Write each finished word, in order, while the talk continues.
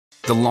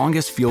The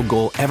longest field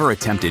goal ever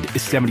attempted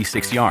is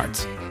 76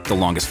 yards. The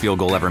longest field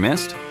goal ever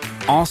missed?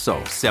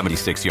 Also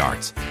 76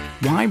 yards.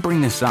 Why bring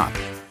this up?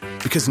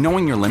 Because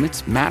knowing your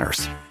limits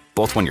matters,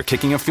 both when you're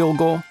kicking a field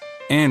goal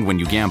and when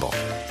you gamble.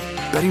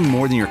 Betting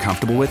more than you're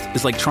comfortable with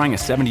is like trying a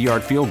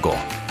 70-yard field goal.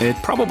 It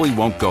probably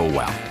won't go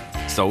well.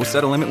 So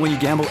set a limit when you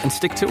gamble and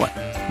stick to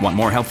it. Want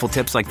more helpful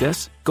tips like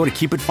this? Go to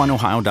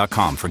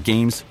keepitfunohio.com for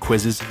games,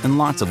 quizzes, and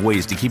lots of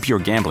ways to keep your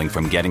gambling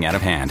from getting out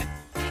of hand.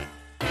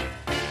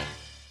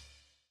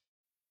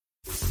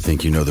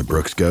 Think you know the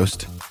Brooks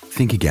Ghost?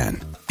 Think again.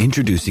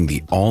 Introducing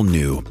the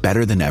all-new,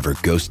 better-than-ever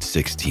Ghost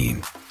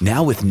 16.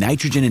 Now with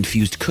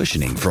nitrogen-infused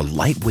cushioning for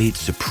lightweight,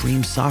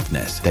 supreme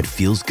softness that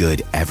feels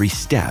good every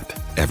step,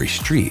 every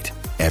street,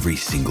 every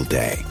single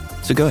day.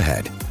 So go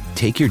ahead,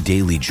 take your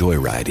daily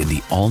joyride in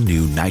the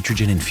all-new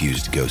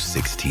nitrogen-infused Ghost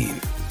 16.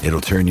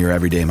 It'll turn your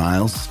everyday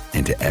miles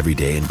into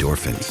everyday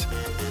endorphins.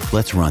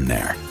 Let's run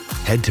there.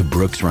 Head to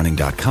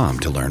brooksrunning.com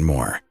to learn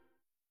more.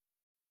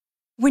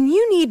 When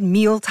you need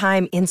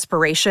mealtime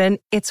inspiration,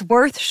 it's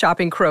worth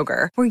shopping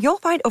Kroger, where you'll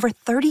find over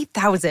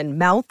 30,000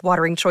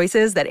 mouth-watering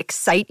choices that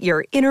excite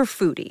your inner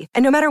foodie.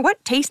 And no matter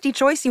what tasty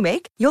choice you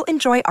make, you'll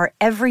enjoy our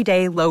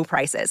everyday low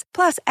prices,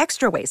 plus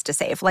extra ways to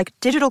save, like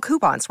digital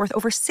coupons worth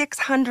over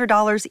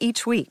 $600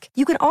 each week.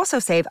 You can also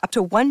save up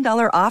to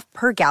 $1 off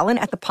per gallon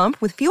at the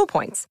pump with fuel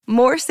points.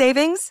 More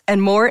savings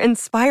and more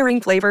inspiring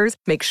flavors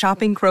make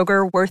shopping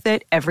Kroger worth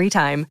it every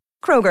time.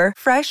 Kroger,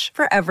 fresh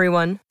for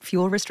everyone.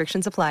 Fuel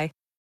restrictions apply.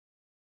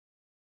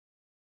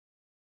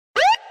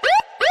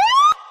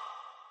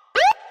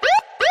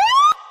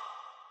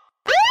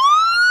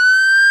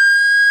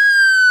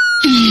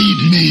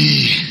 Feed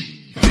me.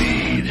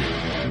 Feed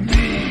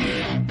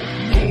me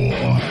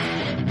more.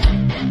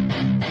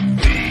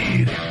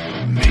 Feed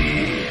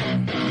me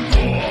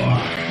more.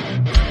 Feed me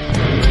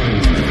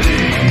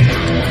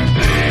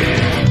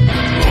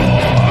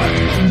more.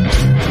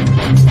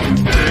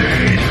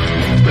 Feed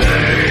me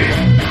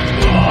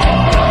more.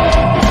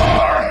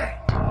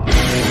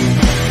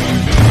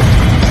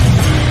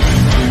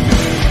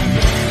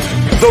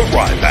 The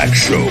Ryback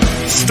Show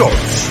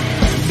starts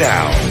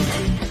now.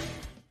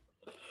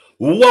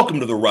 Welcome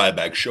to the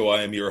Ryback Show.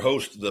 I am your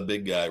host, the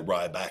big guy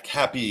Ryback.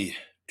 Happy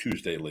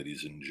Tuesday,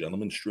 ladies and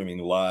gentlemen. Streaming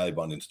live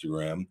on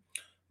Instagram,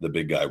 the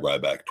big guy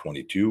Ryback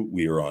 22.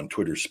 We are on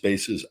Twitter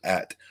Spaces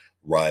at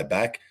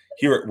Ryback.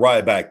 Here at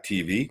Ryback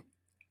TV,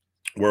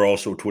 we're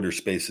also Twitter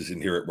Spaces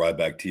and here at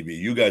Ryback TV.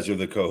 You guys are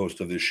the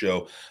co-host of this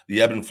show.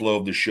 The ebb and flow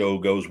of the show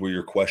goes where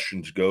your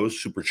questions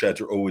goes. Super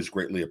chats are always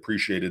greatly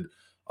appreciated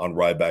on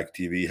Ryback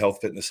TV. Health,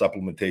 fitness,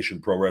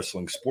 supplementation, pro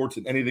wrestling, sports,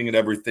 and anything and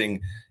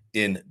everything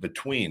in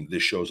between.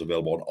 This show is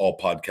available on all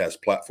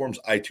podcast platforms.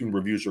 iTunes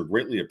reviews are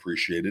greatly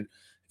appreciated.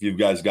 If you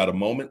guys got a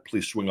moment,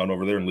 please swing on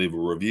over there and leave a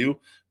review.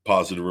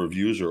 Positive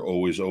reviews are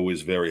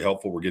always very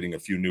helpful. We're getting a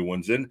few new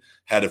ones in.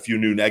 Had a few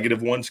new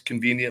negative ones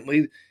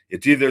conveniently.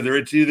 It's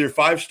either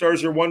 5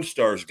 stars or 1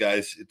 stars,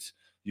 guys. It's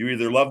you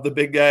either love the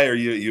big guy or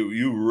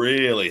you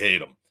really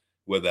hate him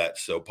with that.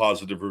 So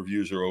positive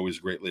reviews are always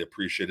greatly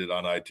appreciated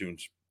on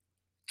iTunes.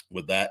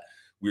 With that,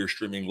 we are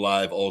streaming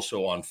live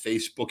also on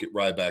Facebook at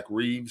Ryback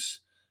Reeves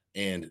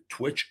and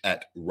Twitch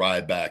at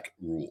Ryback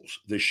Rules.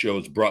 This show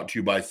is brought to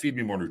you by Feed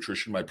Me More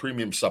Nutrition, my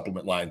premium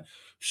supplement line,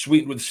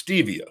 sweetened with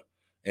stevia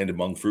and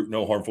among fruit,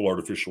 no harmful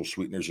artificial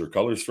sweeteners or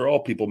colors for all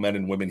people, men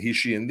and women, he,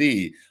 she, and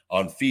thee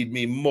on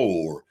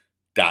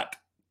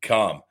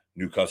feedmemore.com.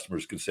 New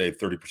customers can save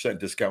 30%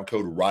 discount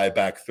code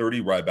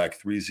Ryback30,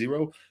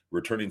 Ryback30.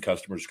 Returning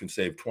customers can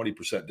save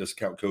 20%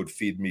 discount code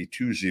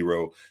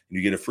FeedMe20. And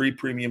you get a free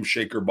premium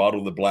shaker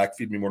bottle, the Black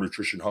Feed Me More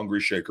Nutrition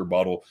Hungry Shaker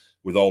bottle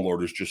with all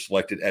orders just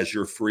selected as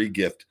your free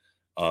gift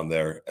on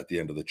there at the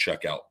end of the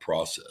checkout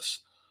process.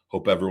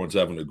 Hope everyone's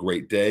having a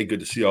great day. Good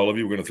to see all of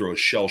you. We're going to throw a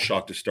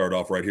ShellShock to start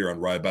off right here on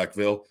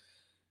Rybackville.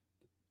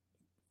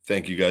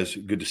 Thank you, guys.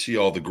 Good to see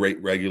all the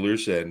great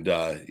regulars and,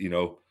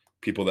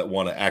 people that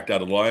want to act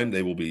out of line.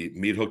 They will be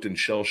meat hooked and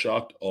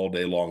ShellShocked all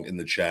day long in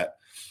the chat.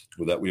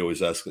 With that, we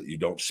always ask that you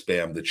don't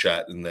spam the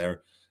chat in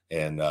there,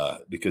 and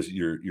because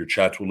your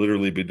chats will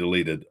literally be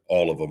deleted,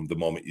 all of them, the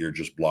moment you're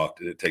just blocked,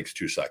 and it takes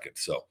 2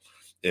 seconds. So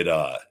it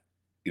it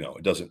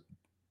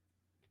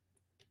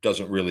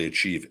doesn't really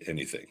achieve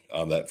anything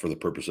on that for the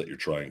purpose that you're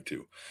trying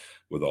to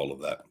with all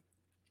of that.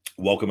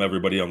 Welcome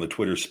everybody on the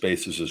Twitter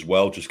Spaces as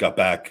well. Just got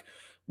back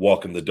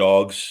walking the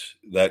dogs.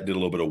 That did a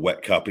little bit of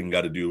wet cupping.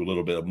 Got to do a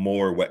little bit of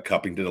more wet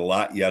cupping. Did a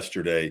lot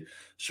yesterday.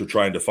 So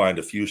trying to find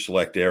a few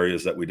select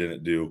areas that we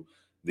didn't do.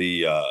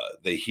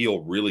 They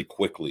heal really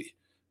quickly,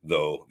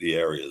 though, the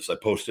areas. I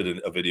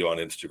posted a video on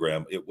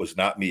Instagram. It was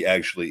not me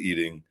actually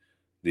eating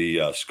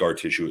the scar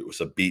tissue. It was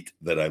a beet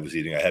that I was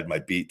eating. I had my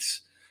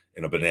beets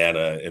and a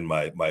banana and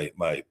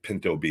my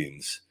pinto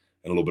beans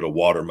and a little bit of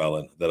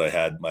watermelon that I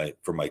had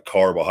for my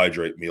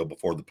carbohydrate meal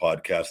before the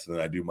podcast. And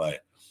then I do my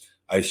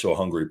ISO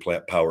Hungry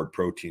plant powered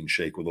protein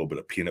shake with a little bit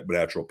of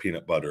natural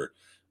peanut butter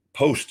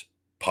post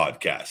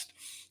podcast.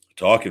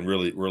 Talking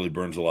really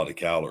burns a lot of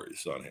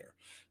calories on here.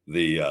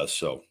 Then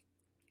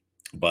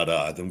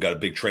got a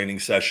big training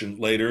session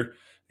later,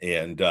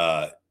 and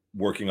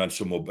working on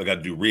I got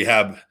to do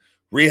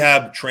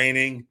rehab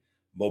training,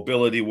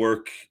 mobility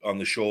work on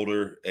the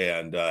shoulder,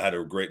 and had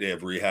a great day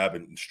of rehab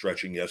and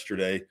stretching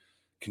yesterday.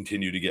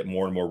 Continue to get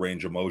more and more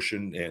range of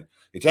motion. And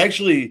it's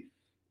actually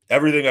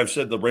everything I've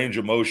said, the range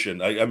of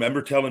motion. I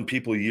remember telling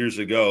people years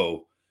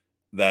ago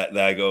that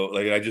I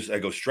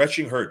go,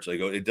 stretching hurts. I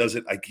go, it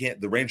doesn't, I can't,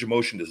 the range of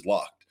motion is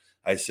locked.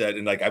 I said,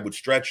 and like I would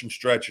stretch and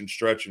stretch and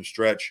stretch and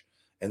stretch.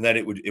 And then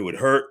it would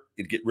hurt.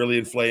 It'd get really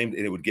inflamed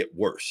and it would get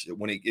worse.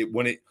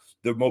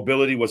 The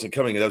mobility wasn't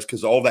coming. And that was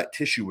because all that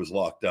tissue was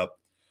locked up.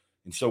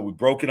 And so we've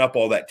broken up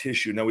all that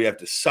tissue. Now we have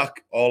to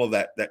suck all of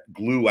that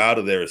glue out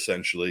of there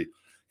essentially,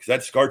 because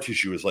that scar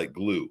tissue is like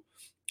glue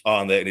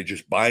on that, and it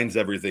just binds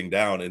everything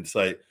down. And it's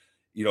like,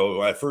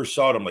 when I first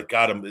saw it, I'm like,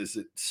 God, is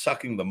it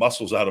sucking the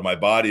muscles out of my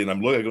body? And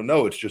I'm looking, I go,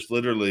 no, it's just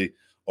literally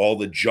all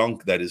the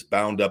junk that is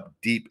bound up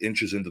deep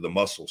inches into the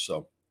muscle.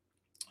 So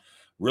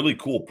really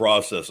cool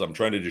process. I'm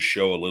trying to just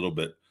show a little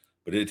bit,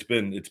 but it's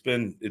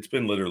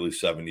been literally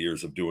 7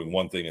 years of doing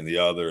one thing and the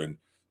other. And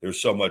there's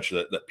so much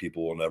that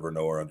people will never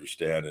know or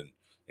understand.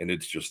 And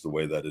it's just the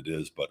way that it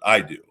is, but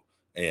I do.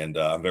 And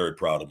I'm very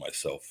proud of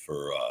myself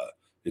for,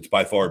 it's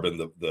by far been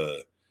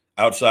the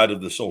outside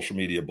of the social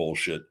media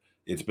bullshit.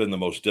 It's been the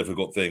most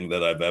difficult thing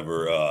that I've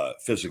ever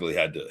physically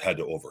had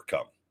to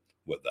overcome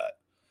with that.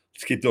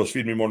 Let's keep those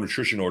Feed Me More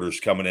Nutrition orders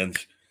coming in.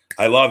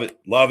 I love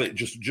it.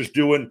 Just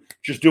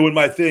doing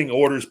my thing.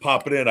 Orders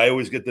popping in. I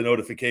always get the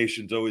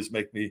notifications. Always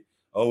make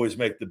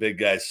the big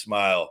guys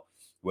smile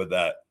with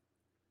that.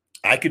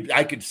 I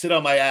could sit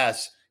on my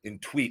ass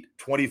and tweet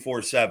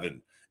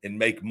 24/7 and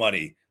make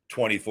money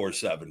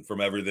 24/7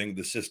 from everything,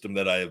 the system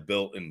that I have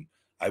built. And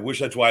I wish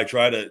that's why I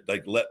try to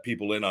let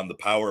people in on the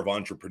power of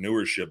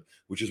entrepreneurship,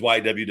 which is why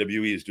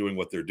WWE is doing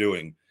what they're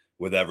doing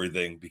with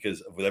everything,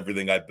 because with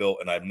everything I built,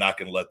 and I'm not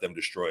going to let them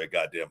destroy a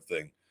goddamn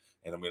thing.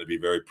 And I'm going to be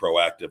very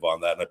proactive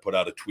on that. And I put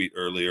out a tweet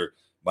earlier.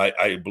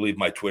 I believe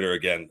my Twitter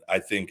again. I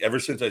think ever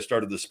since I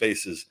started the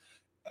spaces,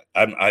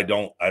 I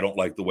don't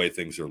like the way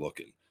things are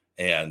looking.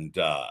 And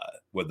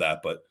with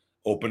that, but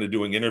open to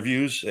doing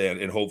interviews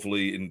and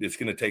hopefully, and it's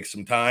going to take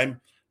some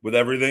time with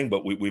everything,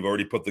 but we've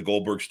already put the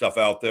Goldberg stuff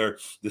out there.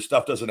 This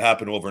stuff doesn't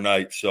happen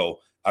overnight. So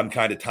I'm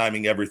kind of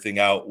timing everything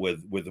out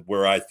with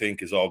where I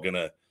think is all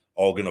gonna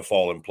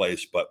fall in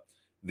place. But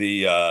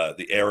the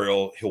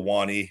Ariel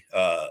Helwani,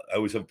 I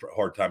always have a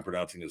hard time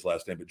pronouncing his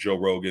last name, but Joe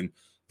Rogan,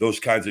 those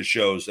kinds of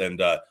shows.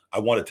 And I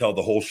want to tell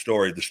the whole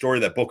story, the story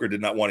that Booker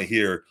did not want to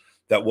hear,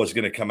 that was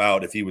going to come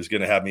out if he was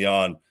going to have me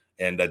on,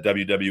 and that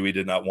WWE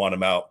did not want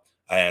him out.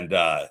 And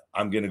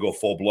I'm going to go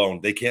full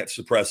blown. They can't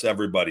suppress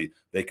everybody.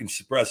 They can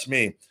suppress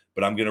me,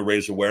 but I'm going to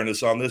raise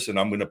awareness on this, and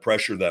I'm going to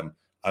pressure them.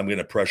 I'm going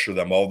to pressure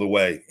them all the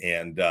way.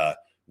 And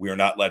we are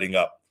not letting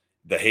up.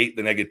 The hate,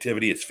 the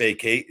negativity, it's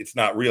fake hate. It's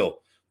not real.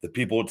 The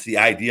people, it's the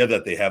idea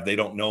that they have. They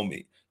don't know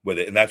me with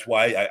it. And that's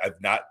why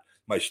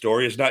my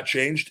story has not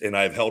changed, and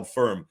I've held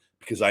firm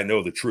because I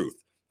know the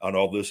truth on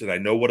all this. And I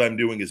know what I'm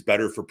doing is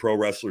better for pro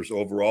wrestlers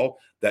overall,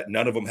 that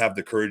none of them have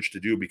the courage to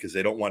do because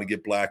they don't want to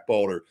get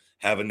blackballed or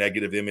have a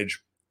negative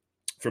image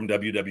from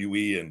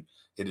WWE. And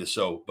it is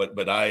so,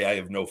 but I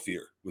have no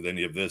fear with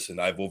any of this,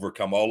 and I've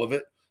overcome all of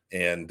it.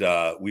 And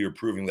we are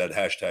proving that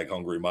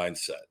 #hungry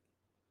mindset.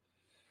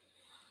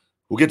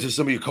 We'll get to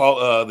some of you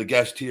the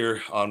guest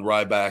here on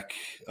Ryback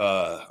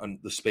on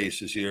the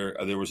spaces here.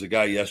 There was a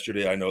guy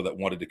yesterday I know that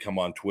wanted to come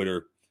on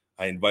Twitter.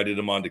 I invited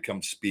him on to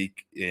come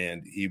speak,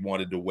 and he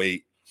wanted to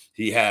wait.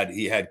 He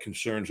had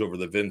concerns over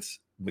the Vince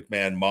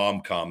McMahon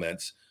mom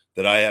comments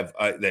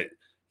that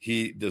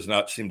he does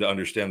not seem to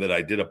understand that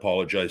I did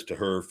apologize to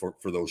her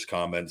for those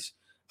comments,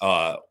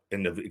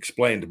 and have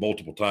explained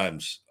multiple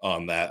times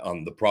on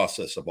the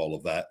process of all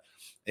of that.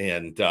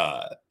 And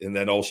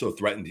then also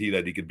threatened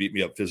that he could beat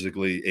me up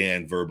physically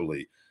and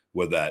verbally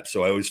with that.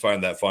 So I always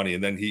find that funny.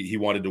 And then he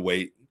wanted to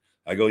wait.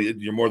 I go,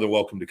 you're more than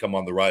welcome to come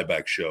on the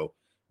Ryback show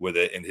with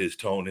it. And his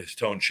tone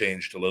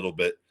changed a little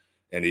bit,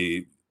 and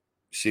he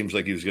seems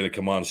like he was going to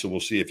come on. So we'll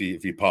see if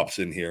he pops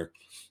in here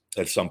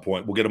at some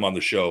point. We'll get him on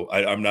the show.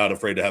 I'm not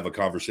afraid to have a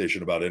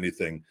conversation about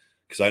anything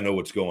because I know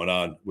what's going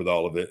on with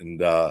all of it. And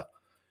but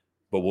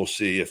we'll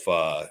see if,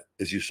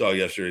 as you saw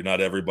yesterday, not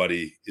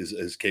everybody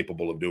is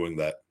capable of doing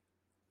that.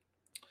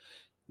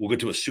 We'll get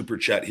to a super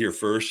chat here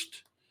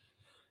first.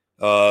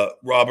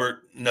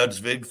 Robert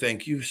Nudsvig,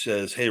 thank you,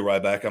 says, hey,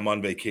 Ryback, I'm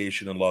on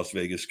vacation in Las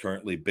Vegas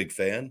currently. Big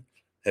fan.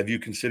 Have you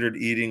considered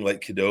eating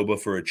like Qdoba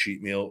for a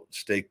cheat meal,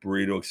 steak,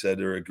 burrito,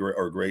 etc.?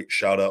 Or great.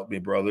 Shout out me,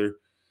 brother.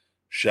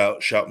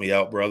 Shout me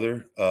out,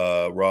 brother.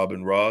 Rob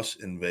and Ross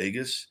in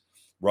Vegas.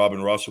 Rob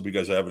and Ross, hope you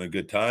guys are having a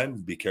good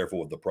time. Be careful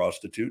with the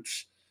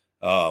prostitutes.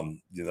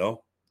 Don't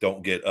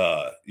get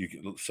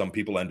some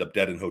people end up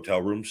dead in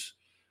hotel rooms.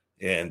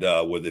 And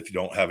if you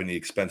don't have any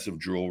expensive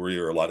jewelry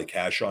or a lot of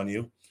cash on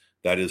you,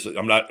 that is,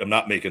 I'm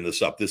not making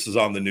this up. This is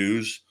on the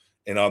news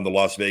and on the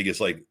Las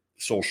Vegas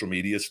social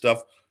media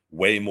stuff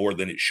way more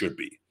than it should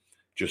be.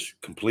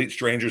 Just complete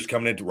strangers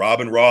coming into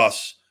Rob and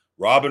Ross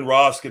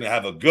going to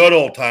have a good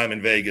old time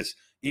in Vegas.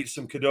 Eat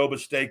some Qdoba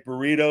steak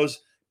burritos,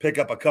 pick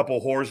up a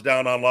couple whores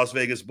down on Las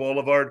Vegas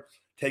Boulevard,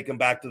 take them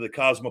back to the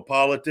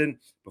Cosmopolitan.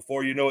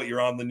 Before you know it,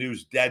 you're on the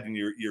news dead, and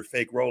your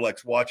fake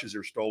Rolex watches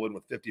are stolen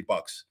with $50.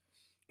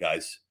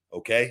 Guys,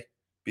 okay?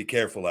 Be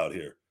careful out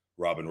here,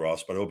 Robin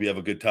Ross. But I hope you have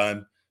a good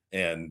time,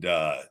 and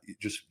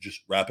just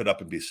wrap it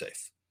up and be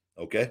safe.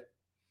 Okay?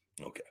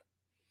 Okay.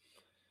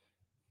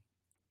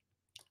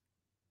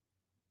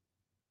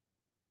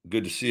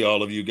 Good to see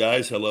all of you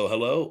guys. Hello,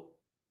 hello.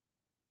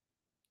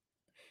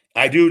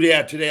 I do,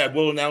 yeah. Today I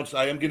will announce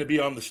I am going to be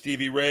on the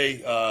Stevie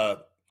Ray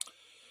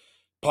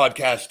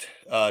podcast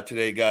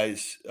today,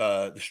 guys.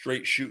 The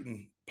Straight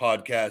Shooting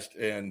podcast,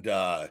 and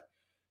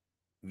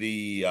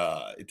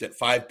it's at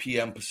 5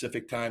 p.m.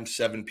 Pacific time,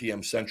 7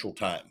 p.m. Central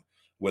time.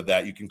 With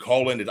that, you can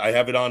call in. I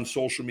have it on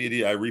social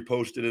media. I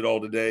reposted it all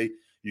today.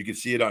 You can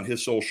see it on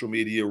his social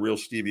media, Real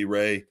Stevie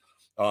Ray,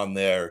 on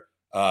there.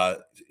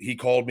 He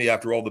called me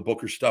after all the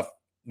Booker stuff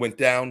went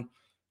down,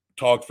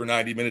 talked for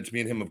 90 minutes.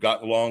 Me and him have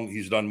gotten along.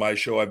 He's done my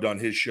show. I've done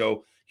his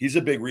show. He's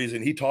a big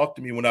reason. He talked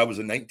to me when I was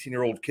a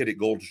 19-year-old kid at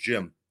Gold's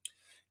Gym,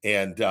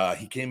 and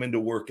he came in to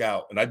work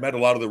out. And I met a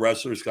lot of the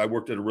wrestlers. I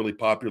worked at a really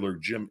popular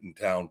gym in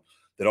town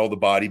that all the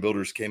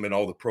bodybuilders came in,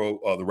 all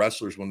the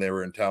wrestlers when they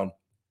were in town.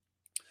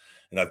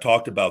 And I've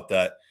talked about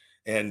that.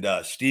 And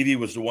Stevie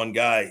was the one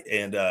guy,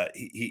 and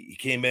he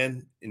came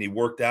in and he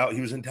worked out.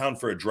 He was in town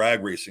for a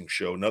drag racing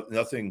show.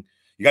 Nothing.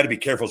 You got to be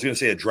careful. I was going to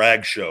say a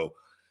drag show,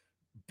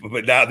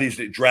 but now these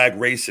drag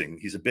racing.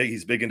 He's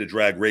big into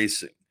drag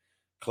racing.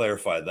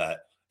 Clarify that.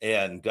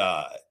 And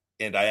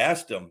I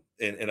asked him,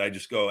 and I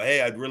just go,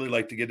 hey, I'd really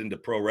like to get into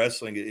pro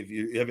wrestling. If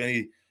you have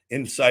any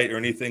insight or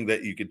anything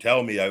that you could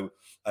tell me,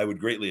 I would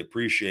greatly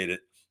appreciate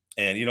it.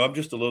 And, I'm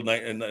just a little,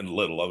 and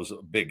little, I was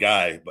a big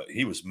guy, but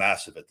he was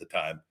massive at the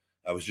time.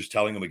 I was just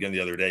telling him again the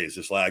other day,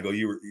 I go,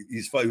 he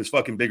was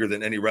fucking bigger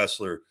than any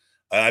wrestler.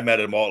 I met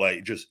him all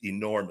just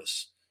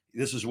enormous.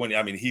 This is when,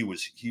 he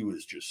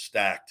was just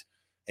stacked.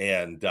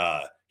 And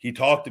he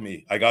talked to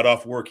me. I got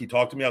off work. He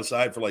talked to me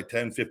outside for like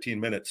 10, 15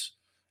 minutes.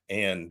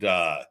 And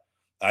I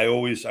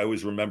always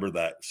remember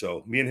that.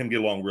 So me and him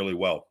get along really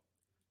well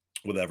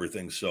with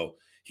everything. So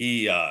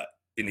he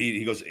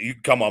goes, you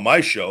can come on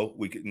my show.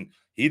 We can.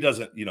 He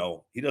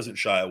doesn't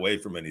shy away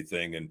from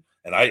anything. And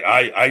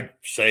I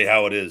say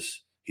how it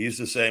is. He's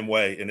the same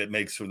way, and it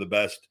makes for the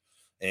best.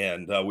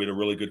 And we had a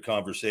really good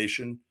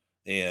conversation.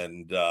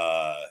 And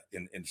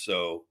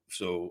so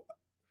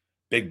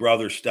Big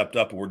Brother stepped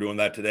up, and we're doing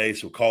that today.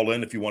 So call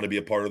in if you want to be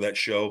a part of that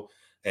show.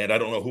 And I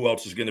don't know who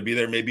else is going to be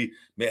there. Maybe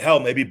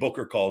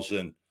Booker calls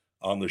in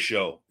on the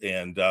show,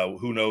 and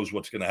who knows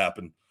what's going to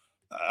happen.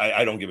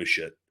 I don't give a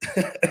shit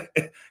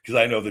because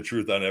I know the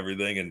truth on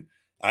everything, and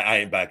I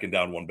ain't backing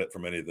down one bit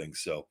from anything.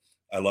 So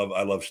I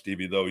love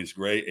Stevie, though. He's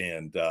great,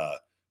 and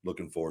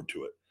looking forward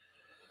to it.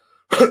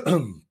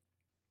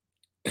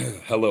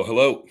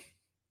 Hello.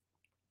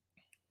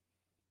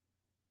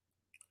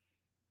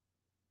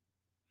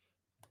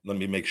 Let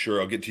me make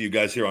sure. I'll get to you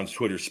guys here on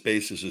Twitter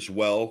Spaces as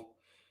well.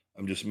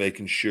 I'm just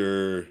making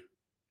sure.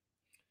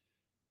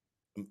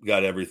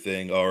 Got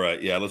everything. All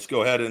right. Yeah, let's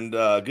go ahead and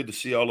good to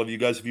see all of you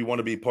guys. If you want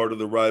to be part of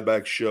the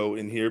Ryback show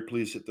in here,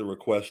 please hit the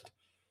request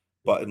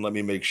button. Let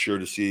me make sure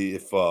to see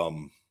if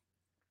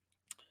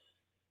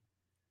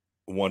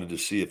wanted to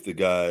see if the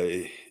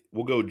guy,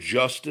 we'll go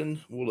Justin.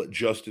 We'll let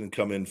Justin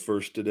come in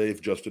first today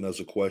if Justin has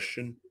a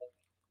question.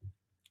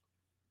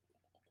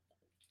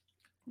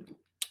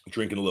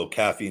 Drinking a little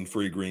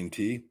caffeine-free green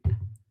tea.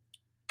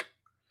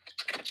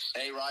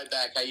 Hey,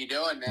 Ryback, how you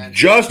doing, man?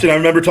 Justin, I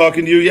remember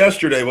talking to you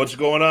yesterday. What's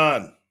going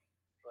on?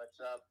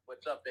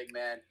 What's up, big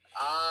man?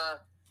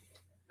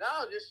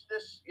 No, just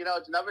it's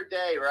another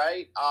day,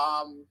 right?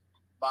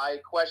 My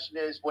question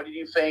is, what did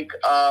you think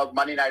of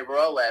Monday Night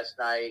Raw last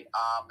night?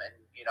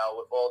 And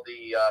with all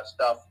the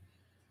stuff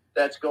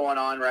that's going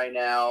on right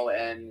now,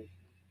 and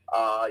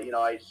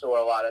I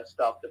saw a lot of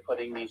stuff to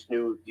putting these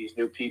new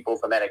people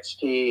from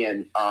NXT,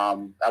 and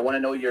I want to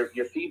know your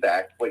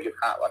feedback, what you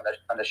caught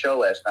on the show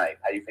last night.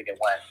 How you think it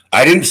went?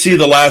 I didn't see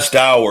the last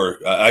hour.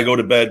 I go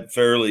to bed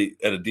fairly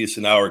at a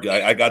decent hour.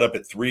 I got up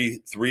at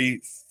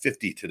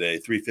 3:50 today,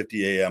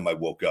 3:50 a.m. I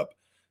woke up,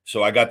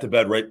 so I got to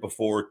bed right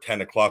before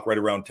 10 o'clock, right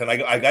around 10.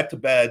 I got to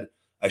bed.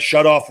 I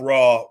shut off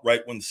Raw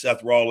right when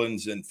Seth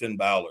Rollins and Finn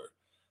Balor,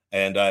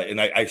 and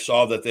I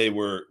saw that they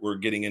were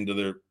getting into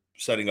their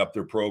setting up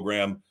their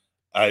program.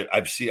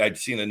 I'd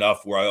seen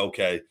enough where I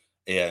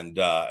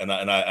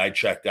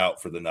checked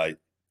out for the night.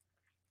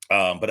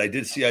 But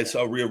I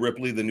saw Rhea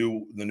Ripley, the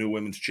new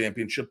women's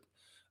championship.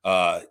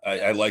 I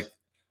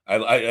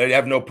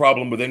have no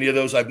problem with any of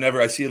those.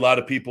 I see a lot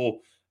of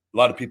people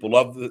love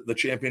the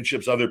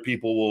championships. Other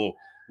people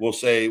will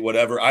say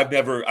whatever. I've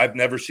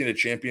never seen a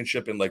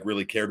championship and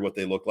really cared what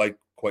they look like,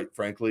 quite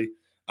frankly.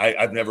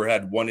 I've never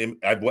had one.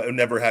 I've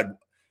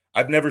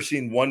never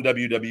seen one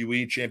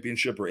WWE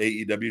championship or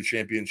AEW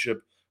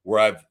championship where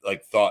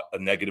I've thought a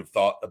negative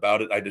thought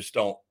about it. I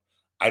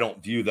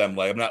don't view them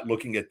I'm not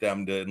looking at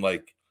them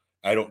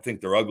I don't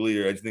think they're ugly,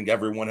 or I think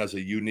everyone has a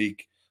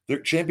unique, their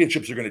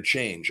championships are going to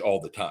change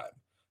all the time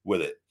with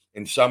it.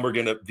 And some are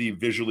going to be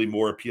visually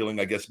more appealing,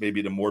 I guess,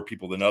 maybe to more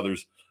people than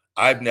others.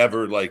 I've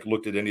never like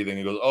looked at anything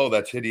and goes, oh,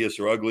 that's hideous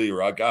or ugly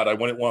or oh God, I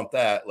wouldn't want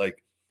that.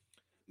 Like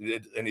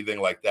anything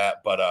like that.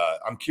 But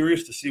I'm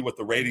curious to see what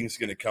the ratings is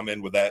going to come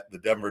in with the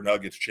Denver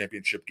Nuggets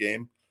championship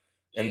game,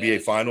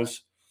 NBA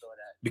Finals,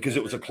 because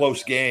it was a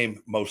close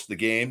game most of the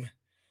game.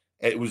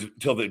 It was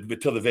till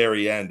the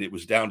very end. It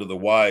was down to the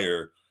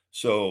wire.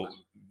 So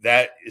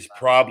that is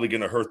probably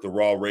going to hurt the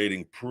Raw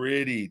rating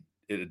pretty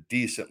at a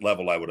decent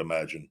level, I would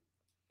imagine.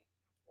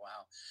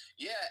 Wow.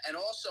 Yeah, and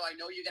also I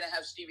know you're going to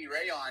have Stevie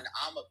Ray on.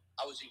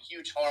 I was a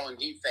huge Harlem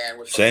Heat fan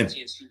with Same. and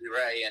Stevie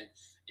Ray, and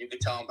you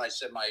could tell him I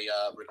said my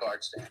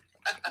regards to him.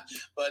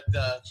 But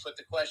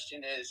the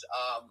question is,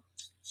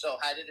 so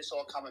how did this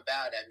all come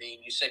about? I mean,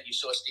 you said you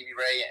saw Stevie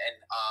Ray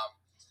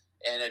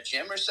in a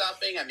gym or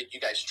something. I mean, you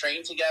guys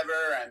train together.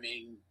 I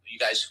mean, you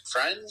guys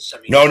friends? I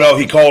mean, no.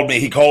 He called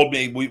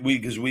me.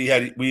 Because we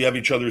have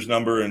each other's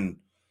number, and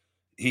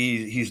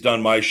he's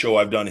done my show.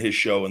 I've done his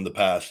show in the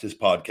past, his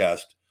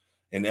podcast,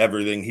 and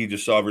everything. He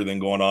just saw everything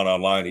going on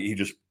online. He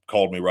just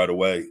called me right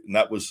away, and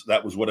that was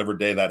whatever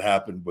day that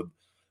happened. But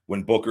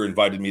when Booker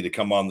invited me to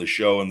come on the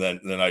show, and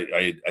then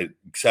I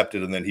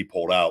accepted, and then he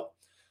pulled out,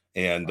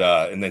 and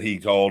then he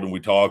called and we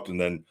talked, and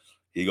then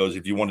he goes,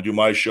 if you want to do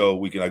my show,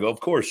 we can. I go,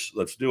 of course,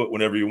 let's do it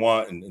whenever you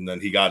want, and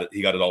then he got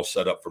it all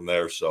set up from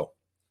there. So,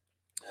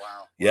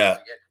 wow, yeah,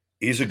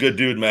 he's a good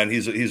dude, man.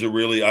 He's a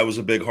really. I was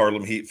a big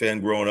Harlem Heat fan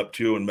growing up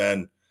too, and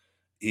man,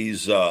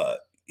 he's a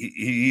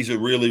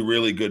really,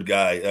 really good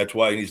guy. That's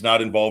why he's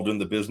not involved in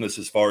the business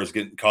as far as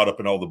getting caught up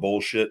in all the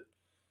bullshit.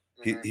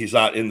 Mm-hmm. He's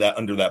not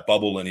under that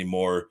bubble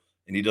anymore,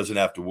 and he doesn't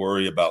have to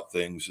worry about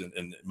things.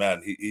 And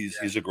man,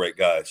 he's a great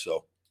guy.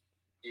 So,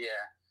 yeah.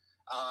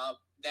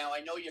 Now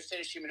I know your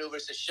finishing maneuver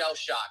is the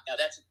ShellShock. Now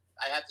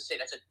I have to say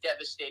that's a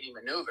devastating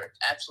maneuver. It's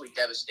absolutely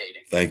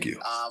devastating. Thank you.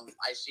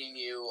 I've seen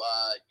you,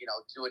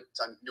 do it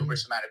on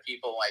numerous amount of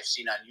people. I've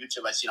seen on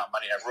YouTube. I've seen on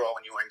Monday Night Raw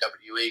when you were in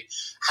WWE.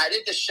 How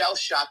did the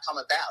ShellShock come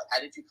about? How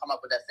did you come up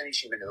with that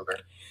finishing maneuver?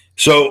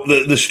 So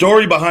the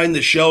story behind the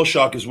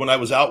ShellShock is when I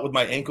was out with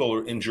my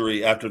ankle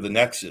injury after the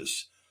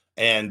Nexus,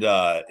 and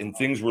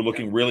things were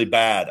looking really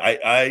bad.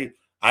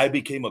 I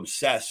became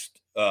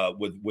obsessed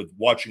with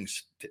watching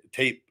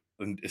tape.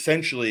 And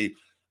essentially,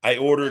 I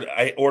ordered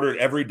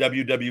every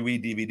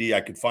WWE DVD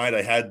I could find.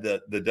 I had the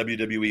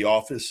WWE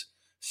office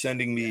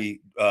sending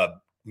me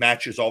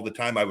matches all the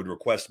time. I would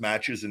request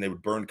matches, and they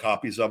would burn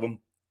copies of them.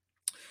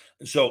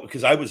 And so,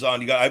 because I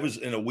was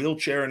in a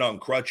wheelchair and on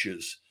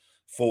crutches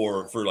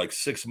for like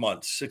 6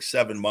 months,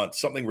 7 months,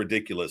 something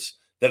ridiculous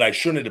that I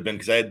shouldn't have been,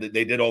 because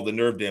they did all the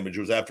nerve damage.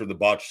 It was after the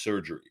botched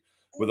surgery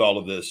with all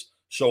of this.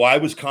 So I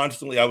was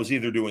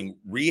either doing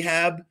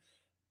rehab,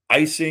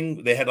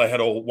 icing. I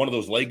had one of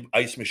those leg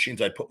ice machines.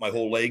 I'd put my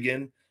whole leg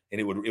in, and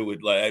it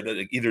would like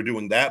either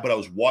doing that, but I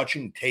was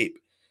watching tape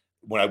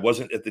when I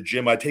wasn't at the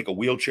gym. I'd take a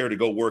wheelchair to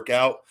go work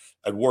out.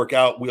 I'd work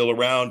out, wheel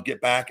around, get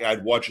back.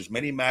 I'd watch as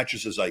many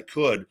matches as I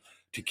could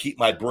to keep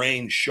my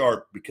brain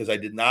sharp, because I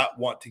did not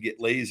want to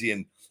get lazy.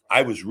 And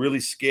I was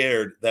really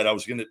scared that I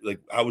was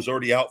I was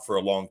already out for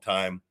a long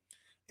time,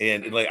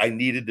 and I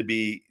needed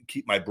to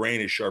keep my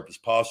brain as sharp as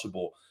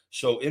possible.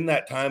 So in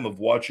that time of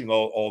watching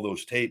all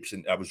those tapes,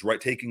 and I was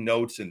taking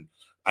notes, and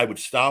I would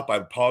stop, I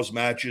would pause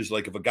matches.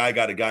 Like if a guy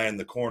got a guy in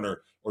the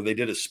corner, or they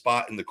did a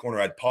spot in the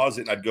corner, I'd pause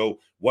it and I'd go,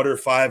 what are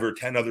 5 or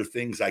 10 other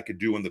things I could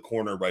do in the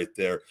corner right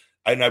there?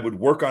 And I would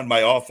work on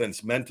my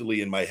offense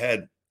mentally in my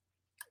head,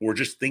 or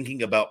just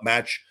thinking about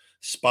match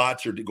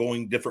spots or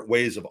going different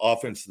ways of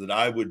offense that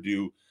I would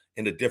do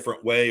in a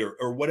different way,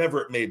 or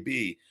whatever it may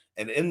be.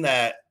 And in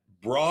that,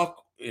 Brock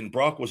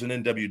wasn't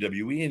in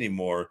WWE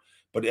anymore.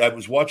 But I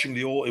was watching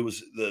it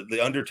was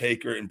the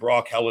Undertaker and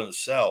Brock Hell in a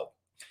Cell.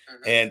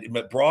 Mm-hmm.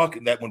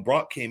 And when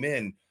Brock came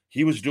in,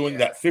 he was doing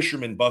that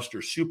Fisherman Buster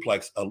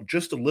suplex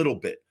just a little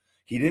bit.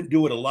 He didn't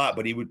do it a lot,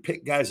 but he would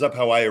pick guys up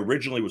how I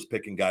originally was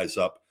picking guys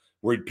up,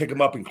 where he'd pick them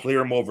up and clear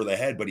them over the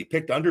head. But he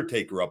picked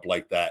Undertaker up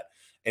like that,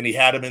 and he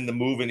had him in the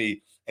move, and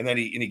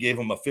he gave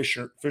him a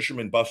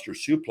Fisherman Buster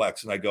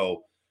suplex. And I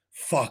go,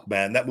 fuck,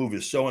 man, that move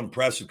is so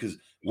impressive, because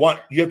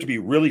you have to be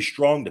really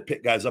strong to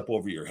pick guys up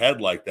over your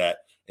head like that.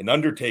 And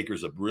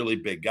Undertaker's a really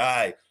big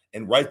guy.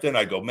 And right then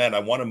I go, man, I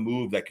want a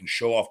move that can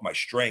show off my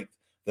strength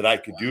that I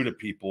could do to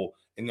people.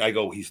 And I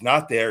go, he's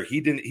not there.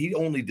 He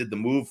only did the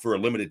move for a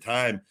limited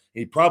time.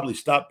 He probably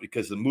stopped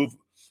because the move,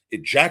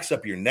 it jacks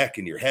up your neck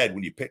and your head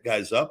when you pick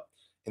guys up,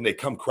 and they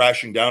come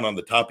crashing down on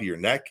the top of your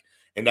neck.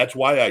 And that's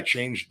why I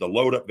changed the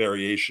load up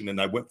variation. And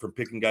I went from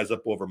picking guys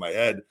up over my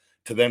head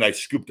to then I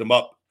scooped them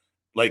up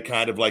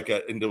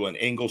into an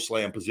angle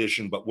slam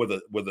position, but with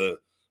the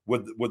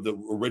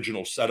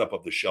original setup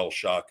of the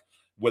ShellShock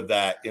with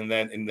that, and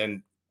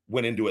then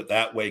went into it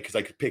that way, because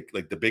I could pick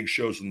like the Big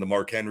Shows and the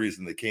Mark Henrys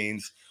and the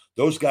Canes.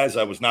 Those guys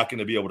I was not going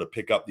to be able to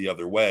pick up the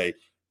other way,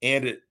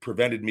 and it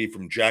prevented me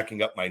from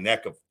jacking up my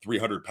neck of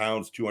 300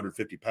 pounds,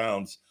 250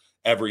 pounds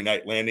every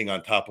night, landing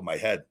on top of my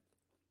head,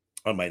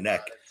 on my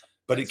neck.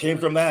 But it came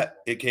from that.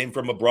 It came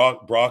from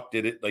Brock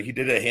did it. Like he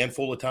did it a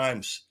handful of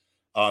times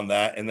on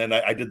that, and then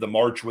I did the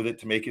march with it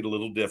to make it a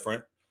little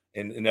different.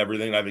 And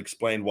everything. I've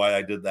explained why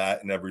I did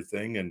that and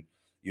everything. And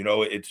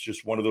it's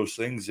just one of those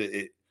things.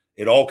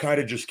 It all kind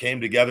of just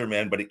came together,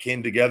 man. But it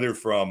came together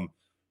from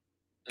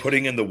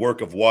putting in the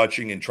work of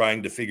watching and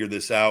trying to figure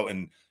this out.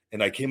 And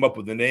I came up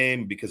with the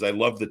name because I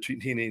loved the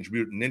Teenage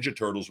Mutant Ninja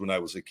Turtles when I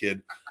was a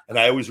kid. And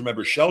I always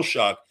remember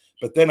ShellShock.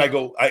 But then I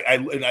go,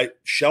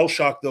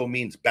 ShellShock, though,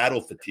 means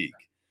battle fatigue.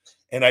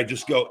 And I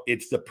just go,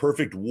 it's the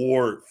perfect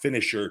war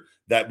finisher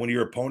that when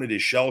your opponent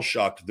is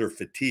shell-shocked, they're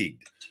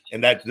fatigued.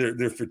 And that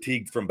they're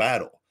fatigued from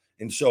battle.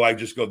 And so I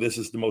just go, this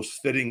is the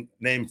most fitting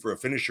name for a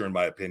finisher, in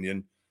my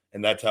opinion.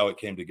 And that's how it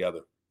came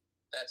together.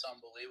 That's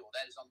unbelievable.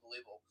 That is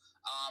unbelievable.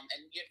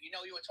 And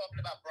you were talking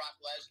about Brock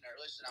Lesnar.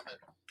 Listen, I'm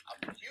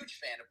a huge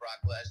fan of Brock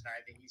Lesnar.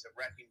 I think he's a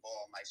wrecking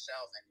ball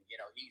myself, and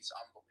he's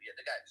unbelievable.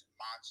 The guy's a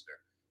monster.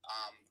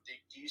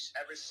 Do you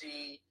ever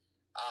see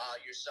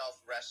yourself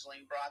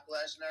wrestling Brock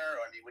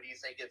Lesnar, or what do you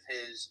think of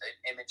his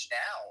image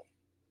now?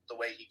 The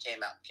way he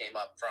came up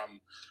from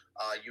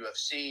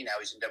UFC.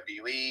 Now he's in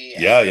WWE.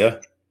 Yeah.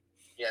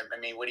 I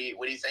mean, what do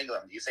you think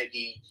of him? Do you think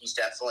he's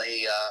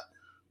definitely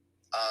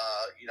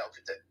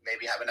could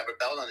maybe have another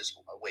belt on his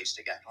waist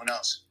again? Who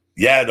knows?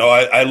 Yeah, no,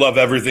 I love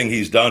everything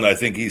he's done. I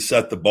think he's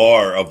set the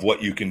bar of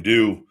what you can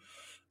do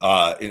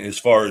as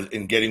far as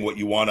in getting what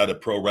you want out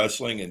of pro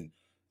wrestling and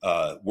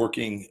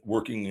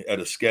working at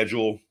a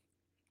schedule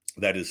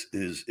that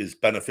is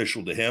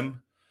beneficial to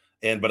him.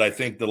 But I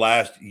think the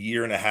last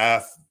year and a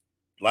half,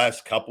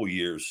 last couple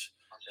years,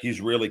 he's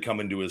really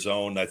come into his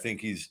own. I think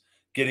he's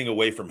getting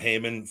away from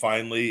Heyman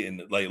finally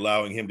and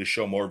allowing him to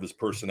show more of his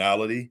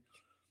personality.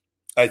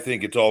 I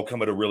think it's all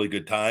come at a really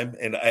good time.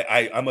 And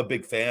I'm a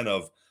big fan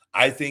of,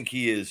 I think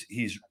he's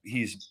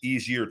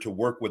easier to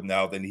work with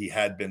now than he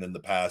had been in the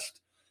past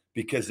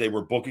because they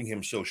were booking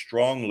him so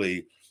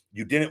strongly.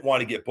 You didn't want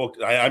to get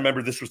booked. I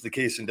remember this was the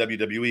case in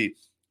WWE.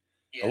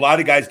 Yeah. A lot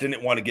of guys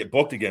didn't want to get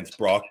booked against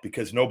Brock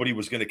because nobody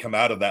was going to come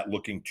out of that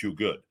looking too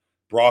good.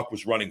 Brock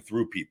was running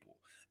through people.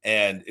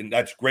 And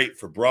that's great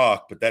for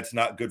Brock, but that's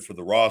not good for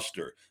the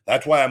roster.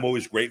 That's why I'm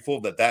always grateful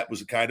that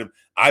was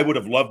I would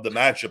have loved the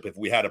matchup if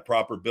we had a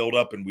proper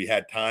build-up and we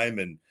had time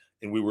and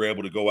we were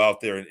able to go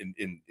out there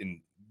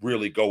and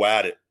really go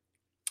at it.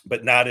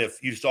 But not if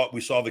we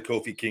saw the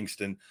Kofi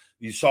Kingston.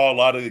 You saw a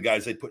lot of the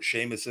guys, they put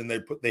Sheamus in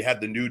there. They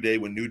had the New Day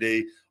when New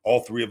Day,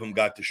 all three of them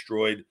got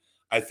destroyed.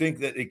 I think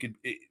that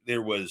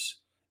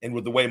and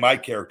with the way my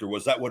character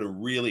was, that would have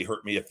really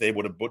hurt me if they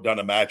would have done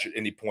a match at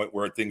any point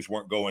where things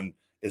weren't going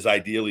as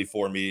ideally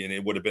for me, and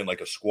it would have been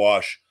like a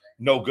squash.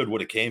 No good would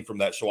have came from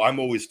that. So I'm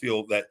always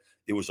feel that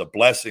it was a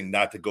blessing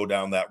not to go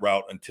down that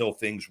route until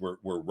things were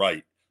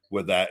right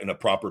with that and a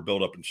proper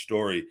build-up and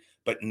story.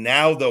 But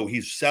now, though,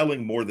 he's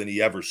selling more than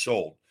he ever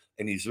sold,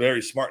 and he's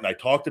very smart. And I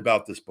talked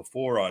about this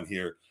before on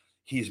here.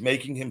 He's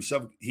making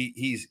himself –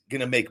 he's going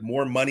to make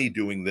more money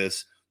doing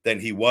this than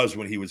he was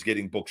when he was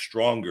getting booked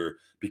stronger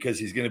because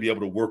he's going to be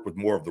able to work with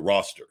more of the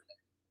roster,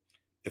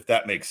 if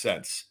that makes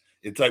sense.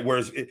 It's like,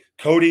 whereas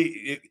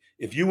Cody,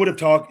 if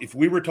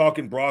we were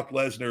talking Brock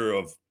Lesnar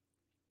of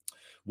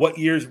what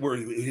years were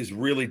his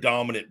really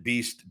dominant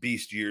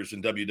beast years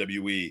in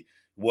WWE,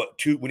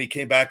 when he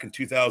came back in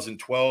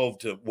 2012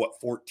 to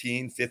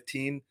 14,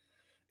 15,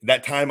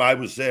 that time I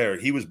was there,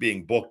 he was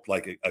being booked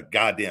like a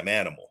goddamn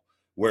animal.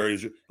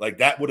 Whereas like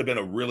that would have been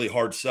a really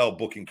hard sell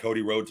booking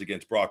Cody Rhodes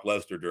against Brock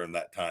Lesnar during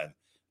that time.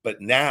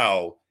 But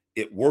now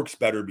it works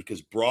better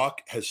because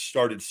Brock has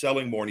started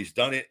selling more and he's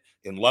done it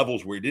in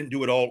levels where he didn't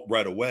do it all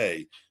right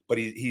away. But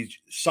he's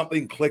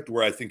something clicked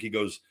where I think he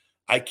goes,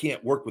 I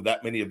can't work with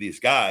that many of these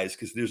guys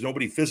because there's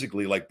nobody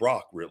physically like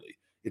Brock, really.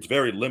 It's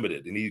very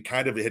limited. And he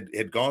kind of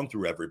had gone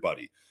through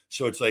everybody.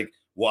 So it's like,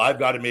 well, I've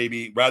got to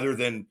maybe, rather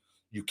than,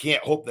 you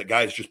can't hope that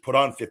guys just put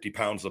on 50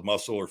 pounds of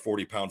muscle or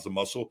 40 pounds of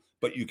muscle,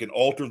 but you can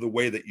alter the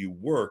way that you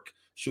work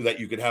so that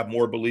you could have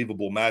more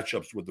believable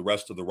matchups with the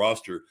rest of the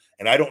roster.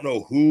 And I don't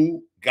know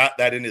who got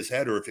that in his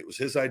head or if it was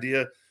his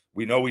idea.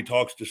 We know he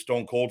talks to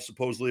Stone Cold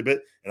supposedly a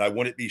bit, and I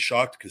wouldn't be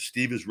shocked because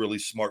Steve is really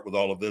smart with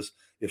all of this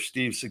if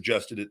Steve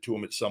suggested it to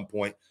him at some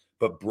point.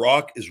 But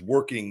Brock is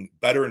working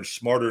better and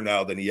smarter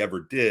now than he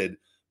ever did,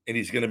 and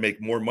he's going to make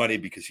more money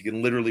because he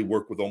can literally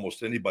work with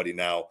almost anybody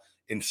now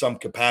in some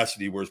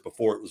capacity, whereas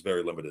before it was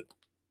very limited.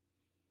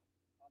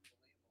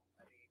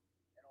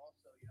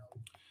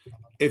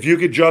 If you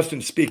could, Justin,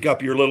 speak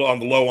up. You're a little on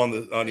the low on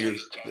your.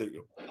 There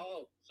you go.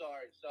 Oh,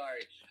 sorry.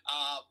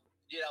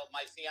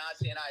 My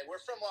fiance and I, we're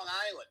from Long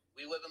Island.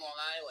 We live in Long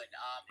Island.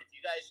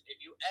 If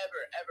you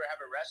ever have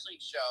a wrestling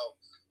show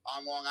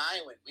on Long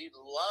Island, we'd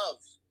love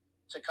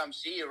to come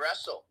see you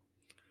wrestle.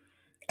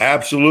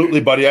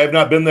 Absolutely, buddy. I have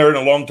not been there in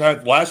a long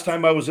time. Last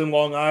time I was in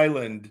Long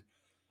Island,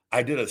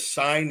 I did a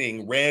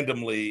signing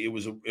randomly. It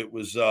was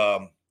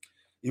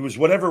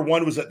whatever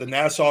one was at the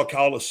Nassau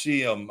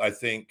Coliseum, I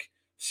think.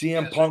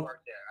 CM Punk.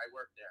 I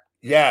worked there.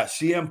 Yeah,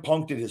 CM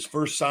Punk did his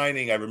first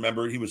signing. I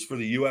remember he was for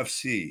the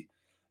UFC,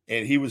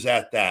 and he was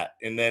at that.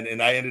 And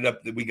I ended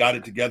up, we got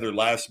it together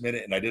last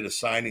minute, and I did a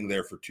signing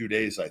there for 2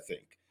 days, I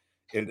think.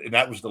 And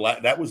that was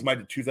that was my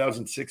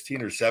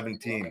 2016 or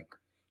 17.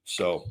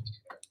 So.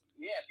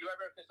 Yeah, if you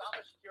ever, because I'm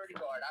a security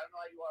guard. I don't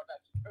know how you are about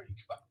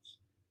security guards.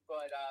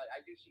 but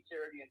I do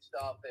security and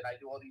stuff, and I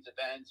do all these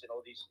events and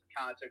all these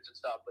concerts and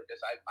stuff because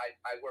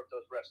I work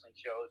those wrestling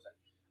shows, and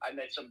I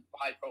met some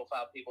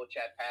high-profile people,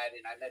 Chad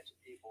Patton, I met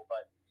some people,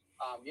 but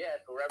yeah,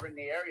 if we're ever in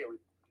the area,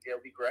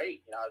 it'll be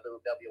great. You know,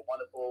 there'll be a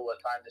wonderful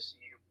time to see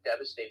you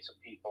devastate some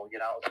people, you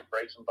know,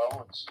 break some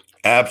bones.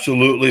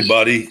 Absolutely,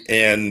 buddy.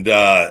 And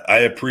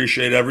I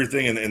appreciate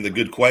everything and the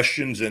good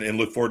questions and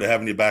look forward to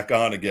having you back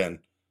on again.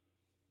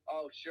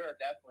 Oh, sure.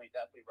 Definitely,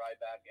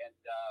 Ryback. And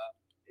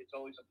it's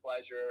always a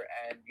pleasure.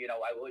 And, you know,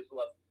 I always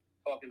love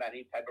talking about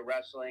any type of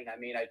wrestling. I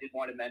mean, I did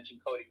want to mention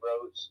Cody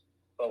Rhodes,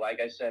 but like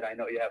I said, I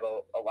know you have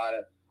a lot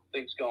of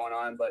things going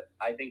on, but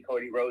I think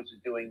Cody Rhodes is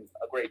doing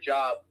a great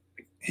job.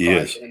 He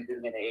is. Him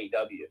doing in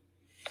AEW.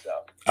 So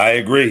I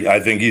agree. I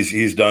think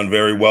he's done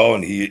very well,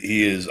 and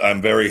he is.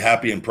 I'm very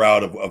happy and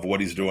proud of what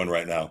he's doing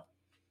right now.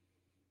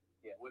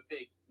 Yeah, we're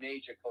big,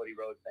 major Cody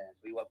Rhodes fans.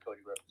 We love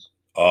Cody Rhodes.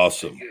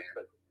 Awesome.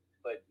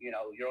 But you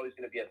know, you're always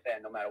going to be a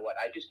fan no matter what.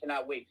 I just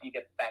cannot wait till you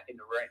get back in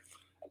the ring.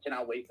 I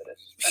cannot wait for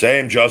this.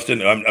 Same,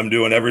 Justin. I'm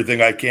doing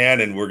everything I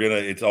can, and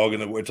it's all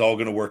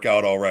gonna work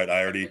out all right.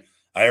 I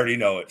already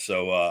know it.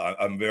 So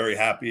I'm very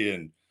happy,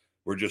 and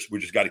we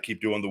just got to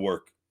keep doing the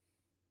work.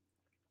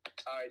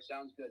 All right,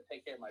 sounds good.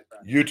 Take care, my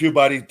friend. You too,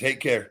 buddy. Take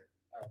care.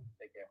 All right,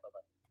 take care. Bye-bye.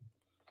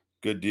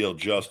 Good deal,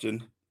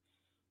 Justin.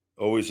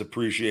 Always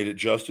appreciate it,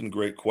 Justin.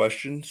 Great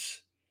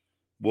questions.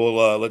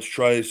 Well, let's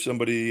try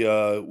somebody.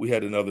 We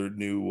had another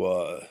new.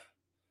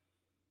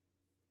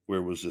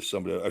 Where was this?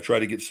 Somebody. I try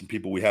to get some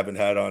people we haven't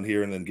had on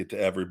here, and then get to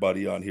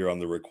everybody on here on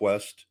the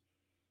request.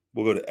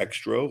 We'll go to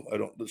Extro.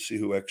 Let's see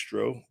who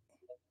Extro.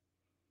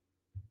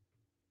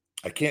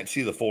 I can't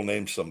see the full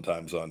name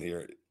sometimes on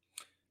here.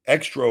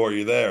 Extro, are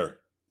you there?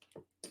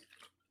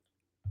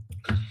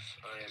 I am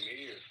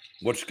here.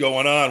 What's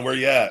going on? Where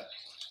you at?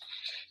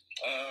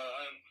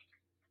 I'm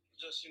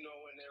just, in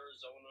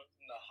Arizona,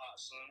 in the hot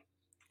sun.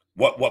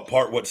 What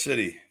part? What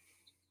city?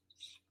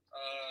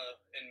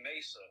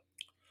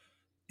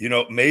 In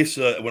Mesa.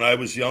 Mesa, when I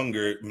was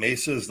younger,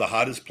 Mesa is the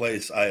hottest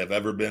place I have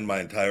ever been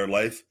my entire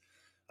life.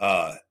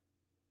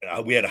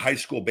 We had high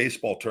school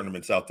baseball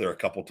tournaments out there a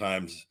couple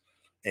times,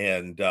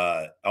 and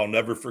I'll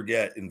never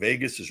forget, in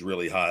Vegas is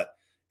really hot.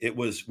 I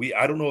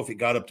don't know if it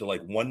got up to like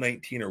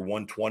 119 or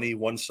 120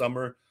 one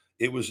summer.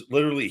 It was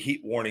literally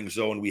heat warning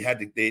zone.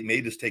 They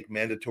made us take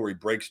mandatory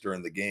breaks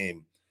during the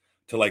game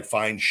to like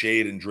find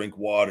shade and drink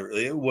water.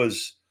 It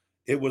was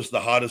the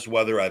hottest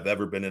weather I've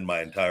ever been in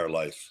my entire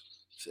life.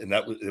 And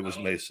it was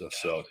Mesa.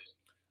 So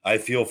I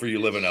feel for you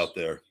living out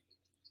there.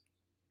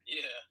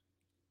 Yeah.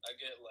 I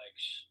get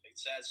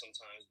it's sad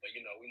sometimes, but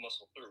we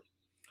muscle through.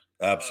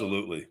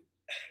 Absolutely.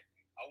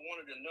 I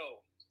wanted to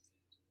know,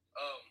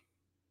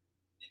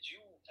 did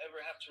you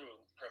ever have to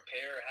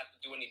prepare, have to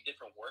do any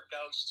different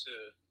workouts to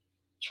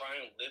try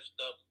and lift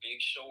up Big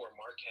Show or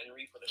Mark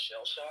Henry for the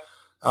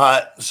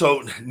ShellShock?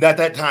 So at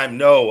that time,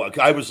 no.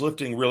 I was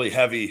lifting really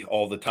heavy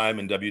all the time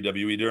in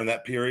WWE during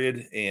that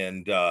period,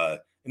 and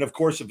of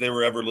course, if there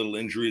were ever little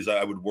injuries,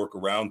 I would work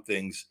around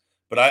things.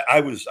 But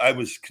I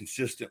was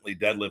consistently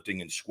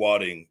deadlifting and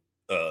squatting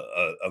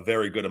a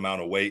very good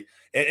amount of weight,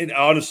 and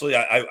honestly,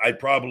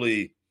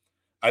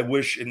 I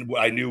wish and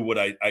I knew what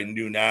I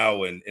knew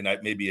now, and I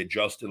maybe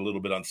adjusted a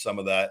little bit on some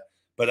of that.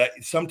 But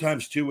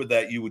sometimes too with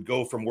that, you would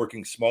go from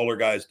working smaller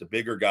guys to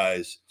bigger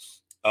guys,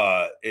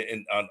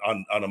 and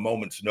on a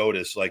moment's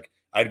notice. Like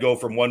I'd go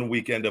from one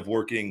weekend of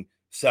working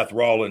Seth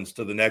Rollins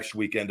to the next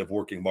weekend of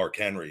working Mark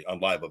Henry on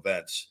live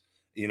events.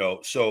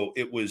 So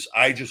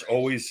I just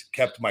always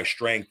kept my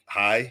strength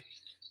high.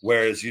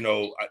 Whereas,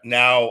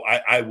 now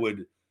I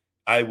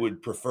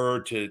would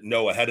prefer to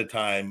know ahead of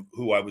time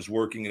who I was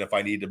working, and if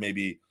I need to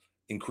maybe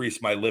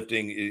increase my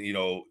lifting,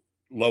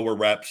 lower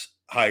reps,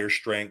 higher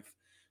strength.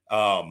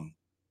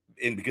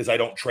 And because I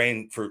don't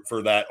train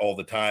for that all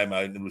the time,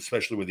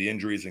 especially with the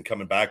injuries and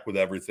coming back with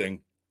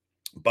everything.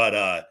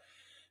 But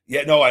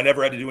yeah, no, I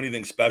never had to do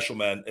anything special,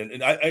 man.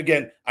 And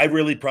I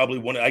really probably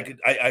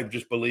I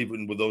just believe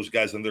with those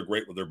guys, and they're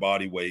great with their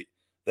body weight,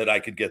 that I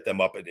could get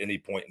them up at any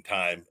point in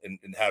time and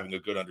having a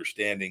good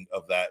understanding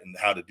of that and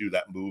how to do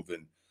that move.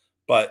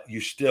 But you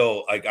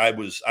still, I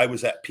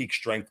was at peak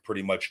strength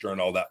pretty much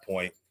during all that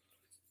point,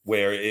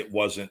 where it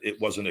wasn't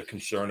a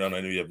concern on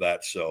any of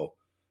that. So,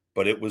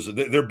 but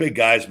they're big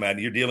guys, man.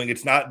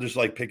 It's not just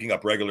like picking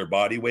up regular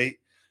body weight.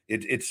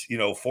 It's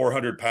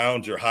 400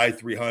 pounds or high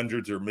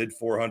 300s or mid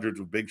 400s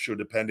with Big Show,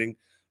 depending.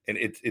 And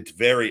it's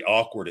very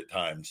awkward at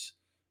times,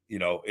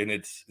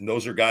 and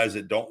those are guys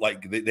that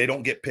they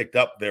don't get picked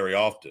up very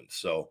often.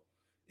 So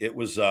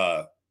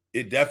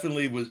it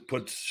definitely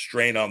puts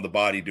strain on the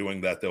body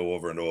doing that though,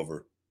 over and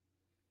over.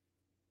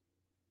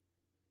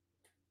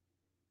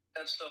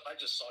 That stuff, I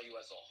just saw you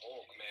as a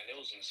Hulk, man. It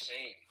was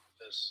insane.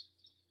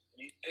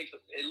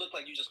 It looked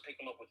like you just picked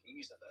them up with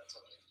ease at that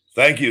time.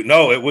 Thank you.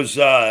 No, it was,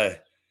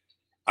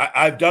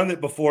 I've done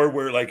it before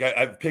where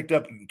I've picked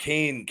up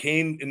Kane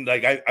and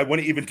I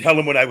wouldn't even tell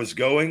him when I was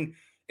going,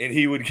 and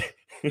he would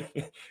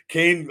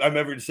Kane. I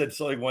remember he said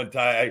something one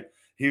time.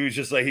 He was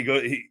just like,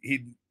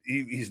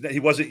 he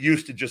wasn't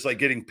used to just like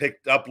getting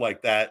picked up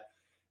like that.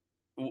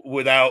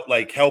 without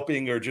like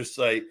helping or just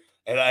like,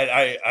 and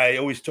I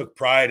always took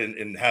pride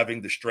in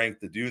having the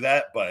strength to do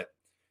that, but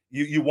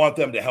you want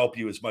them to help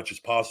you as much as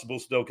possible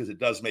still, because it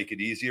does make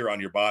it easier on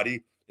your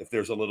body if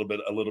there's a little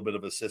bit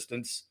of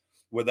assistance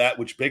with that,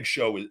 which Big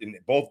Show is in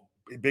both.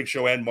 Big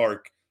Show and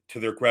Mark, to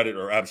their credit,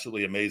 are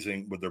absolutely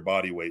amazing with their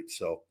body weight.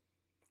 So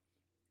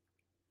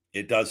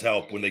it does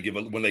help when they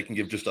can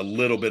give just a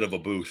little bit of a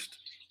boost.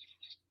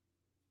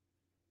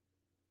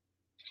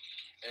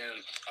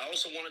 And I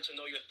also wanted to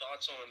know your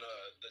thoughts on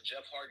the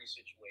Jeff Hardy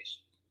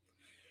situation.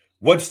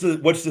 What's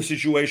the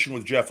situation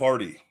with Jeff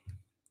Hardy?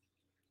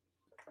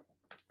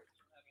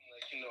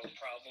 Having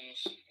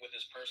problems with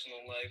his personal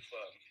life,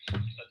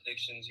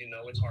 addictions.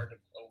 It's hard to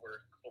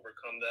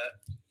overcome that.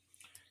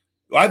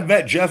 I've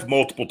met Jeff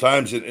multiple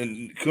times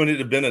and couldn't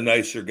have been a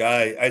nicer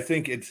guy. I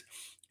think it's,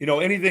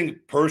 anything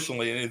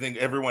personally,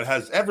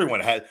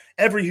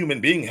 every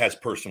human being has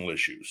personal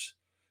issues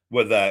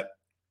with that.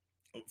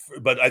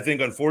 But I think,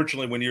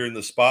 unfortunately, when you're in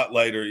the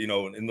spotlight or,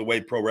 in the way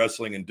pro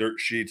wrestling and dirt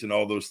sheets and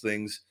all those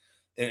things,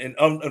 and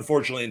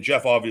unfortunately, and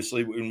Jeff,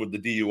 obviously, with the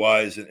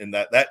DUIs and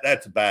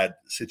that's a bad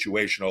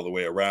situation all the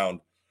way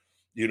around,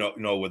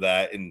 with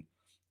that. And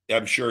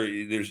I'm sure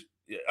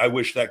I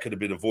wish that could have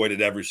been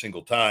avoided every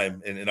single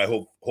time. And I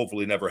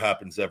hopefully never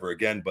happens ever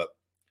again. But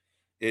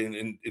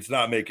and it's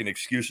not making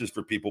excuses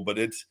for people, but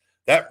it's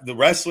that the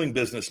wrestling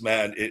business,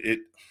 man,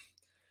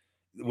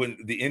 when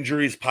the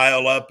injuries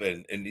pile up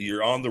and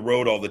you're on the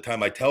road all the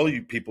time, I tell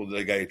you people,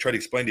 like I try to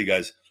explain to you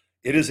guys,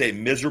 it is a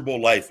miserable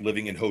life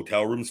living in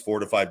hotel rooms 4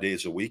 to 5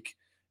 days a week.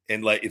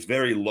 And like, it's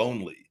very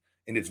lonely,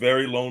 and it's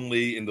very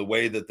lonely in the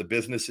way that the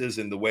business is,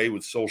 in the way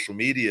with social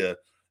media,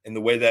 in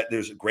the way that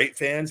there's great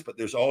fans, but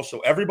there's also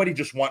everybody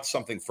just wants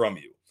something from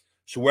you.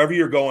 So wherever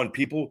you're going,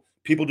 people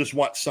just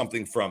want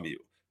something from you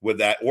with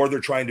that, or they're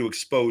trying to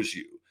expose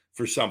you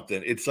for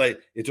something. It's like,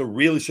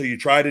 so you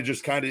try to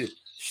just kind of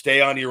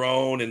stay on your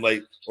own and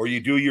like, or you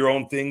do your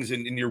own things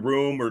in your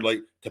room or like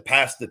to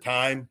pass the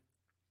time.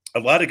 A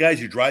lot of guys,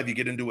 you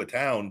get into a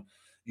town,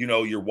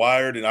 you're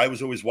wired, and I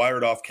was always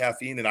wired off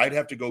caffeine, and I'd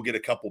have to go get a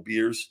couple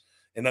beers.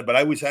 But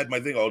I always had my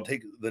thing. I'll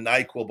take the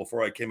NyQuil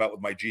before I came out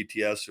with my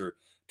GTS, or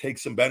take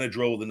some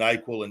Benadryl with the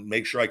NyQuil and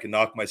make sure I can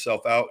knock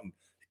myself out and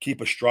keep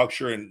a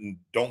structure and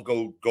don't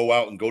go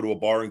out and go to a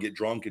bar and get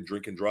drunk and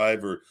drink and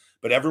drive.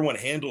 But everyone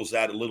handles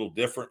that a little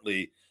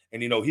differently.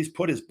 And, he's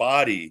put his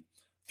body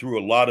through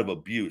a lot of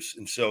abuse.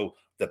 And so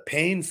the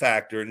pain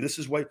factor, and this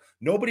is why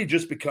nobody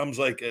just becomes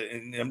like,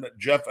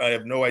 Jeff, I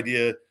have no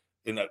idea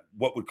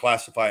what would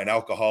classify an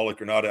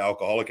alcoholic or not an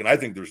alcoholic. And I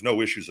think there's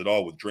no issues at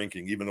all with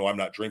drinking, even though I'm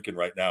not drinking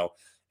right now.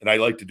 And I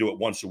like to do it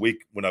once a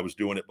week when I was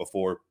doing it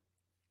before,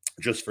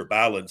 just for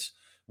balance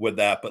with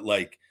that. But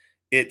like,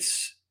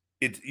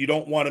 you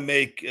don't want to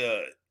make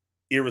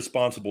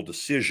irresponsible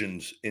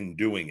decisions in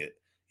doing it.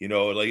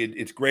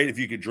 It's great if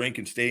you could drink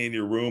and stay in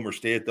your room or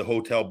stay at the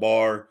hotel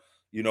bar,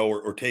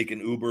 or take an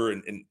Uber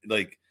and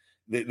like,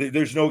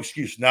 there's no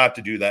excuse not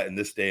to do that in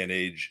this day and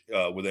age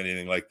with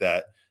anything like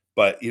that.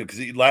 But, because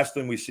the last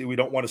thing we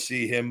don't want to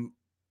see him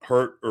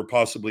hurt or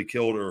possibly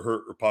killed, or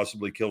hurt or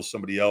possibly kill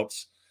somebody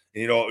else.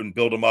 And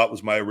Bill DeMott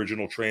was my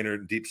original trainer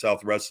in Deep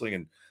South Wrestling,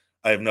 and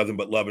I have nothing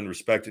but love and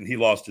respect. And he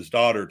lost his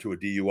daughter to a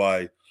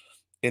DUI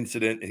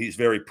incident, and he's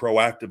very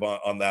proactive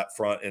on that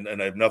front.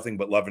 And I have nothing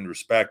but love and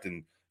respect,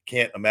 and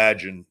can't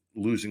imagine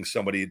losing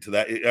somebody to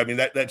that. I mean,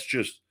 that's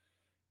just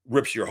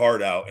rips your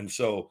heart out. And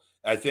so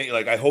I think,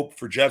 like, I hope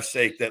for Jeff's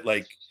sake that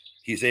like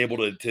he's able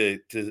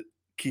to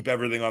keep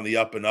everything on the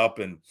up and up.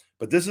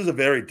 But this is a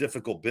very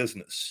difficult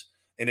business,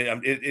 and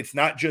it's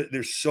not just,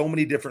 there's so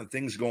many different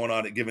things going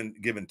on at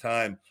given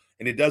time,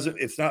 and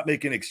it's not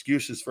making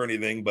excuses for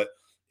anything, but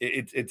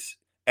it's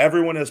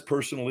everyone has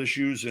personal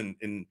issues and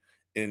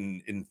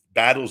in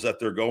battles that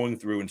they're going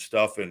through and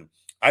stuff. And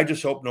I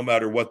just hope, no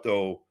matter what,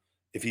 though,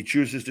 if he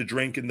chooses to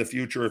drink in the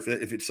future, if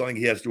it's something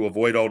he has to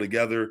avoid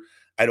altogether,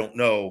 I don't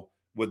know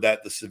with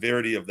that, the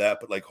severity of that,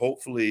 but like,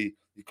 hopefully,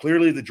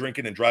 clearly the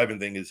drinking and driving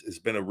thing has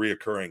been a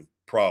reoccurring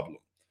problem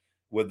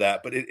with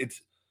that, but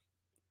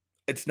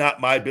it's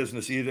not my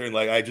business either. And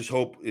like, I just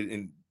hope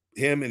in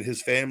him and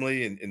his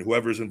family and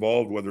whoever's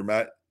involved, whether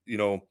Matt,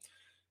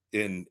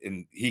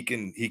 and he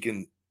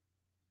can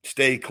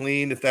stay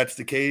clean if that's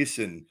the case.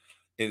 And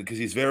because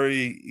he's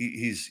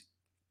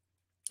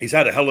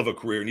had a hell of a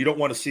career, and you don't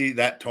want to see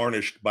that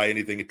tarnished by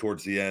anything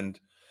towards the end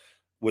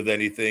with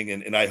anything.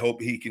 And I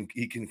hope he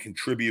can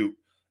contribute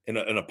in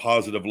a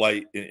positive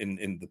light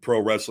in the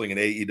pro wrestling and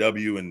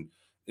AEW and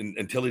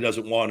until he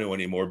doesn't want to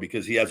anymore,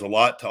 because he has a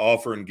lot to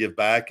offer and give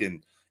back.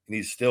 And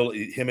he's still,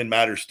 him and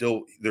Matt are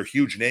still, they're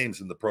huge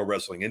names in the pro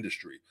wrestling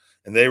industry.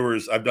 And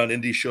I've done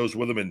indie shows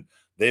with them, and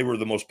they were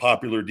the most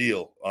popular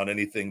deal on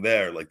anything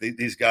there. Like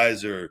these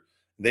guys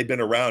they've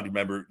been around.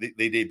 Remember,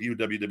 they debuted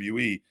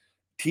WWE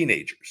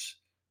teenagers,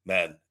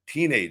 man,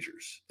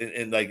 teenagers.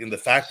 And like, in the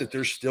fact that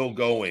they're still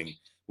going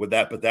with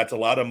that, but that's a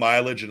lot of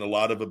mileage and a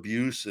lot of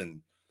abuse.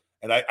 And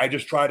I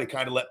just try to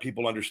kind of let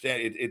people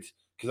understand it's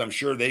because I'm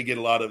sure they get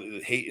a lot of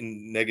hate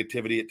and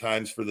negativity at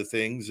times for the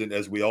things, and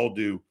as we all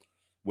do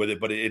with it,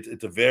 but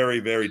it's a very,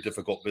 very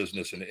difficult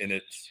business, and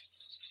it's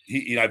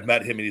I've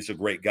met him and he's a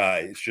great guy.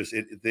 It's just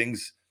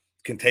things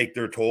can take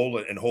their toll,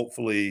 and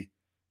hopefully,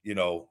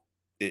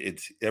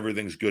 it's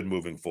everything's good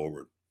moving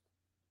forward.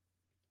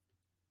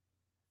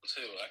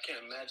 Too, I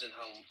can't imagine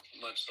how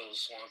much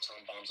those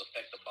swanton bombs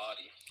affect the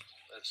body.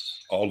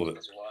 That's all of it.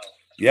 That's wild.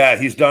 Yeah,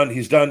 he's done.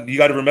 You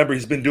got to remember,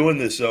 he's been doing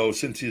this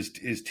since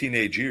his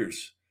teenage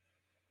years,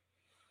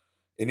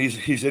 and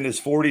he's in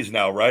his 40s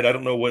now, right? I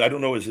don't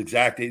know his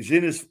exact age. He's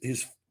in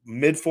his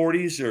mid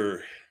 40s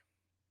or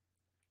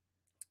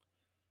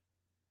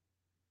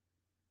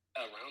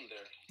around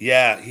there.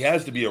 Yeah, he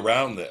has to be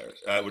around there,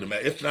 I would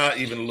imagine. If not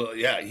even,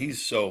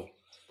 he's so.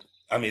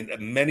 I mean,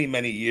 many,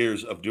 many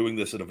years of doing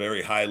this at a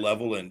very high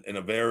level and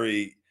a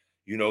very,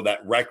 that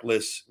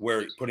reckless,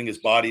 where putting his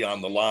body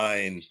on the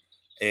line,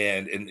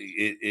 and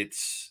it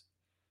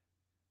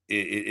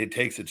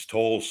takes its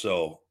toll.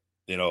 So,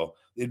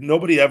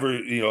 nobody ever,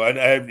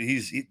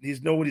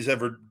 he's nobody's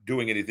ever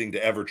doing anything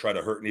to ever try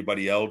to hurt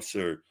anybody else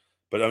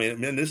but I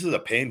mean, man, this is a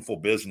painful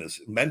business,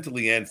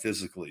 mentally and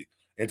physically.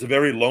 It's a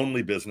very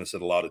lonely business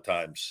at a lot of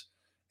times.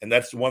 And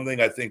that's the one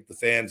thing I think the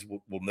fans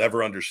will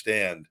never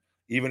understand.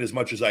 Even as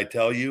much as I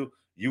tell you,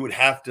 you would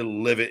have to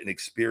live it and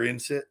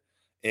experience it.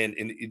 And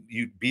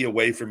you'd be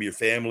away from your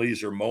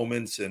families or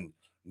moments and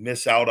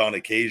miss out on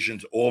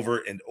occasions over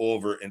and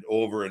over and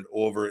over and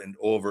over and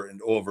over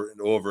and over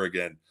and over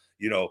again.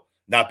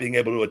 Not being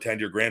able to attend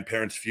your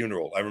grandparents'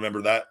 funeral. I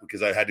remember that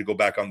because I had to go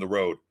back on the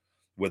road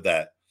with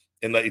that.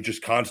 And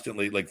just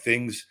constantly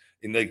things,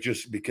 and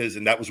just because,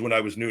 and that was when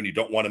I was new, and you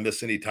don't want to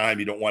miss any time.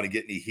 You don't want to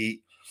get any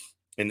heat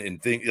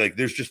and things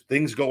there's just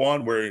things go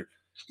on where,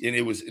 and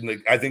it was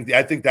I think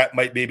that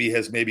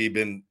has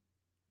been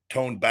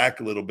toned back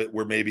a little bit,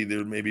 where maybe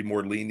they're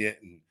more lenient,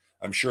 and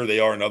I'm sure they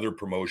are in other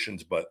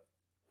promotions, but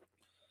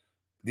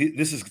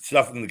this is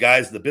stuff, and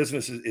the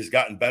business has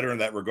gotten better in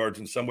that regards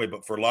in some way.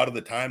 But for a lot of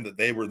the time that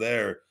they were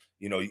there,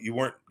 you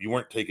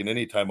weren't taking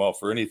any time off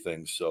for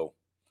anything. So,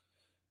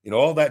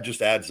 all that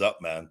just adds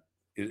up, man.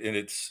 And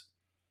it's,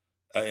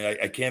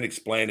 I can't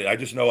explain it. I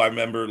just know I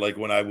remember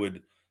when I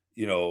would,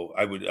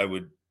 I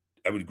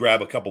would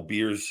grab a couple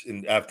beers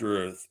and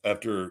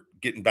after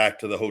getting back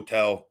to the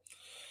hotel,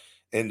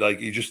 and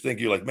you just think,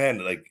 you're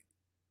man,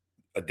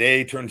 a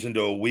day turns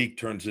into a week,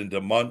 turns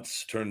into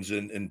months, turns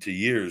into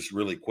years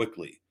really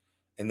quickly.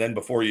 And then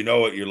before you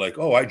know it, you're like,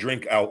 oh, I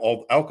drink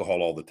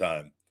alcohol all the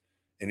time.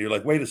 And you're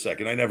like, wait a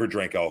second, I never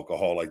drank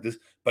alcohol like this.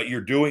 But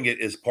you're doing it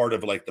as part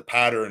of the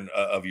pattern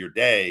of your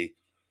day,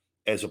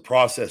 as a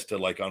process to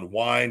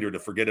unwind or to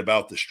forget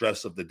about the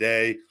stress of the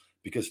day.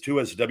 Because too,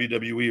 as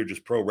WWE or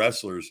just pro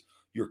wrestlers,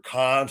 you're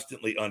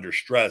constantly under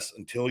stress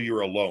until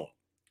you're alone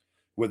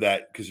with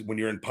that. Because when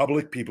you're in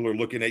public, people are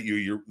looking at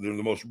you. They're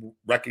the most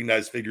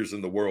recognized figures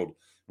in the world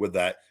with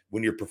that.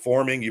 When you're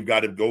performing, you've got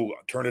to go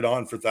turn it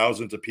on for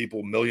thousands of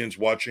people, millions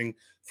watching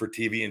for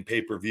TV and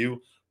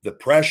pay-per-view. The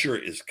pressure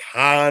is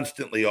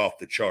constantly off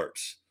the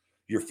charts.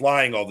 You're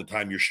flying all the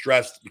time. You're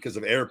stressed because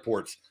of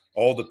airports,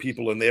 all the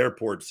people in the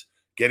airports,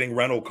 getting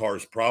rental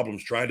cars,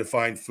 problems, trying to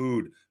find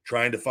food,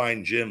 trying to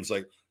find gyms.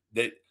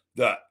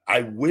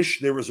 I wish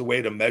there was a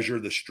way to measure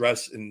the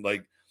stress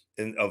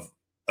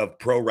of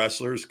pro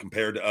wrestlers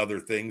compared to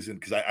other things. And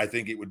because I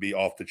think it would be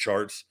off the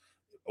charts,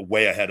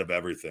 way ahead of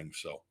everything.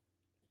 So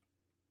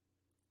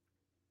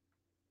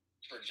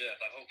for Jeff,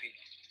 I hope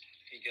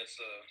he gets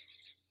the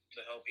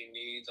help he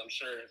needs. I'm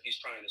sure he's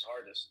trying his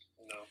hardest,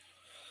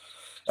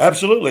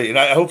 Absolutely. And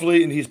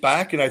hopefully he's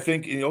back, and I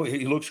think,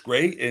 he looks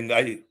great. And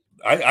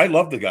I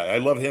love the guy. I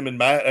love him and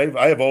Matt.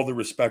 I have all the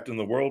respect in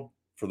the world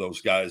for those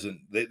guys. And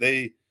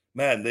I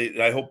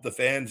hope the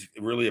fans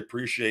really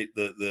appreciate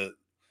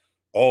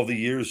all the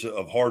years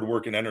of hard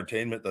work and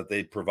entertainment that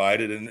they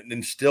provided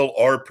and still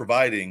are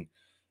providing.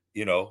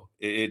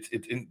 I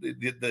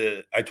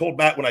told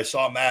Matt when I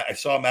saw Matt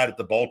at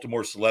the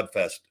Baltimore Celeb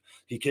Fest.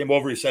 He came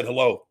over, he said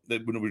hello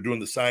when we were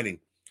doing the signing.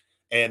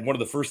 And one of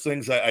the first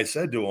things I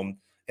said to him,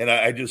 and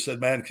I just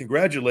said, man,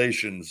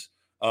 congratulations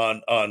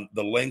on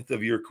the length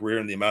of your career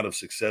and the amount of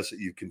success that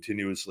you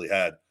continuously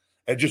had.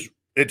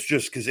 It's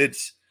just because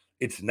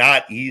it's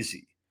not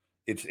easy.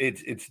 It's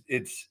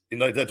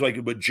that's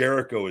what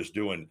Jericho is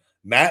doing.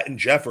 Matt and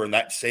Jeff are in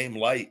that same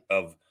light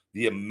of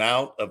the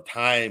amount of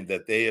time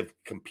that they have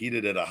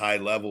competed at a high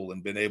level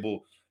and been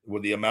able,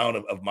 with the amount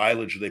of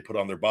mileage they put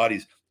on their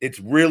bodies. It's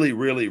really,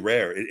 really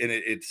rare.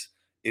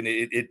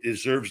 It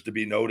deserves to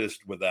be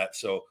noticed with that.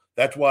 So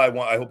that's why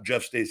I hope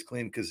Jeff stays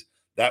clean, because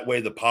that way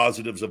the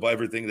positives of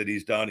everything that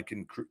he's done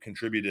and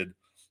contributed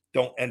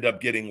don't end up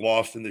getting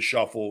lost in the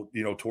shuffle,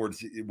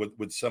 towards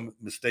with some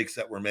mistakes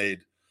that were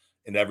made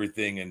and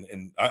everything.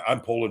 And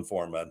I'm pulling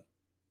for him, man.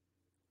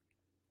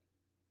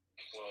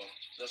 Well,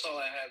 that's all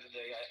I have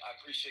today. I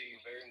appreciate you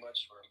very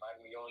much for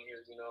inviting me on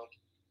here,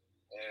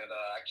 and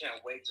I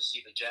can't wait to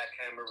see the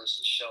Jackhammer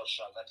versus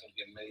ShellShock. That's going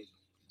to be amazing.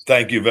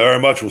 Thank you very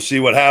much. We'll see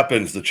what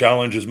happens. The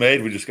challenge is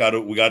made. We got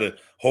to,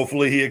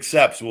 hopefully he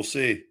accepts. We'll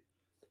see.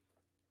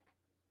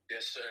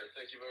 Yes, sir.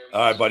 Thank you very much.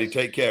 All right, buddy.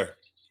 Take care.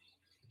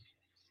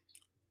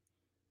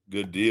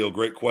 Good deal.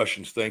 Great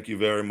questions. Thank you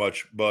very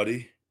much,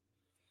 buddy.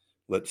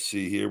 Let's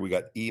see here. We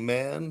got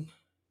E-Man.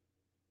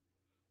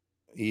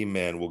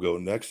 E-Man will go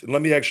next. And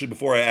let me actually,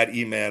 before I add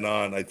E-Man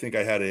on, I think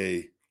I had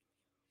a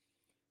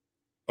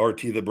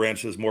RT the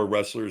Branch says more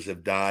wrestlers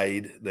have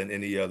died than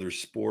any other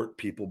sport.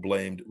 People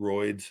blamed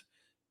roids,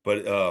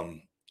 but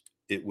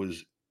it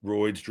was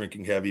roids,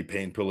 drinking heavy,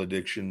 pain pill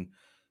addiction,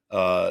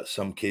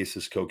 some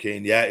cases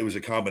cocaine. Yeah, it was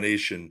a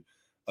combination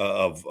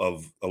of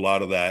a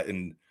lot of that,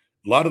 and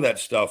a lot of that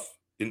stuff,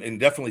 and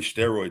definitely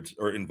steroids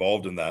are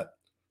involved in that.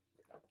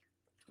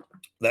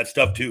 That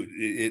stuff too.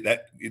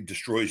 It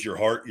destroys your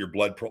heart, your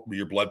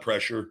blood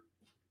pressure.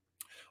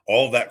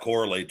 All of that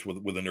correlates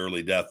with an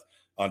early death.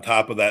 On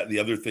top of that, the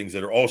other things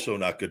that are also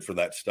not good for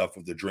that stuff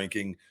of the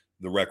drinking,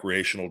 the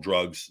recreational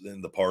drugs,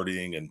 and the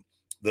partying, and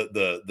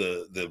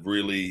the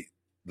really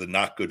the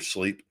not good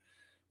sleep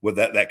with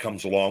that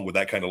comes along with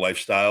that kind of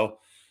lifestyle.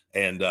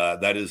 And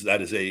that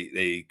is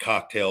a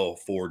cocktail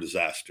for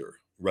disaster,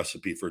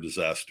 recipe for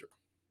disaster.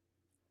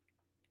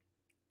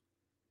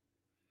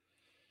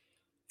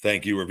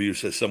 Thank you. Review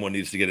says someone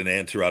needs to get an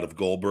answer out of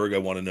Goldberg. I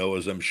want to know,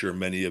 as I'm sure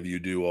many of you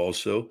do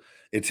also.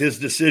 It's his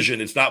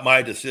decision. It's not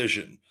my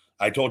decision.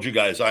 I told you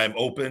guys I am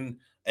open,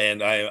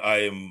 and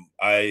I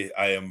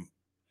am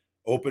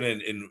open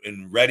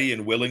and ready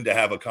and willing to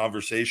have a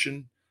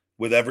conversation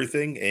with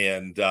everything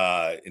and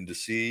to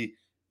see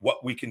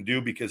what we can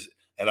do, because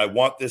I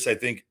want this. I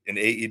think an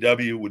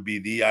AEW would be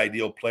the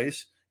ideal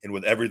place, and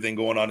with everything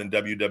going on in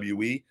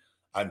WWE,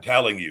 I'm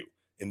telling you,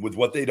 and with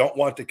what they don't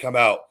want to come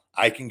out,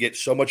 I can get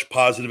so much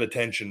positive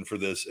attention for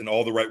this in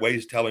all the right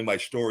ways, telling my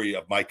story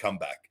of my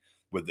comeback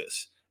with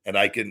this. And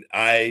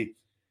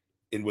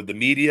and with the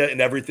media and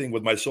everything,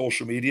 with my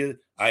social media,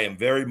 I am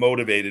very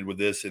motivated with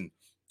this. And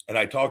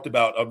I talked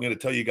about, I'm going to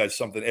tell you guys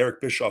something. Eric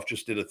Bischoff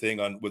just did a thing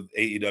with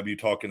AEW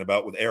talking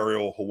about with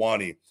Ariel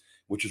Helwani,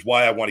 which is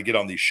why I want to get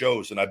on these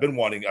shows. And I've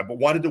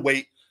wanted to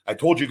wait. I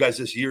told you guys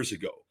this years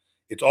ago.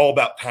 It's all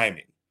about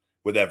timing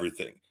with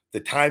everything. The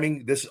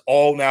timing, this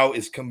all now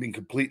is coming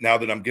complete now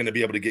that I'm going to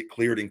be able to get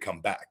cleared and come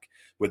back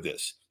with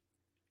this.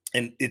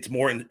 And it's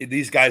more,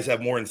 these guys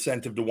have more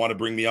incentive to want to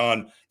bring me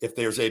on if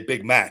there's a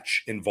big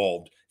match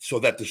involved, so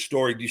that the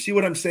story, do you see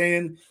what I'm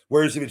saying?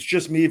 Whereas if it's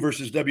just me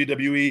versus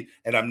WWE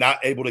and I'm not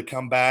able to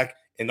come back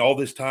in all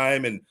this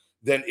time, and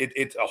then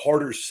it's a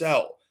harder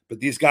sell. But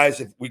these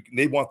guys,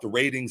 they want the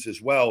ratings as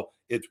well.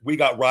 We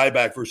got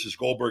Ryback versus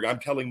Goldberg. I'm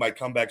telling my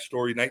comeback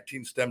story,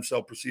 19 stem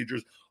cell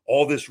procedures,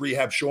 all this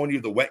rehab, showing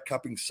you the wet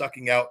cupping,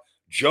 sucking out.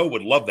 Joe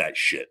would love that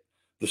shit.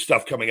 The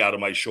stuff coming out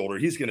of my shoulder.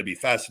 He's going to be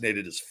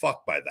fascinated as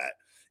fuck by that.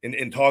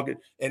 And talking,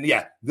 and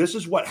yeah, this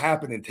is what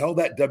happened. And tell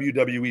that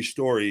WWE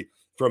story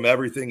from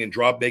everything, and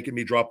making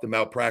me drop the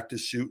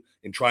malpractice suit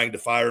and trying to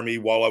fire me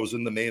while I was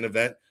in the main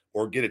event,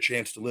 or get a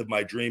chance to live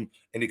my dream,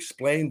 and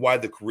explain why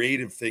the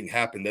creative thing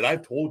happened that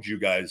I've told you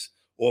guys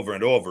over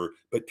and over,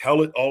 but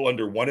tell it all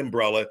under one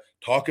umbrella.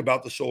 Talk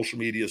about the social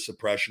media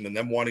suppression and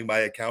them wanting my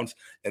accounts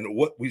and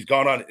what we've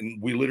gone on.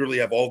 And we literally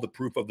have all the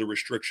proof of the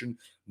restriction.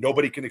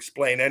 Nobody can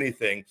explain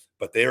anything,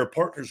 but they are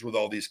partners with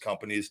all these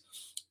companies.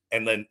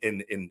 And then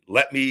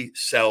let me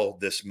sell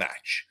this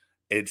match.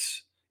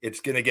 It's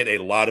going to get a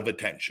lot of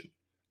attention,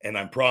 and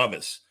I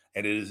promise.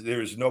 And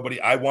there's nobody.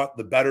 I want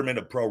the betterment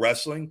of pro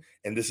wrestling,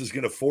 and this is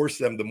going to force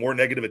them. The more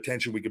negative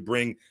attention we could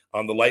bring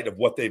on the light of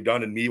what they've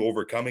done and me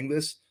overcoming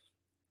this,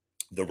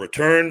 the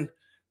return,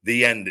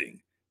 the ending,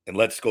 and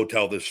let's go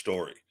tell this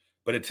story.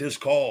 But it's his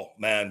call,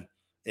 man.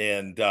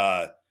 And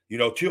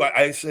too,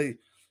 I say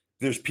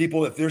there's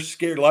people, if they're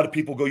scared, a lot of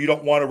people go, you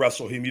don't want to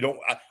wrestle him. You don't.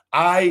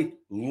 I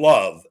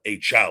love a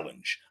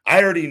challenge.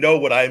 I already know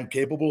what I am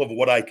capable of,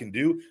 what I can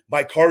do.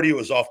 My cardio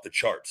is off the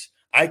charts.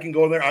 I can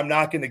go there. I'm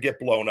not going to get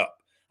blown up.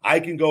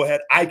 I can go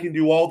ahead. I can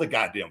do all the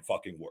goddamn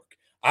fucking work.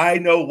 I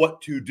know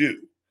what to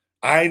do.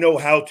 I know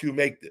how to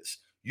make this.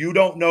 You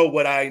don't know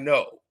what I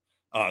know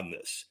on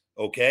this,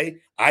 okay?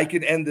 I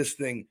can end this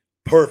thing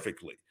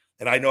perfectly,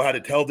 and I know how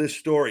to tell this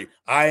story.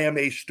 I am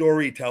a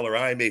storyteller.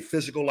 I am a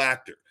physical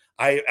actor.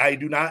 I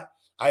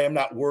am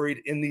not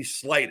worried in the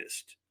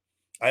slightest.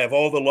 I have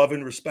all the love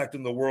and respect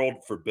in the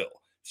world for Bill.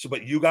 So,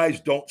 but you guys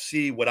don't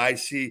see what I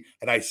see,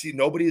 and I see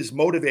nobody is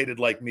motivated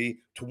like me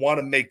to want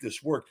to make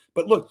this work.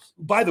 But look,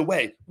 by the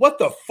way, what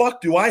the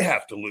fuck do I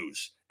have to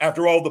lose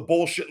after all the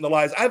bullshit and the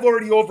lies? I've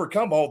already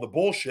overcome all the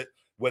bullshit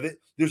with it.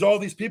 There's all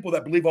these people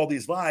that believe all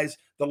these lies.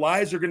 The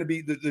lies are going to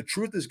be, the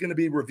truth is going to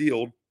be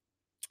revealed,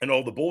 and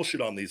all the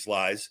bullshit on these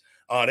lies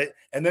on it.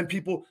 And then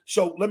people,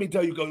 so let me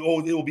tell you,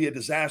 it'll be a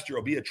disaster.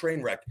 It'll be a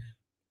train wreck.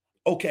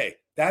 Okay.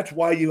 That's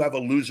why you have a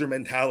loser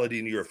mentality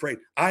and you're afraid.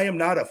 I am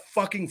not a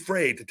fucking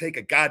afraid to take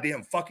a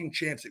goddamn fucking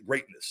chance at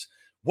greatness.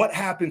 What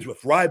happens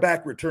if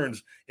Ryback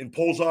returns and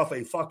pulls off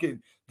a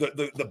fucking,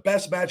 the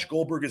best match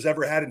Goldberg has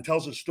ever had and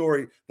tells a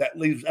story that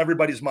leaves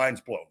everybody's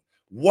minds blown?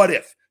 What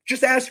if?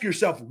 Just ask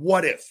yourself,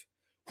 what if?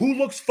 Who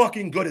looks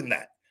fucking good in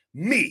that?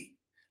 Me,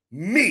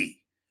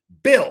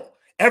 Bill.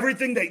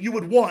 Everything that you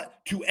would want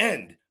to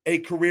end a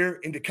career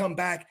and to come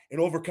back and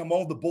overcome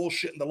all the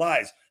bullshit and the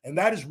lies. And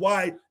that is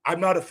why I'm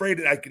not afraid.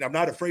 I'm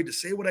not afraid to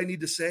say what I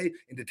need to say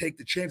and to take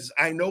the chances.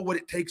 I know what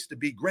it takes to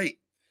be great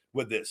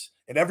with this.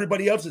 And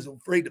everybody else is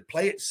afraid to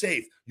play it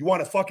safe. You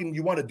want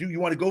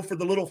to go for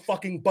the little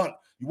fucking bunt.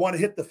 You want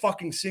to hit the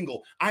fucking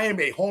single. I am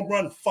a home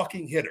run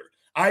fucking hitter.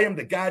 I am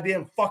the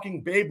goddamn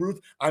fucking Babe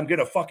Ruth. I'm going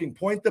to fucking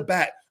point the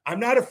bat. I'm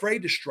not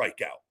afraid to strike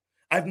out.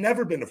 I've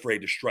never been afraid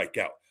to strike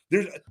out.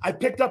 I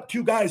picked up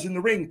 2 guys in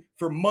the ring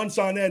for months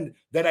on end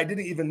that I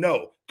didn't even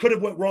know. Could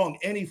have went wrong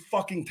any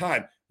fucking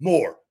time.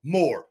 More.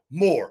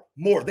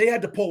 They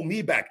had to pull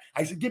me back.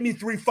 I said, give me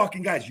 3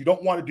 fucking guys. You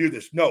don't want to do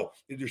this. No,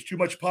 there's too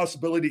much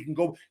possibility you can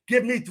go.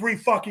 Give me 3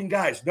 fucking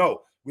guys.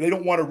 No, they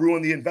don't want to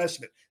ruin the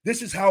investment.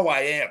 This is how I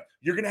am.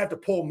 You're going to have to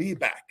pull me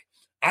back.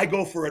 I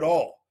go for it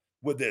all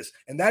with this.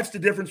 And that's the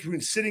difference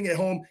between sitting at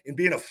home and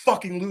being a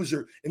fucking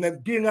loser and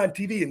then being on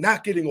TV and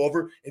not getting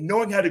over and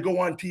knowing how to go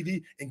on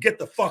TV and get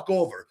the fuck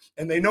over.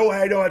 And they know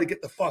I know how to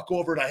get the fuck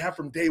over, and I have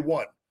from day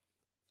one.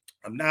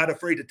 I'm not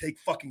afraid to take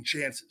fucking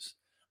chances.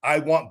 I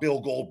want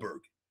Bill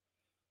Goldberg.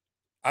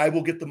 I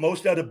will get the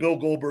most out of Bill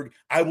Goldberg.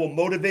 I will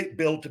motivate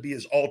Bill to be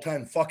his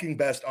all-time fucking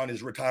best on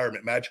his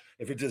retirement match,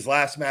 if it's his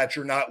last match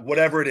or not,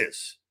 whatever it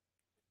is.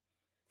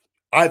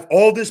 I've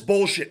all this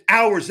bullshit,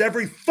 hours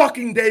every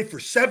fucking day for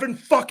 7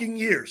 fucking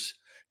years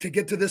to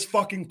get to this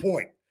fucking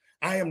point.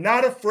 I am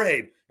not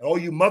afraid. And all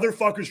you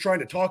motherfuckers trying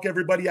to talk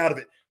everybody out of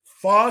it,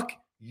 fuck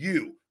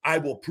you. I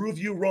will prove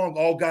you wrong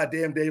all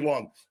goddamn day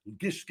long.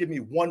 Just give me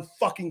one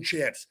fucking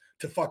chance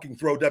to fucking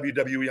throw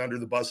WWE under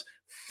the bus.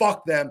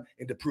 Fuck them,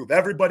 and to prove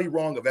everybody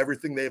wrong of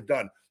everything they have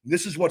done. And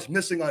this is what's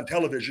missing on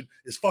television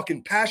is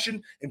fucking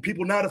passion and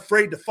people not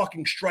afraid to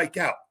fucking strike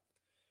out.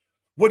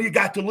 What do you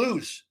got to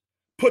lose?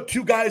 Put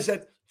 2 guys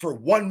for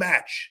 1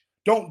 match.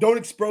 Don't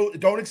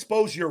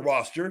expose your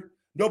roster.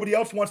 Nobody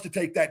else wants to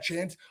take that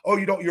chance. Oh,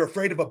 you're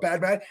afraid of a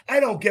bad match?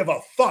 I don't give a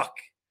fuck.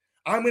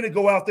 I'm going to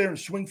go out there and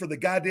swing for the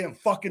goddamn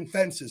fucking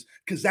fences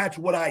because that's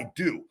what I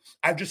do.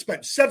 I've just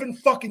spent 7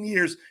 fucking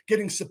years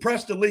getting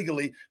suppressed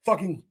illegally,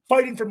 fucking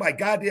fighting for my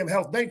goddamn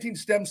health, 19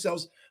 stem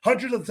cells,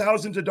 hundreds of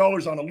thousands of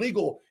dollars on a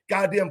legal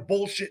goddamn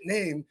bullshit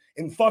name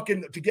and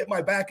fucking to get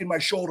my back and my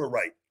shoulder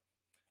right.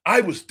 I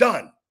was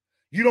done.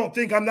 You don't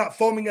think I'm not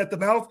foaming at the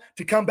mouth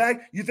to come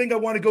back? You think I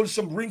want to go to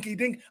some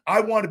rinky-dink?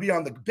 I want to be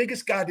on the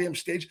biggest goddamn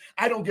stage.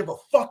 I don't give a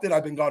fuck that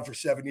I've been gone for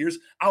 7 years.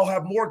 I'll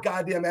have more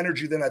goddamn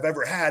energy than I've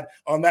ever had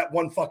on that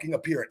one fucking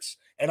appearance.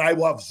 And I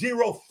will have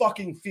 0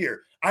 fucking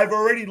fear. I've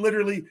already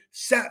literally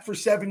sat for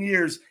 7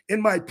 years in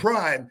my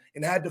prime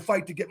and had to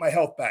fight to get my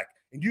health back.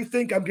 And you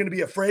think I'm going to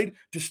be afraid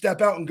to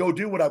step out and go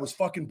do what I was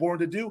fucking born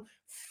to do?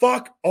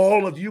 Fuck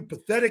all of you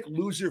pathetic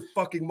loser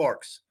fucking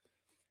marks.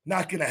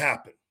 Not going to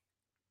happen.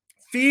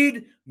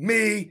 Feed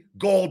me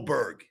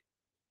Goldberg.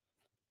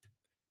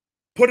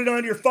 Put it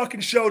on your fucking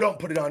show. Don't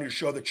put it on your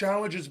show. The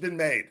challenge has been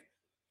made.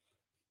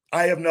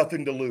 I have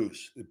nothing to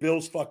lose. It's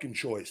Bill's fucking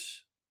choice.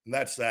 And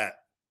that's that.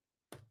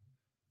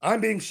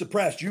 I'm being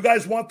suppressed. You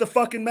guys want the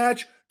fucking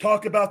match?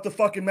 Talk about the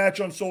fucking match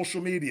on social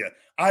media.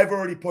 I've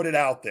already put it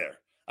out there.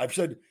 I've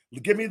said,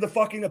 give me the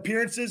fucking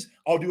appearances.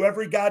 I'll do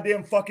every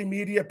goddamn fucking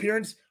media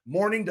appearance,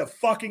 morning to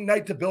fucking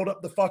night to build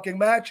up the fucking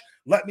match.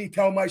 Let me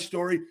tell my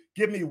story.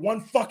 Give me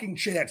one fucking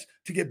chance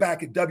to get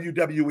back at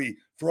WWE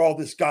for all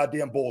this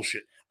goddamn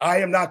bullshit. I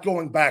am not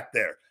going back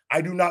there.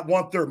 I do not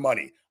want their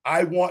money.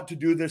 I want to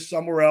do this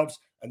somewhere else,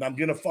 and I'm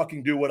going to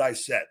fucking do what I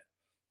said.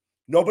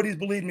 Nobody's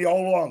believed me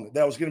all along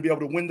that I was going to be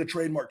able to win the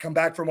trademark, come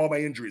back from all my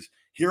injuries.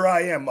 Here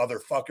I am,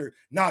 motherfucker.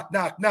 Knock,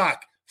 knock,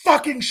 knock.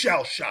 Fucking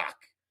ShellShock.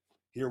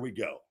 Here we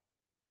go.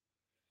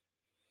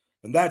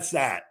 And that's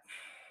that.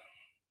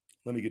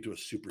 Let me get to a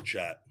super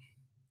chat.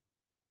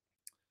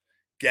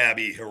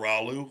 Gabby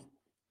Hiralu.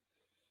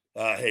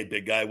 Hey,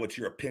 big guy, what's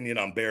your opinion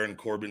on Baron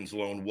Corbin's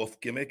lone wolf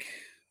gimmick?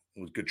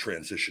 It was a good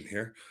transition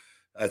here.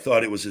 I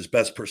thought it was his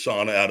best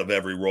persona out of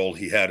every role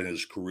he had in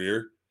his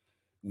career.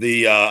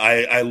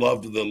 I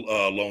loved the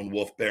lone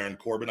wolf Baron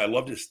Corbin. I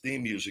loved his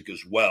theme music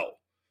as well.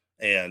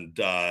 And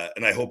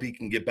I hope he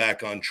can get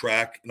back on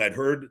track. And I'd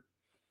heard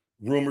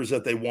rumors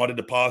that they wanted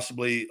to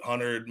possibly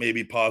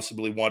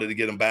wanted to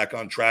get him back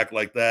on track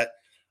like that.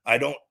 I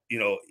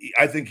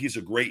think he's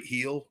a great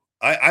heel.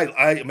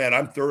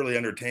 I'm thoroughly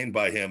entertained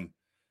by him.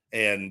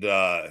 And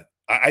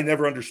I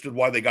never understood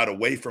why they got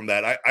away from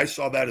that. I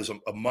saw that as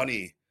a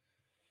money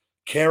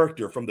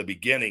character from the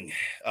beginning.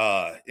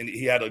 And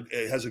he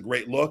has a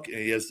great look and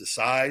he has the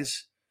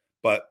size,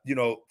 but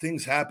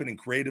things happen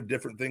and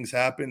different things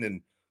happen.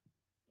 And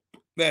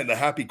man, the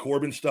Happy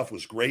Corbin stuff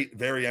was great.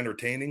 Very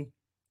entertaining.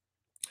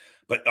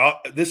 But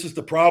this is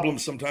the problem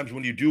sometimes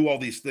when you do all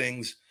these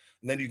things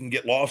and then you can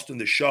get lost in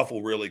the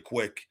shuffle really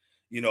quick.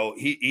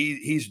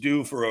 He's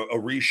due for a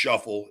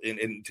reshuffle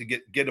and to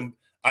get him.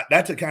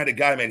 That's the kind of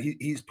guy, man.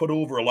 He's put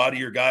over a lot of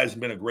your guys and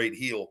been a great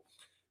heel.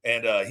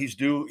 And he's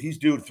due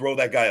to throw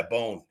that guy a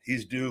bone.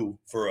 He's due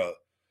for I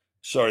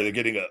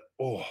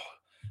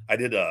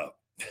did a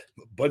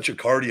bunch of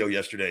cardio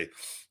yesterday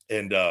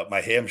and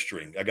my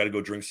hamstring. I got to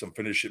go drink some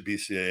Finish It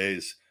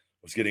BCAAs.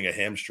 I was getting a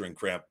hamstring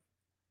cramp.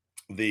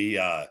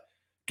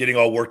 getting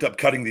all worked up,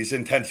 cutting these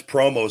intense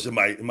promos in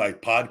my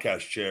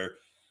podcast chair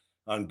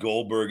on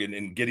Goldberg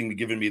and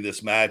giving me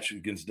this match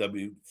against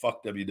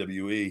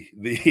WWE.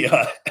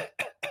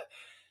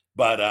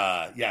 But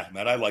yeah,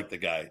 man, I like the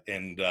guy,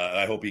 and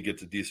I hope he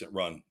gets a decent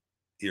run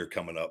here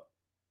coming up.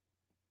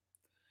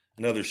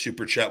 Another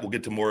super chat. We'll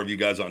get to more of you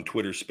guys on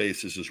Twitter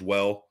Spaces as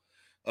well.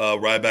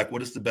 Ryback,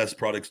 what is the best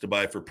products to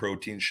buy for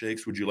protein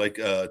shakes? Would you like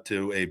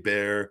to a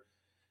bear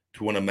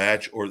to win a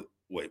match? Or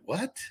wait,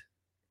 what?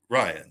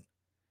 Ryan.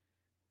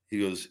 He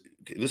goes,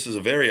 okay, this is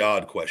a very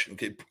odd question.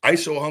 Okay,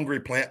 ISO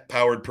Hungry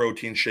plant-powered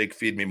protein shake,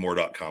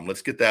 feedmemore.com.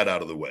 Let's get that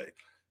out of the way.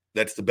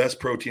 That's the best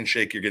protein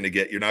shake you're going to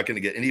get. You're not going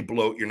to get any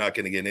bloat. You're not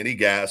going to get any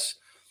gas.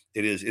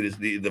 It is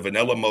the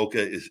vanilla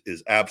mocha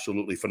is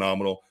absolutely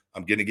phenomenal.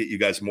 I'm going to get you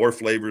guys more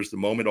flavors the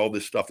moment all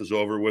this stuff is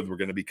over with. We're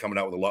going to be coming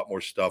out with a lot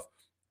more stuff.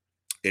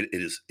 It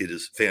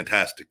is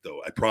fantastic,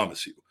 though. I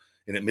promise you.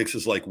 And it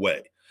mixes like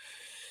whey.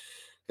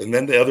 And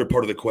then the other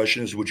part of the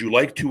question is, would you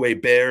like to a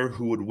bear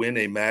who would win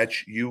a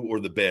match, you or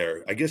the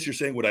bear? I guess you're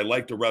saying, would I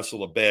like to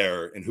wrestle a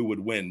bear, and who would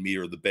win, me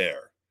or the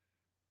bear?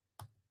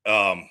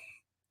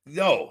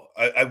 No,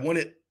 I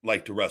wouldn't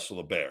like to wrestle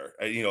a bear.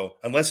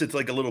 Unless it's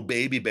like a little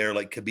baby bear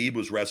like Khabib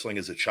was wrestling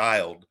as a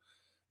child,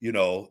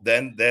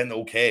 then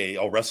okay,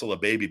 I'll wrestle a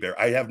baby bear.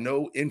 I have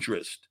no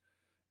interest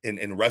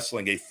in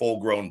wrestling a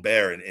full-grown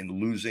bear and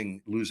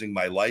losing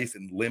my life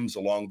and limbs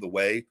along the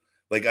way.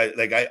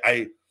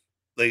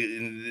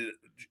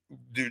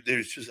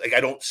 There's just I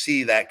don't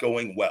see that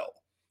going well.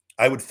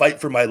 I would fight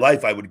for my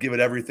life. I would give it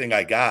everything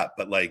I got,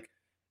 but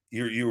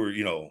you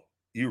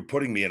were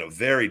putting me in a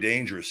very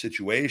dangerous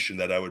situation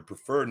that I would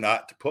prefer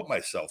not to put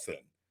myself in.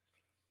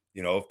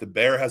 If the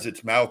bear has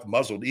its mouth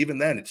muzzled, even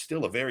then it's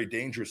still a very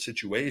dangerous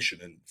situation,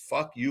 and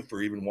fuck you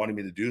for even wanting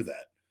me to do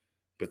that.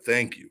 But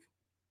thank you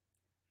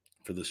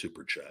for the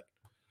super chat.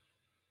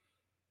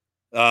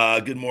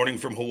 Good morning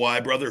from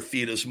Hawaii, brother.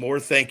 Feed us more.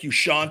 Thank you,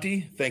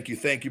 Shanti. Thank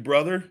you,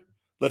 brother.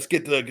 Let's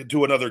get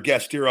to another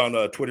guest here on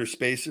Twitter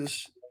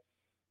Spaces.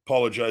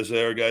 Apologize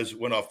there, guys.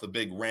 Went off the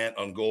big rant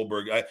on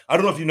Goldberg. I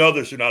don't know if you know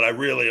this or not. I'm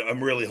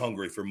really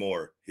hungry for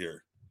more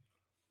here.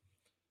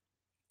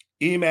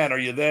 E-Man, are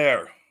you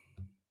there?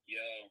 Yo,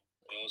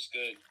 it was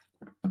good.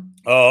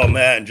 Oh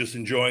man, just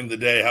enjoying the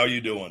day. How are you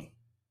doing?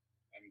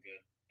 I'm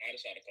good. I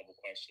just had a couple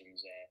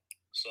questions.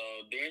 So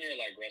during your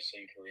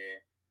wrestling career,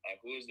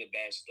 who is the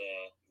best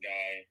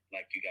guy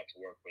you got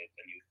to work with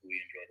and who you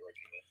enjoyed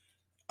working with?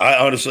 I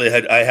honestly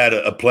had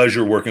a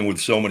pleasure working with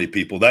so many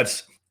people.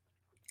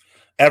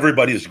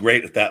 Everybody's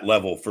great at that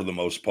level for the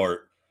most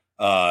part,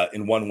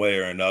 in one way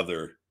or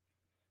another.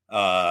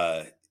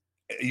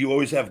 You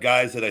always have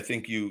guys that I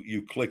think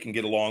you click and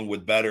get along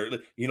with better.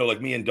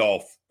 Like me and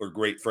Dolph are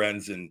great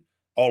friends, and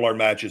all our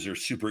matches are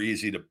super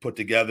easy to put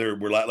together.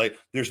 We're like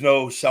there's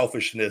no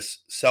selfishness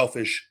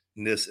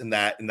in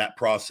that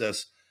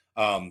process.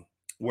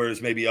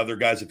 Whereas maybe other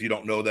guys, if you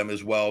don't know them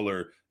as well,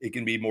 or it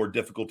can be more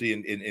difficulty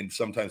in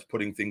sometimes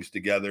putting things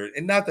together.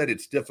 And not that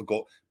it's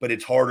difficult, but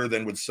it's harder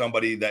than with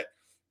somebody that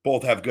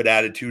both have good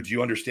attitudes.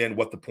 You understand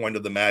what the point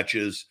of the match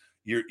is.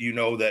 You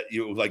know that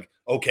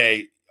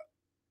okay,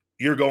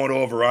 you're going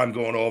over, I'm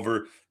going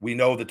over. We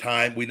know the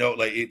time. We know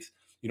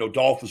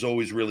Dolph was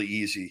always really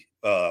easy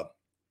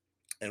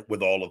and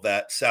with all of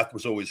that. Seth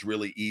was always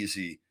really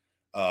easy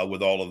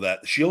with all of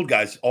that. The Shield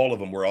guys, all of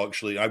them were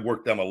actually, I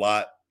worked them a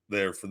lot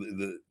there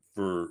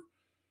for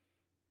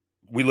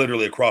we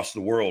literally across the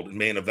world in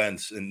main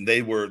events, and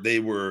they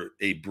were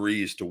a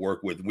breeze to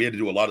work with. We had to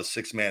do a lot of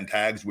 6-man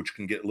tags, which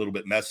can get a little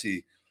bit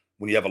messy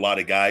when you have a lot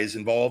of guys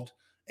involved,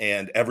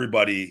 and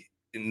everybody,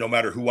 no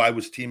matter who I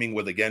was teaming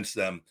with against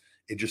them,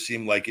 it just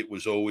seemed like it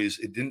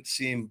didn't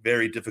seem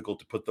very difficult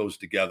to put those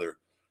together.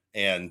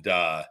 And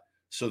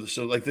so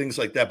things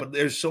like that. But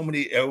there's so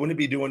many, I wouldn't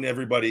be doing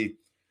everybody.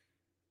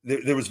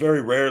 There was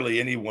very rarely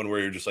anyone where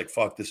you're just like,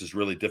 fuck, this is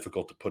really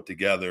difficult to put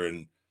together.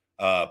 And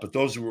but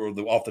those were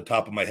off the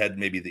top of my head,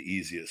 maybe the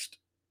easiest.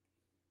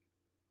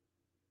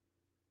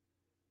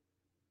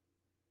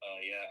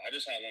 Yeah, I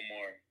just have one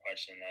more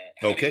question.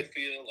 How do you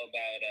feel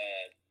about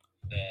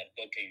the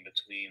booking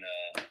between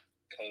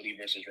Cody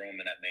versus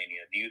Roman at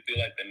Mania? Do you feel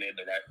like they made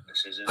the right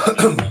decision with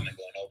Roman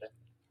going over?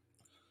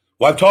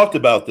 Well, I've talked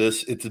about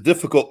this. It's a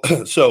difficult.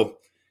 So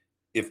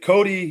if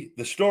Cody,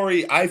 the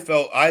story,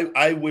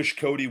 I wish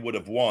Cody would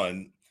have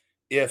won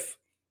if,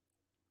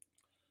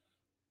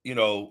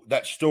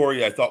 that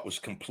story I thought was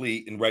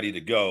complete and ready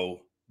to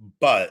go,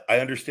 but I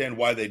understand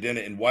why they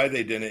didn't, and why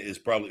they didn't is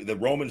probably the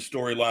Roman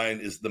storyline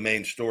is the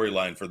main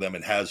storyline for them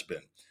and has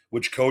been,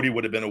 which Cody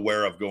would have been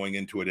aware of going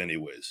into it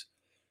anyways.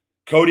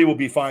 Cody will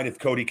be fine if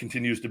Cody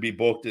continues to be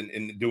booked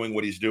and doing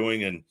what he's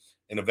doing, and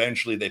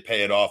eventually they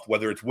pay it off,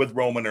 whether it's with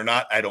Roman or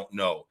not, I don't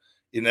know.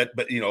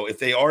 But if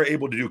they are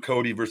able to do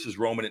Cody versus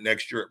Roman at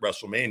next year at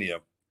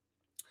WrestleMania,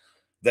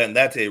 then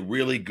that's a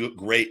really good,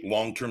 great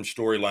long-term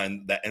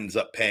storyline that ends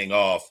up paying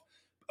off.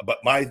 But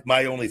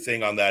my only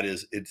thing on that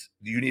is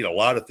you need a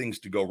lot of things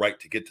to go right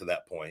to get to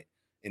that point.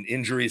 And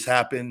injuries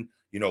happen.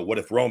 what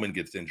if Roman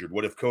gets injured?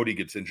 What if Cody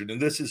gets injured?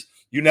 And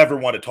you never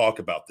want to talk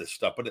about this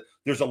stuff, but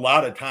there's a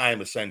lot of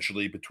time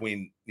essentially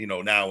between,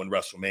 now and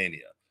WrestleMania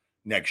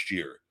next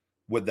year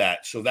with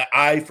that. So that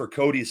for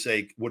Cody's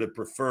sake, would have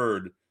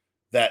preferred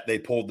that they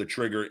pulled the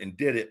trigger and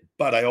did it.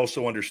 But I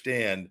also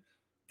understand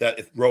that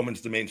if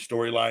Roman's the main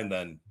storyline,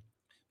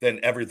 then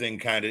everything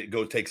kind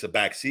of takes a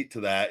back seat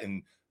to that.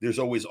 And there's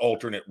always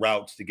alternate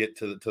routes to get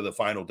to the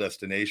final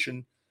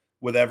destination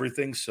with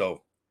everything.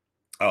 So,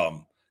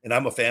 and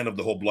I'm a fan of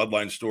the whole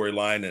bloodline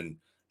storyline.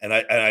 And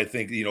I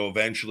think,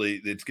 eventually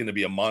it's going to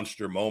be a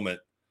monster moment.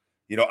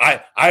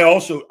 I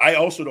also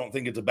don't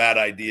think it's a bad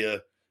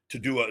idea to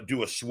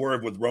do a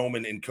swerve with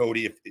Roman and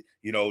Cody. If,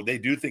 they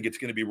do think it's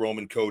going to be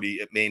Roman Cody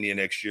at Mania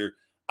next year,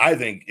 I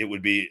think it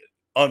would be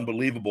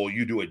unbelievable.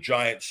 You do a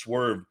giant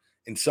swerve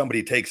and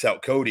somebody takes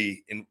out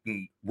Cody and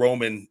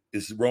Roman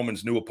is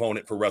Roman's new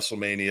opponent for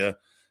WrestleMania,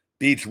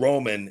 beats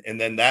Roman. And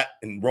then that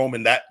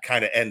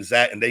kind of ends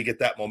that, and they get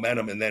that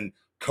momentum. And then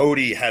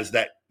Cody has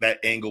that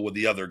angle with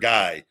the other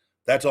guy.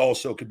 That's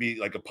also could be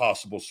like a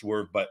possible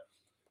swerve. But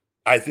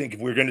I think if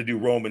we're going to do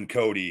Roman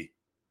Cody,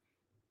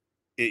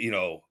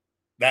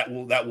 that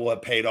will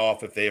have paid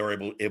off if they are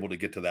able to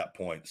get to that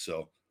point.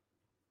 So,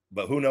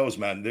 but who knows,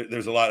 man?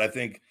 There's a lot. I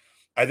think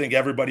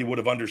everybody would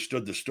have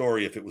understood the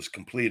story if it was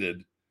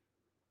completed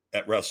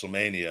at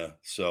WrestleMania.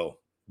 So,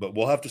 but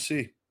we'll have to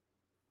see.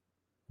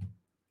 All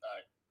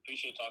right.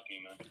 Appreciate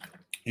talking, man.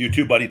 You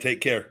too, buddy. Take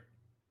care.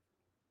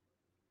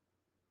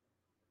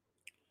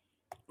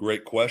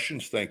 Great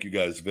questions. Thank you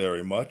guys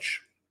very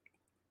much.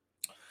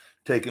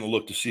 Taking a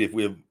look to see if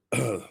we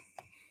have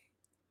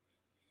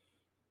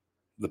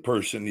the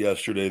person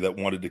yesterday that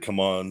wanted to come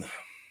on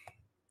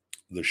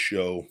the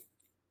show.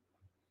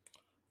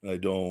 I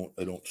don't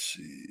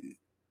see.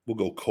 We'll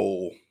go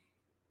Cole.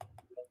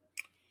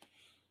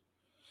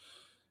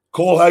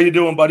 Cole, how you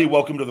doing, buddy?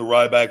 Welcome to the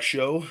Ryback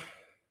Show.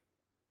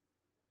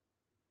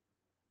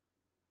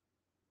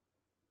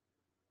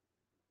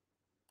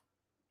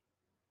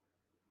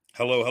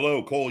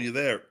 Hello, Cole, you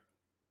there?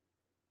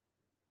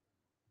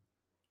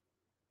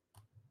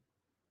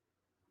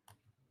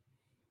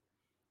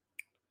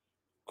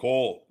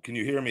 Cole, can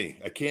you hear me?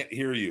 I can't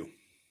hear you.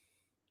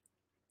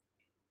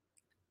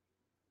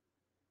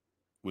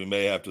 We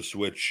may have to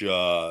switch.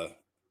 We'll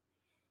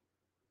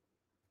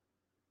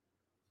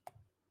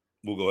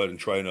go ahead and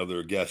try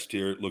another guest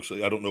here. It looks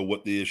like, I don't know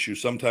what the issue.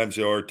 Sometimes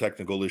there are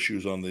technical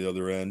issues on the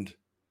other end.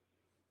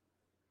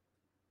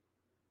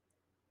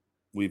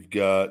 We've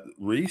got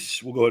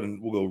Reese. We'll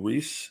go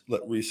Reese.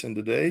 Let Reese in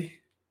today.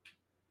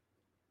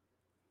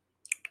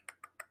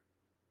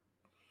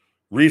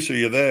 Reese, are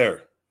you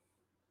there?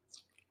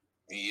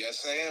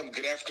 Yes, I am.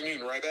 Good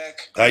afternoon, Ryback.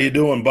 How you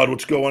doing, bud?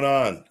 What's going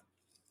on?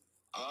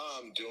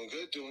 I'm doing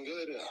good.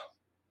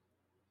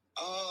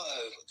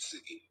 Let's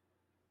see.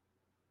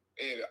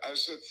 And I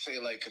was going to say,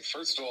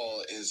 first of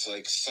all, it's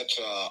such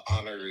an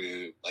honor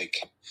to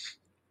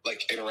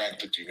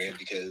interact with you, man,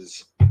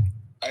 because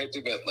I have to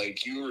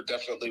admit, you were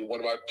definitely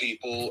one of my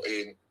people,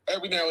 and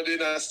every now and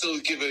then I still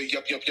give a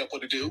yup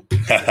what to do.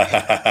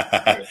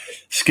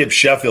 Skip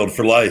Sheffield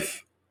for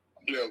life.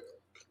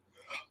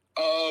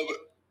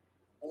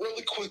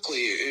 Really quickly,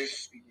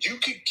 if you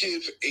could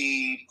give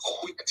a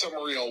quick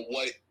summary on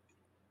what,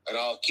 and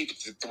I'll keep it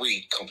to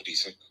 3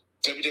 companies,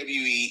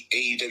 WWE,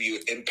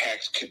 AEW,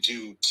 Impact could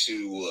do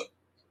to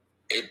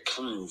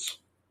improve,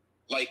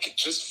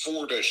 just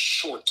for the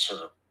short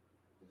term,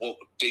 what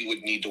they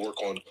would need to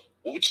work on.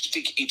 What would you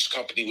think each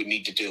company would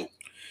need to do?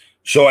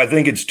 So I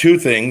think it's 2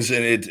 things,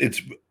 and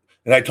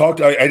and I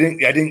talked. I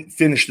didn't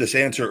finish this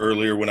answer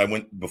earlier when I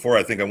went before.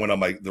 I think I went on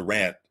the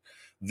rant.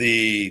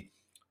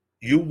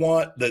 You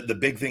want the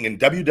big thing, and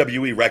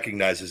WWE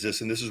recognizes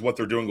this, and this is what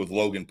they're doing with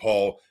Logan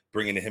Paul,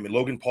 bringing him in.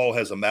 Logan Paul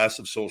has a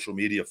massive social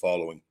media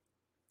following.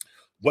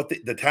 What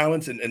the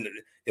talents, and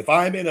if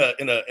I'm in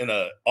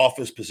a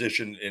office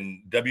position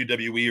in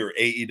WWE or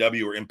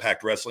AEW or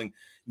Impact Wrestling,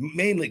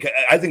 mainly,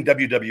 I think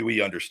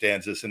WWE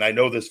understands this, and I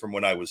know this from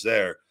when I was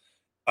there.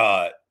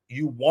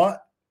 You want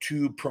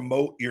to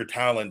promote your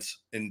talents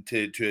and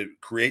to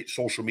create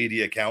social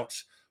media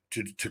accounts,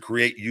 to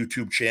create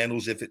YouTube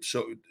channels,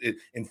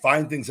 and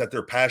find things that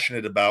they're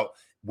passionate about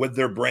with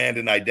their brand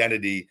and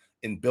identity,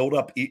 and build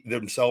up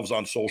themselves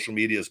on social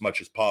media as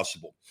much as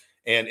possible.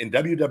 And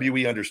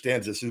WWE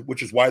understands this,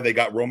 which is why they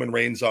got Roman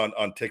Reigns on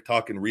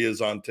TikTok and Rhea's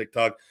on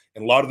TikTok.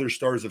 And a lot of their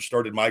stars have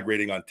started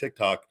migrating on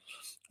TikTok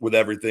with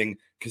everything,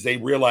 because they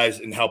realize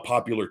in how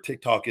popular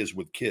TikTok is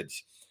with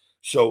kids.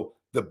 So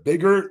the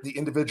bigger the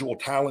individual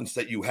talents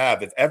that you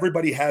have, if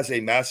everybody has a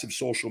massive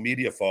social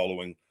media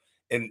following,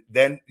 and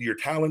then your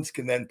talents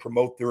can then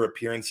promote their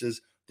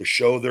appearances, the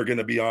show they're going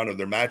to be on, or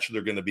their match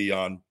they're going to be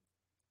on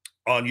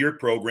your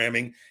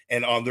programming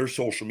and on their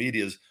social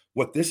medias.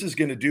 What this is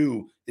going to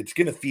do, it's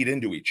going to feed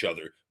into each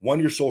other.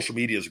 1, your social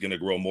media is going to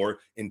grow more,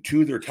 and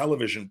 2, their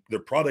television,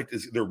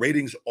 their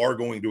ratings are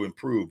going to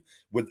improve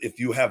if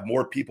you have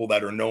more people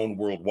that are known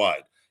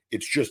worldwide.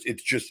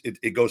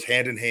 It goes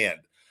hand in hand.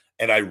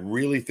 And I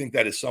really think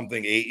that is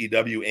something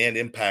AEW and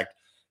Impact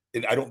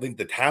and I don't think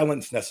the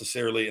talents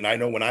necessarily, and I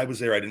know when I was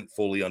there, I didn't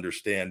fully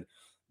understand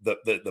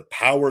the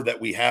power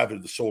that we have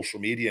in the social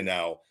media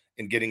now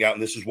and getting out.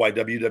 And this is why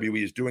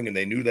WWE is doing, and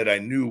they knew that I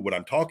knew what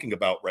I'm talking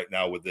about right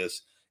now with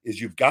this, is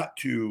you've got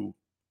to,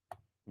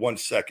 1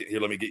 second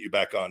here, let me get you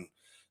back on.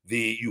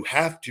 You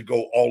have to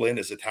go all in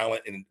as a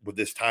talent and with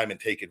this time and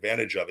take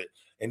advantage of it.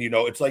 And,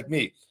 it's like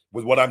me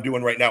with what I'm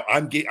doing right now.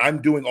 I'm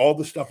doing all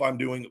the stuff I'm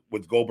doing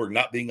with Goldberg,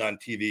 not being on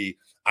TV.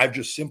 I've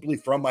just simply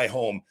from my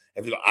home,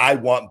 I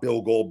want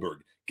Bill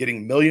Goldberg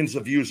getting millions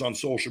of views on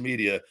social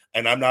media,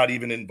 and I'm not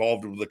even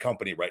involved with the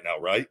company right now,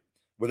 right?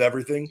 With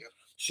everything. Yep.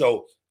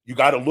 So you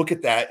got to look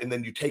at that, and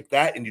then you take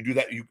that and you do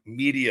that.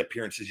 Media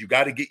appearances. You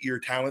got to get your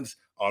talents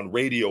on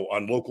radio,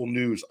 on local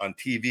news, on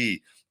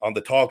TV, on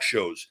the talk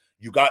shows.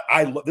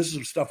 This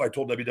is stuff I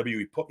told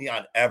WWE, put me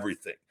on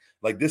everything.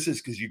 Like this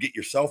is because you get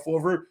yourself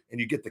over and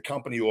you get the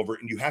company over,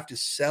 and you have to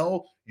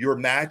sell your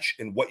match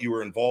and what you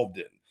were involved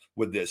in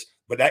with this.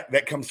 But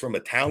that comes from a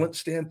talent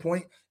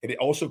standpoint, and it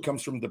also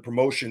comes from the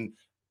promotion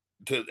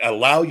to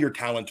allow your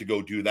talent to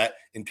go do that.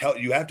 And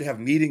you have to have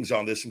meetings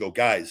on this and go,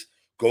 guys,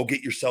 go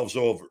get yourselves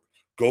over.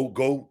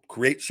 Go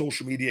create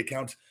social media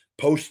accounts,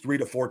 post 3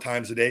 to 4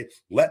 times a day.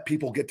 Let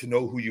people get to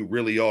know who you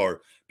really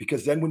are.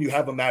 Because then when you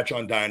have a match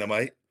on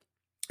Dynamite,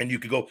 and you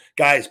could go,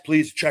 guys,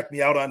 please check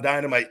me out on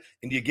Dynamite,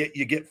 and you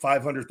get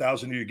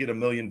 500,000 or you get 1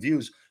 million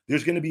views.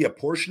 There's going to be a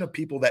portion of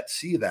people that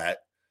see that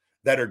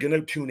are going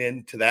to tune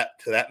in to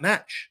that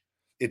match.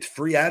 It's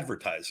free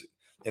advertising,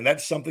 and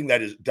that's something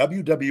that is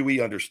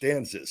WWE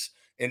understands this,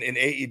 and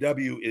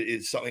AEW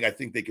is something I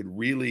think they could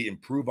really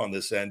improve on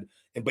this end.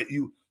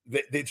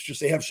 It's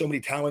just they have so many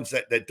talents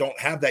that don't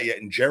have that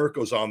yet. And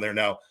Jericho's on there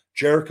now.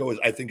 Jericho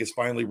I think has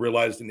finally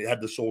realized, and he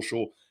had the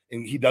social,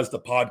 and he does the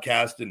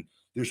podcast, and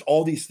there's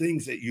all these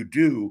things that you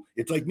do.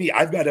 It's like me,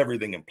 I've got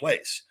everything in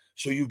place.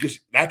 So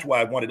that's why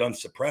I wanted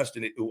Unsuppressed,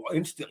 and it will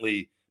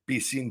instantly be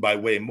seen by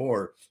way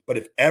more. But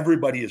if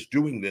everybody is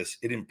doing this,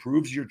 it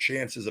improves your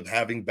chances of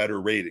having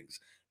better ratings.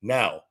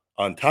 Now,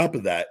 on top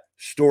of that,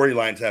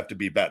 storylines have to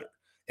be better.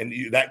 And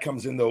that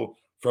comes in, though,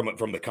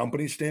 from the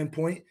company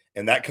standpoint,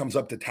 and that comes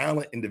up to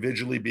talent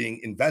individually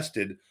being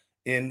invested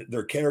in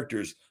their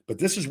characters. But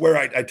this is where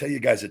I tell you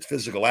guys, it's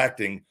physical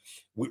acting.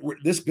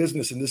 This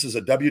business, and this is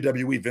a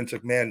WWE Vince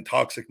McMahon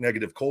toxic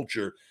negative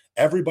culture.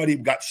 Everybody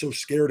got so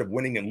scared of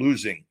winning and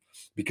losing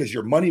because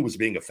your money was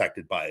being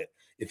affected by it.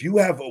 If you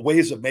have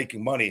ways of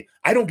making money,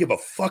 I don't give a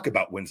fuck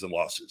about wins and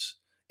losses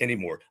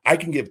anymore. I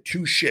can give 2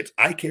 shits.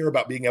 I care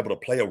about being able to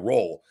play a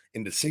role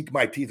and to sink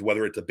my teeth,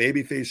 whether it's a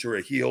babyface or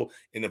a heel,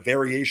 in a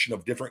variation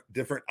of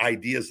different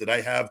ideas that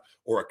I have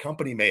or a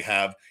company may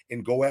have,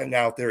 and going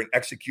out there and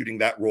executing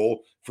that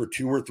role for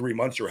 2 or 3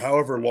 months or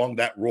however long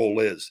that role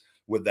is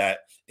with that,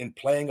 and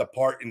playing a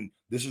part. And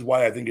this is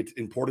why I think it's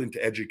important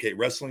to educate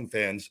wrestling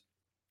fans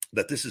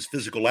that this is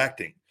physical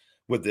acting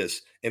with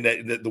this, and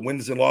that the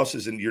wins and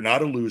losses, and you're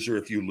not a loser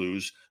if you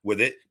lose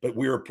with it, but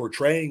we're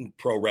portraying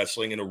pro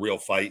wrestling in a real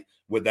fight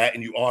with that,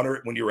 and you honor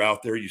it when you're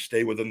out there. You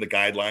stay within the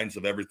guidelines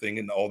of everything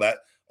and all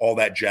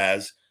that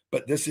jazz.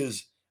 But this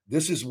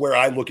is where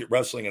I look at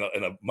wrestling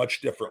in a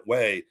much different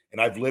way, and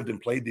I've lived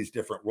and played these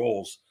different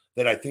roles,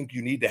 that I think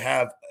you need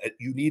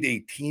a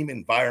team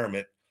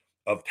environment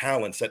of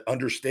talents that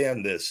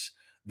understand this,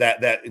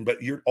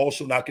 but you're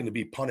also not going to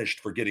be punished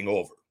for getting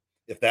over,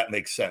 if that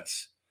makes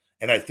sense.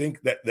 And I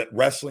think that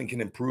wrestling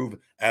can improve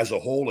as a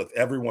whole if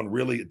everyone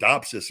really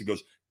adopts this and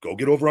goes, go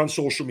get over on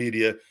social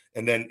media.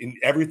 And then in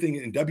everything,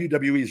 and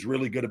WWE is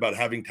really good about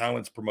having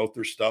talents promote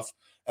their stuff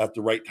at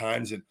the right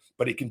times.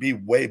 But it can be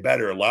way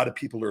better. A lot of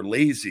people are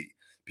lazy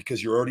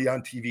because you're already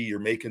on TV, you're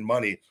making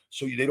money.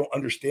 So they don't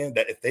understand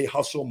that if they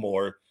hustle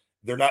more,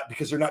 they're not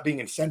being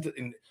incented,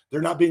 and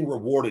they're not being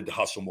rewarded to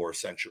hustle more,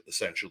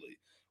 essentially.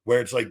 Where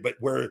it's like, but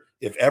where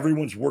if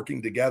everyone's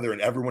working together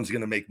and everyone's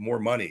going to make more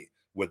money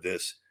with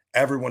this,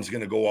 everyone's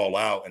going to go all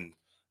out. And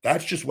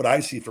that's just what I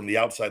see from the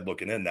outside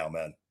looking in now,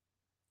 man.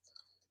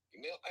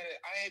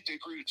 I had to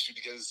agree with you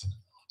because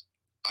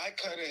I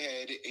kind of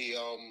had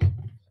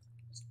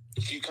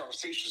a few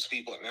conversations with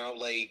people, and now,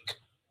 like,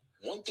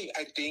 one thing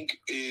I think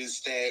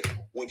is that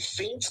when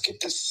fans get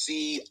to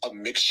see a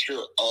mixture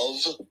of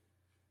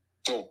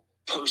the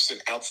person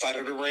outside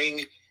of the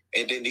ring,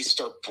 and then they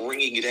start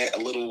bringing that a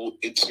little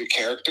into the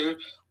character,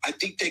 I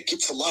think that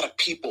gets a lot of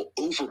people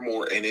over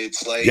more. And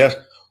it's like,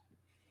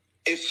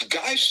 if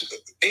guys,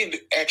 and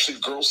actually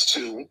girls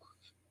too,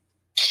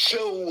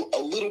 show a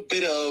little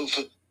bit of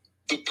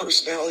the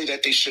personality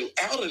that they show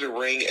out of the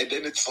ring, and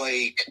then it's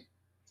like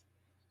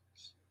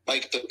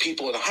the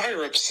people in the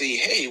higher ups say,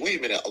 hey, wait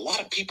a minute, a lot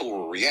of people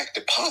will react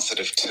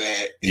positive to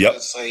that. Yep.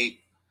 It's like,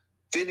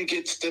 then it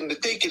gets them to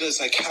thinking, it's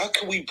like, how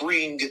can we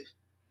bring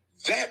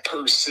that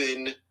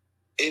person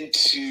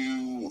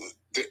into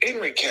the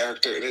in-ring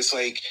character? And it's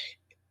like,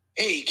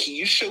 hey, can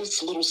you show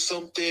us a little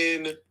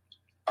something?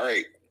 All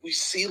right, we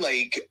see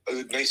like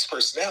a nice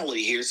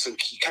personality here, so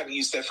you kind of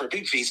use that for a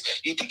big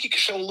face. You think you can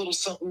show a little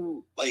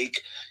something like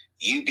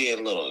you being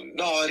a little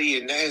naughty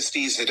and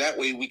nasty, so that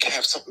way we can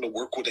have something to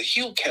work with a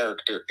heel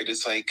character? And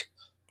it's like,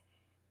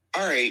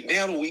 all right,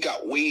 now that we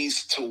got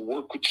ways to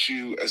work with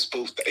you as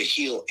both a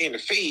heel and a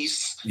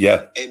face,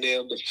 yeah, and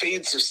then the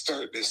fans are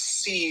starting to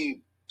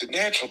see the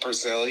natural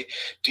personality,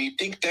 do you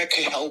think that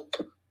could help,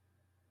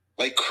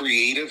 like,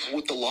 creative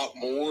with a lot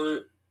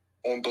more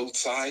on both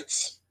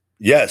sides?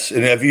 Yes,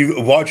 and if you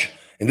watch,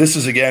 and this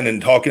is again,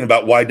 and talking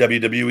about why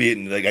WWE,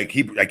 and like I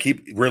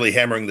keep really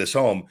hammering this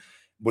home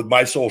with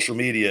my social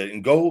media,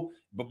 and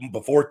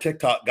before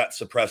TikTok got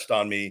suppressed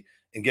on me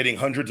and getting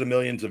hundreds of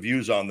millions of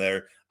views on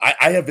there.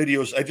 I have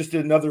videos. I just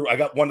did another. I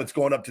got one that's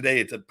going up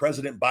today. It's a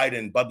President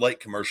Biden Bud Light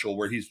commercial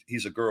where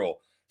he's a girl.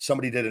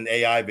 Somebody did an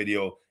AI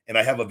video, and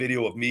I have a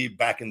video of me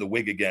back in the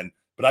wig again.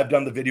 But I've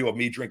done the video of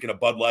me drinking a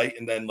Bud Light,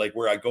 and then like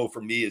where I go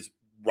from me is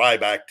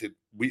Ryback to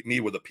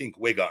me with a pink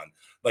wig on.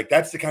 Like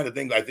that's the kind of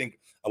thing I think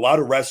a lot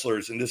of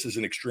wrestlers, and this is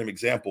an extreme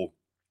example,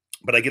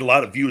 but I get a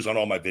lot of views on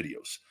all my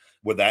videos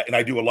with that. And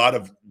I do a lot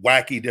of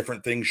wacky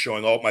different things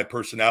showing all my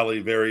personality,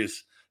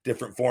 various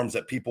different forms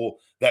that people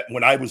that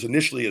when I was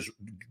initially as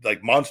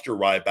like Monster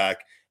Ryback,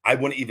 I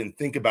wouldn't even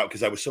think about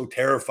because I was so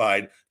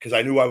terrified because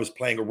I knew I was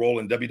playing a role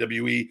in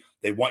WWE.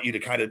 They want you to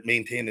kind of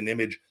maintain an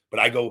image. But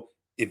I go,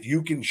 if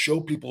you can show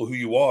people who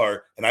you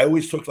are, and I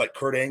always took like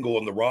Kurt Angle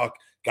and The Rock,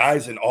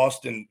 guys in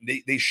Austin,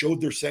 they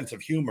showed their sense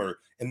of humor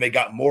and they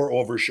got more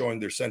over showing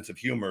their sense of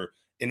humor.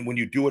 And when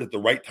you do it at the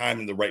right time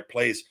in the right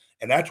place,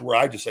 and that's where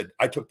I just said,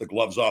 I took the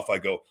gloves off. I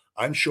go,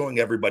 I'm showing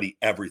everybody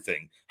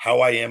everything, how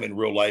I am in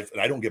real life.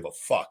 And I don't give a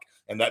fuck.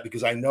 And that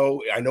because I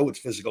know it's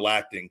physical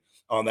acting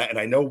on that. And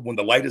I know when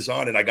the light is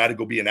on and I got to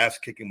go be an ass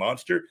kicking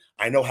monster,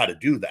 I know how to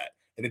do that.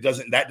 And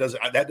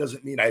that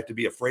doesn't mean I have to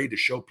be afraid to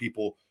show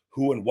people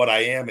who and what I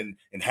am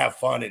and have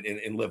fun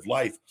and live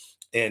life.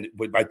 And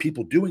by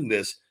people doing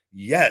this,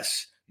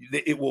 yes,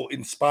 it will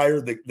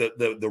inspire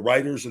the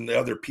writers and the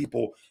other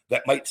people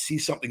that might see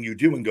something you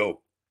do and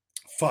go,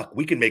 fuck,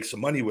 we can make some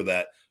money with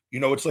that. You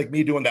know, it's like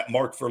me doing that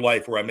Mark for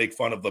Life where I make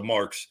fun of the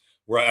marks,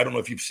 where I don't know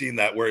if you've seen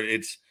that, where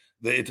it's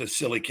a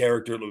silly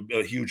character,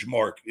 a huge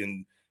mark.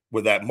 And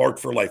with that Mark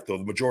for Life, though,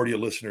 the majority of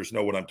listeners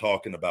know what I'm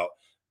talking about.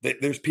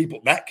 There's people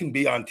that can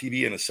be on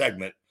TV in a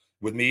segment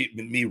with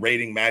me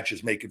rating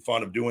matches, making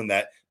fun of doing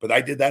that. But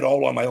I did that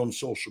all on my own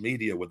social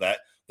media with that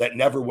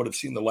never would have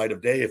seen the light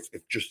of day if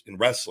just in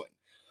wrestling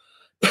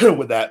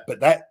with that. But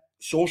that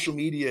social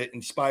media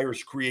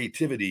inspires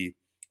creativity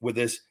with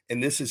this.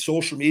 And this is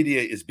social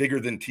media is bigger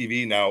than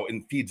TV now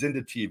and feeds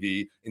into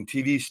TV, and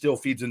TV still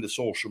feeds into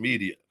social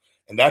media.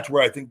 And that's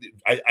where I think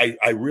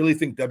I really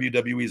think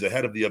WWE is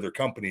ahead of the other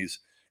companies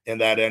in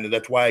that end. And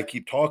that's why I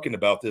keep talking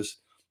about this.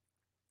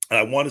 And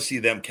I want to see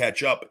them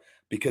catch up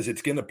because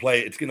it's going to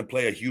play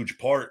a huge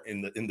part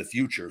in the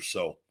future.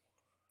 So,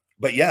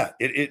 but yeah,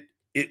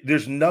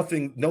 there's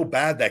no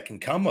bad that can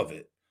come of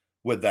it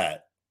with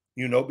that,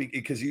 you know,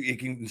 because it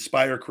can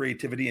inspire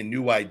creativity and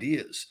new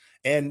ideas.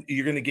 And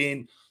you're going to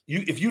gain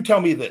if you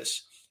tell me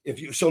this,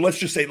 so let's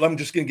just say, I'm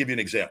just going to give you an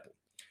example.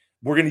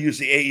 We're going to use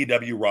the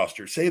AEW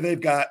roster. Say they've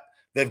got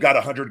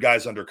 100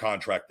 guys under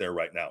contract there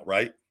right now,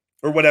 right?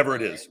 Or whatever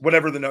it is,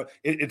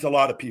 it's a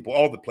lot of people.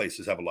 All the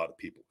places have a lot of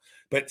people.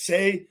 But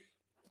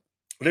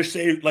just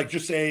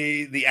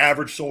say the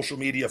average social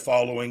media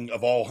following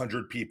of all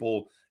 100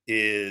 people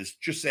is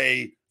just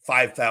say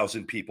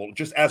 5,000 people,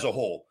 just as a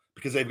whole,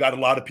 because they've got a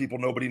lot of people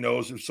nobody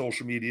knows of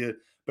social media.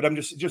 But I'm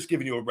just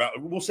giving you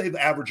we'll say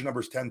the average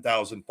number is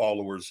 10,000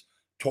 followers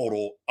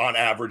total on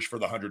average for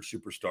the 100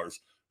 superstars.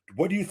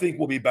 What do you think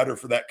will be better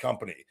for that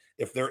company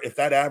if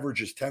that average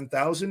is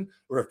 10,000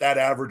 or if that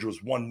average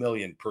was 1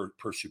 million per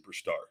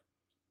superstar?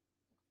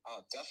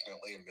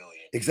 Definitely a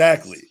million.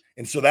 Exactly.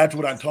 And so that's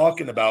what I'm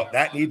talking about.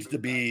 That needs to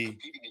be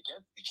competing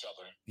against each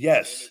other.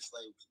 Yes. And it's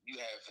like you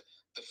have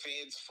the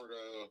fans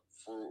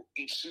for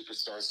each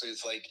superstar. So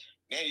it's like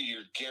now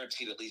you're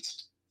guaranteed at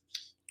least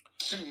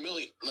 2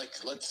 million. Like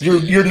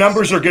your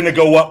numbers are going to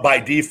go up by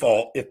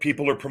default if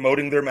people are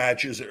promoting their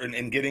matches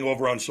and getting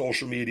over on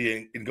social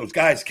media and goes,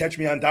 guys, catch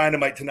me on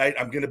Dynamite tonight.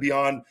 I'm going to be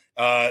on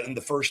in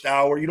the first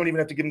hour. You don't even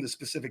have to give them the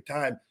specific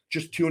time.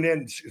 Just tune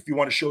in if you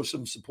want to show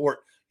some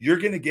support. You're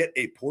going to get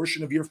a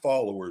portion of your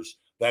followers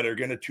that are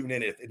going to tune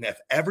in. If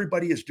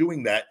everybody is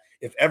doing that,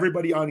 if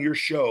everybody on your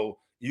show,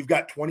 you've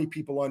got 20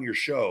 people on your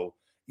show,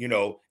 you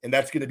know, and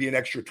that's going to be an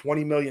extra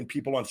 20 million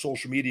people on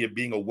social media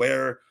being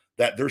aware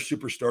that their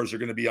superstars are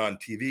going to be on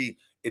TV,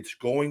 it's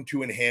going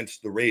to enhance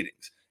the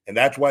ratings. And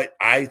that's why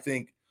I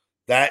think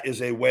that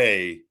is a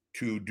way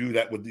to do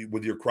that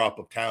with your crop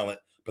of talent.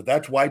 But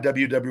that's why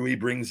WWE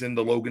brings in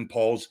the Logan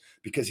Pauls,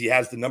 because he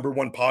has the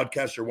 #1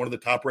 podcast or one of the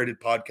top rated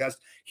podcasts.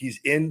 He's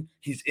in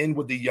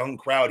with the young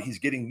crowd. He's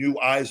getting new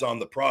eyes on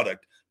the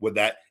product with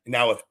that.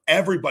 Now,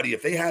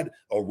 if they had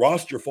a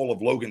roster full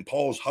of Logan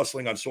Pauls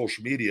hustling on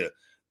social media,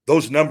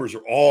 those numbers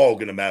are all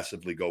going to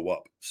massively go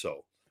up.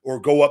 So, or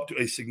go up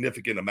to a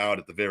significant amount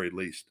at the very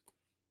least.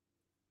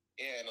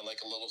 Yeah, and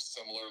like a little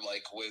similar,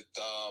 like with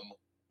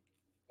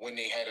when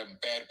they had a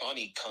Bad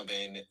Bunny come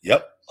in.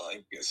 Yep.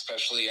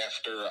 Especially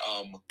after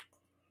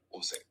what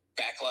was it?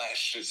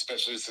 Backlash,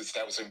 especially since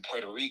that was in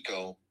Puerto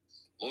Rico.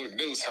 Lord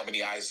knows how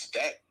many eyes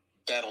that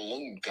that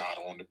alone got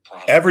on the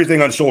product.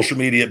 Everything on social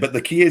media, but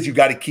the key is you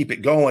got to keep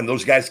it going.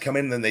 Those guys come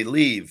in and then they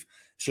leave.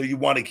 So you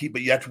want to keep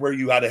it. That's where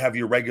you got to have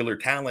your regular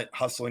talent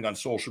hustling on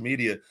social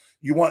media.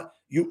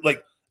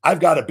 I've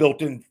got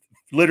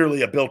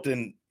literally a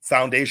built-in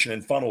foundation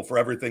and funnel for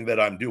everything that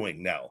I'm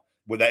doing now.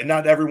 With that,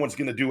 not everyone's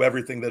going to do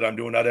everything that I'm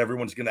doing. Not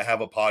everyone's going to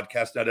have a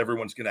podcast. Not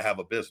everyone's going to have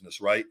a business,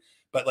 right?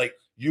 But like,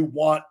 you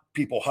want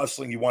people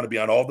hustling. You want to be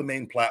on all the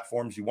main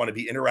platforms. You want to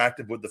be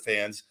interactive with the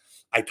fans.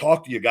 I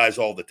talk to you guys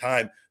all the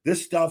time.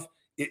 This stuff,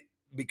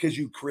 because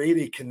you create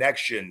a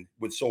connection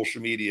with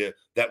social media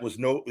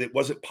it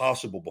wasn't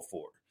possible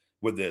before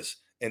with this.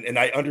 And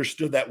I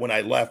understood that when I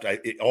left,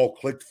 it all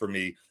clicked for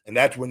me. And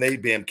that's when they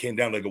came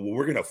down. They go, well,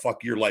 we're going to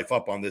fuck your life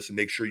up on this and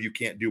make sure you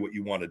can't do what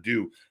you want to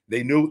do.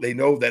 They know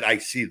that I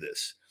see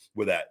this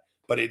with that.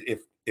 But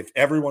if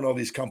every one of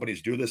these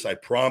companies do this, I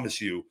promise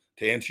you,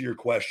 to answer your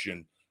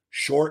question,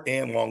 short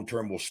and long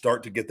term, we'll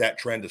start to get that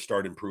trend to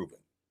start improving.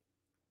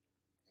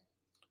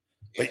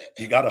 But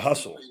you got to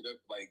hustle.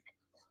 Like,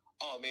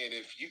 oh man,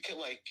 if you can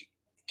like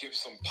give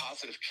some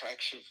positive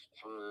traction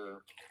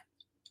for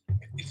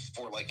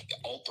like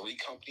all three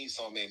companies,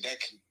 oh man, that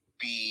could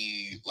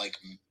be like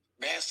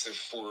massive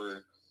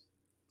for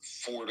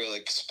the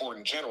like sport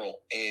in general.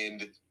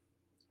 And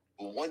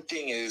one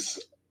thing is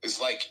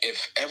like,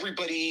 if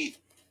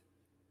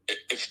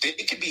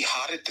it could be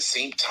hot at the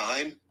same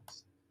time,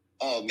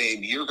 oh man,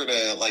 you're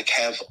gonna like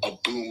have a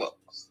boom,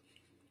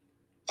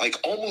 like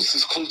almost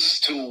as close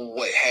to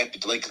what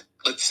happened, like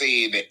let's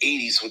say in the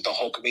 80s with the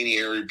Hulkamania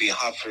era being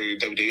hot for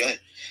WWE,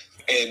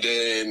 and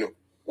then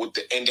with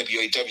the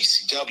NWA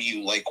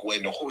WCW, like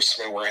when the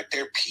Horsemen were at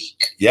their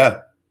peak.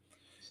 Yeah.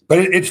 But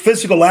it's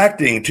physical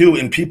acting too,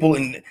 and people,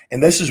 and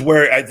this is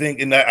where I think,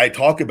 and I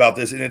talk about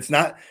this, and it's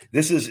not,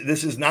 this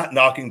is not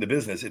knocking the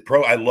business.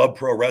 I love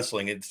pro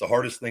wrestling. It's the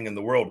hardest thing in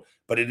the world,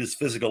 but it is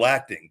physical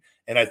acting.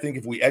 And I think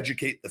if we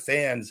educate the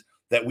fans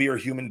that we are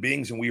human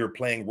beings and we are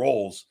playing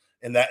roles,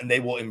 and they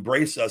will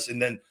embrace us,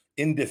 and then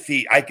in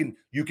defeat,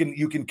 you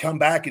can come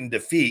back in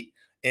defeat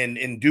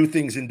and do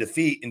things in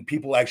defeat, and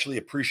people actually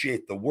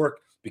appreciate the work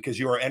because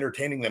you are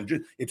entertaining them.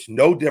 It's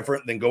no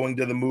different than going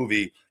to the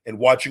movie and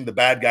watching the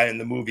bad guy in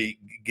the movie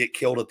get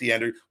killed at the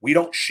end. We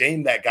don't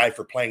shame that guy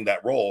for playing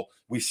that role.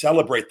 We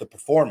celebrate the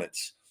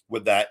performance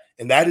with that.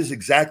 And that is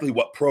exactly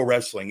what pro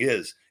wrestling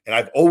is. And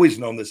I've always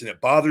known this, and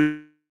it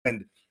bothers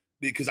me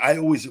because I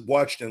always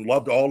watched and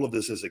loved all of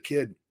this as a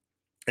kid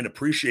and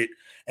appreciate.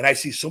 And I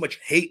see so much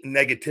hate and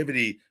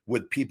negativity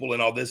with people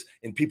and all this,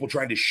 and people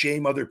trying to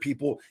shame other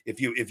people. If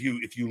you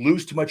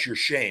lose too much, you're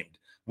shamed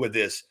with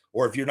this.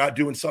 Or if you're not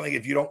doing something,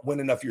 if you don't win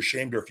enough, you're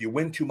shamed. Or if you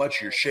win too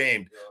much, you're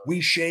shamed. We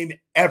shame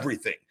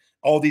everything.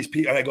 All these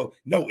people. And I go,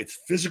 no, it's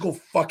physical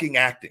fucking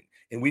acting.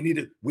 And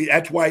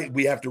that's why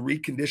we have to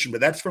recondition.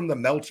 But that's from the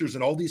Meltzers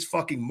and all these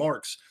fucking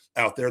marks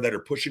out there that are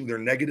pushing their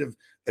negative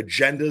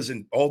agendas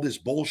and all this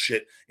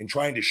bullshit and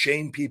trying to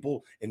shame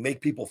people and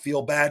make people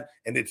feel bad.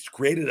 And it's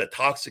created a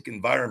toxic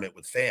environment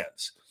with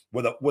fans,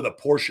 with a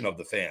portion of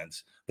the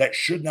fans that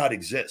should not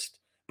exist.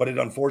 But it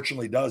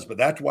unfortunately does. But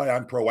that's why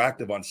I'm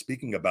proactive on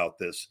speaking about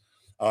this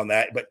on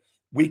that. But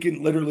we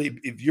can literally,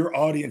 if your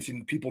audience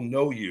and people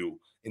know you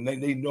and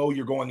they know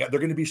you're going out, they're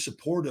going to be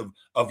supportive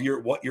of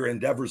your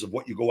endeavors of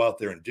what you go out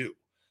there and do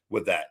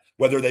with that,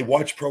 whether they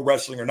watch pro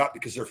wrestling or not,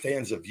 because they're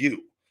fans of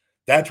you.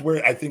 That's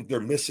where I think they're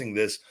missing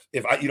this.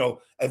 If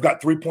I've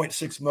got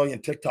 3.6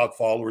 million TikTok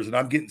followers and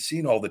I'm getting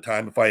seen all the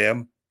time. If I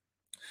am,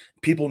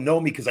 people know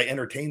me because I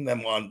entertain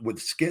them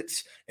with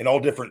skits and all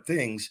different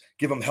things,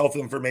 give them health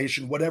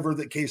information, whatever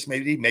the case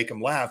may be, make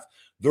them laugh.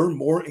 They're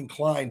more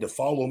inclined to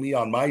follow me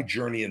on my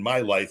journey in my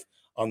life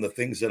on the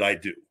things that I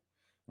do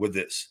with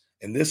this.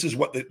 And this is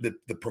what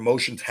the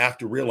promotions have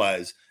to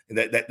realize, and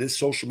that this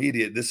social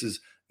media,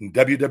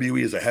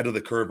 WWE is ahead of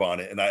the curve on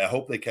it. And I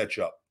hope they catch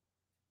up.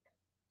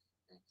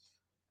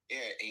 Yeah.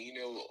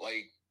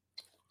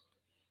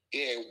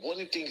 And one of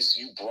the things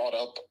you brought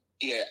up,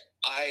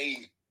 I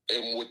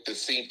am with the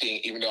same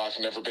thing, even though I've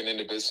never been in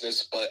the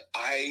business, but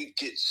I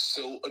get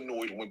so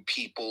annoyed when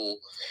people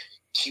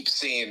keep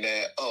saying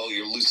that, oh,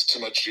 you're losing too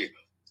much,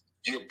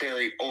 you're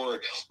buried, or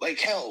like,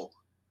 hell,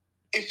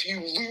 if you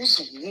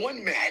lose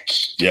one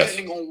match,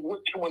 depending on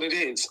which one it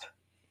is,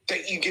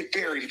 that you get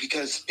buried,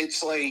 because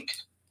it's like,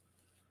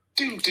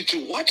 dude, did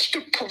you watch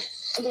the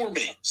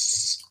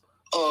performance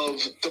of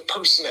the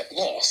person that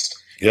lost?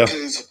 Yeah.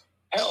 Because,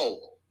 hell,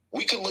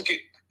 we can look at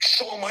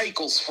Shawn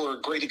Michaels for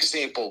a great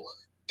example.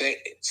 That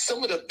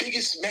some of the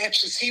biggest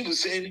matches he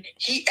was in,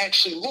 he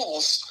actually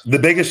lost. The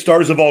biggest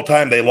stars of all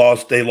time, they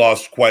lost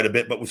quite a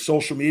bit. But with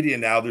social media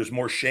now, there's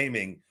more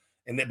shaming.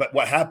 But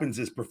what happens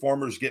is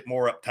performers get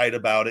more uptight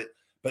about it.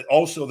 But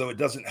also, though, it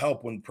doesn't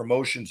help when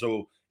promotions,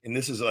 and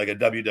this is like a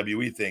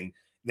WWE thing,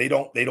 they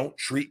don't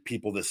treat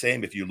people the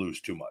same if you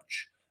lose too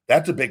much.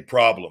 That's a big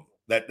problem.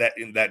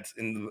 That's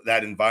in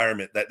that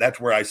environment. That's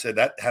where I said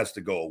that has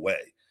to go away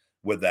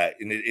with that.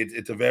 And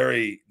it's a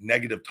very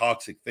negative,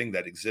 toxic thing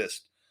that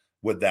exists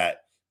with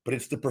that. But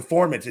it's the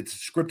performance. It's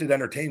scripted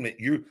entertainment.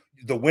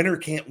 The winner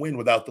can't win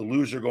without the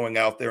loser going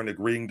out there and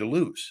agreeing to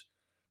lose.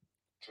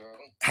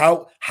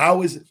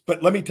 How is it?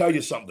 But let me tell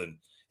you something.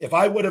 If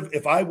I would have,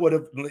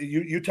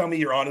 you tell me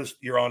your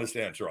honest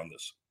answer on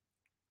this.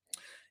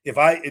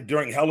 If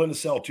during Hell in a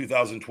Cell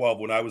 2012,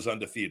 when I was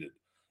undefeated,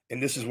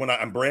 and this is when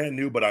I'm brand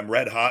new, but I'm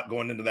red hot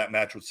going into that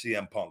match with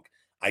CM Punk.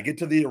 I get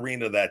to the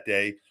arena that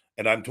day,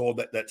 and I'm told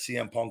that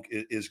CM Punk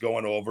is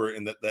going over,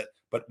 and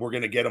but we're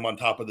going to get him on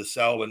top of the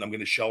cell, and I'm going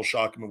to shell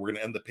shock him, and we're going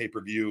to end the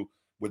pay-per-view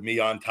with me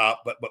on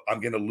top, but I'm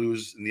going to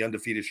lose, and the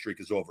undefeated streak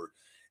is over.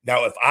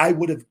 Now, if I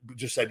would have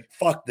just said,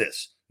 fuck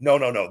this,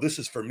 no, this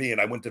is for me, and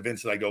I went to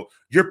Vince and I go,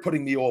 you're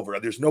putting me over.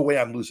 There's no way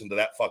I'm losing to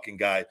that fucking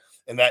guy.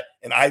 And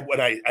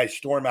when I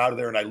storm out of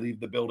there and I leave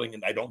the building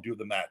and I don't do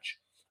the match,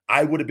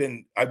 I would have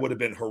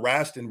been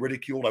harassed and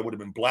ridiculed. I would have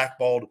been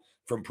blackballed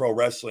from pro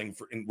wrestling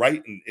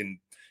and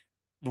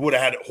would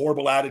have had a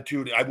horrible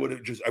attitude. It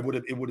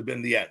would have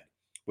been the end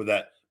with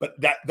that. But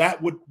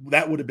that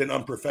would have been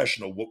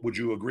unprofessional. Would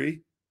you agree?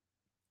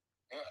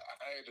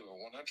 I do 100%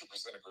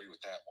 agree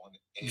with that one.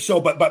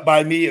 So, but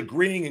by me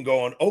agreeing and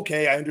going,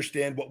 okay, I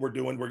understand what we're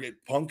doing. We're getting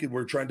Punk, and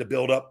we're trying to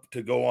build up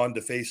to go on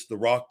to face The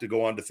Rock, to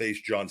go on to face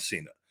John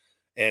Cena,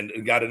 and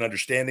got an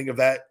understanding of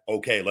that.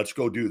 Okay, let's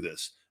go do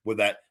this with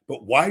that.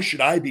 But why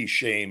should I be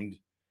shamed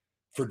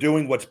for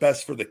doing what's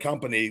best for the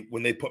company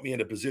when they put me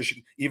in a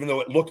position, even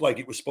though it looked like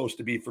it was supposed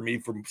to be for me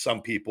from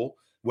some people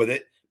with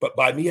it? But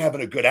by me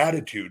having a good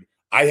attitude,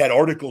 I had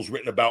articles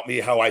written about me,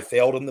 how I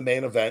failed in the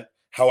main event,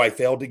 how I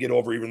failed to get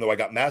over, even though I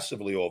got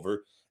massively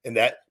over, and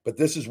that. But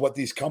this is what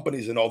these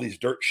companies and all these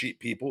dirt sheet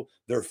people,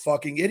 they're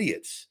fucking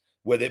idiots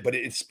with it. But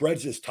it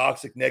spreads this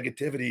toxic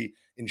negativity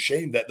and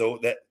shame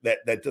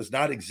that does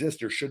not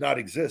exist or should not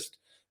exist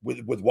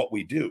with what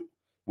we do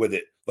with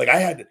it. Like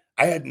I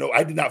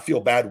did not feel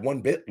bad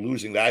one bit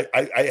losing that.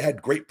 I had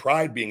great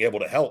pride being able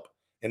to help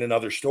in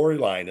another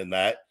storyline in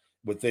that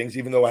with things,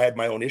 even though I had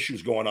my own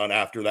issues going on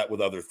after that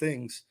with other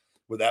things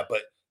with that.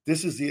 But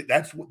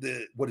that's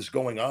what is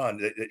going on.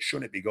 It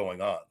shouldn't be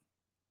going on.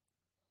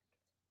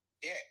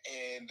 Yeah,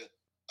 and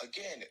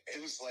again,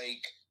 it was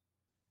like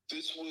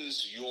this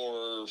was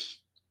your,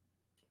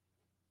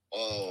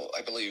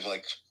 I believe,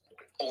 like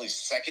only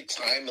second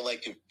time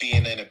like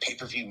being in a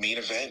pay-per-view main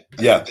event.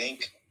 Yeah, I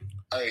think.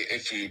 All right,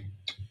 if you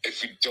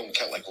don't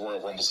count like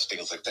Royal Rumbles and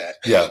things like that.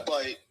 Yeah,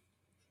 but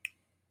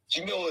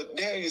now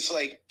it's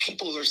like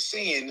people are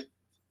saying,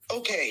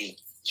 okay,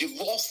 you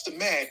lost the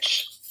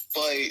match,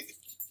 but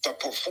the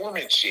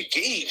performance you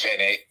gave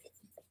in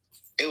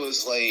it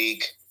was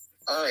like,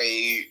 all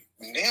right,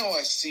 now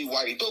I see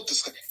why they built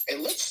this.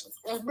 And let's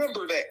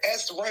remember that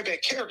as the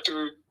Ryback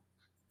character,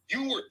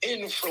 you were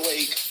in for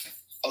like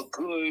a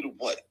good,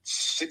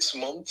 6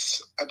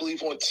 months, I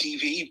believe, on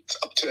TV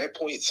up to that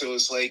point. So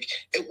it's like,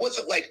 it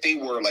wasn't like they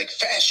were like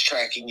fast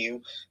tracking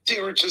you.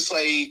 They were just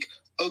like,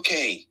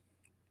 okay,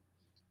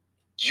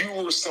 you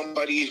were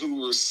somebody who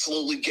was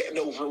slowly getting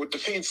over with the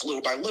fans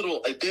little by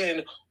little. And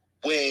then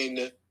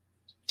when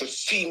the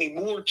Feed Me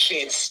More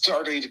chants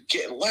started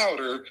getting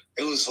louder,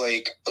 it was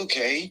like,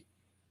 okay,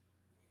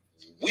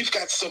 we've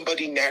got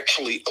somebody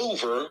naturally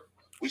over.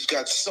 We've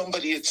got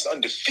somebody that's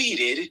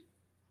undefeated.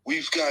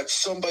 We've got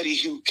somebody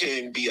who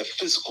can be a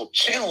physical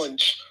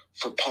challenge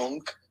for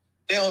Punk.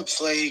 Now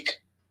it's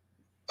like,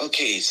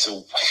 okay,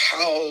 so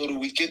how do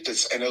we get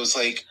this? And it was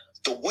like,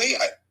 the way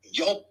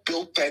y'all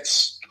built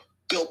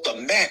the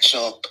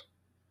matchup,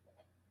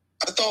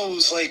 I thought it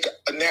was like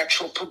a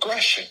natural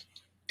progression.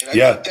 And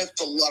I think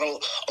that's a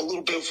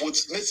little bit of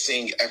what's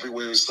missing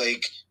everywhere is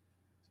like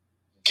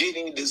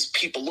getting these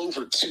people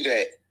over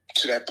to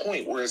that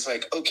point where it's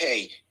like,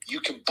 okay,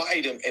 you can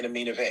buy them in a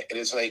main event. And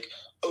it's like,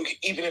 okay,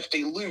 even if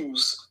they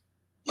lose,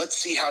 let's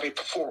see how they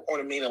perform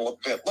on a main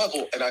event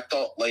level. And I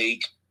thought,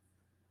 like,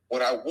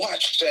 when I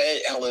watched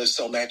that Hell in a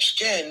Cell match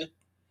again,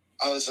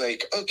 I was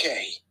like,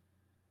 okay,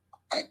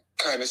 I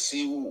kind of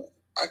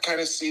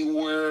see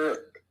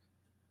where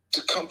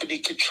the company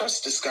could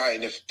trust this guy,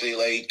 and if they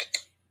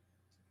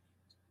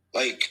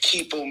like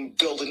keep him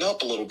building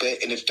up a little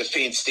bit, and if the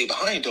fans stay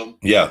behind him,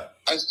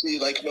 I see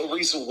like no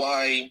reason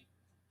why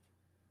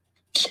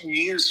 2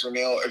 years from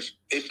now,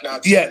 if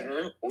not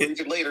sooner or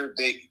even later,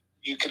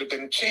 you could have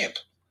been champ.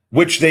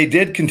 Which they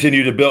did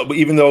continue to build, but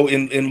even though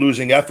in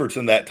losing efforts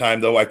in that time,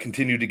 though, I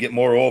continued to get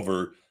more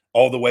over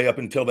all the way up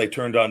until they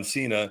turned on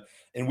Cena.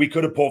 And we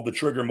could have pulled the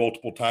trigger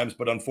multiple times,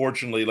 but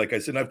unfortunately, like I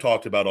said, I've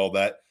talked about all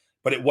that,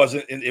 but it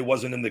wasn't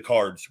in the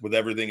cards with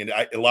everything. And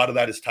a lot of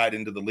that is tied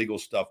into the legal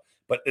stuff.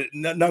 But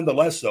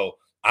nonetheless, though,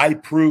 I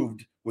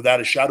proved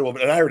without a shadow of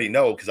it, and I already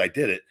know because I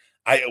did it,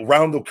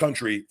 around the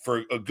country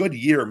for a good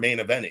year main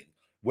eventing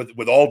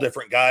with all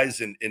different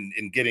guys and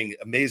getting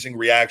amazing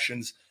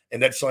reactions.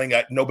 And that's something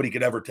that nobody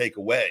could ever take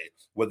away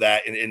with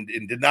that, and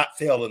did not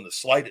fail in the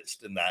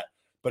slightest in that.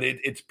 But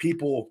it's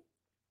people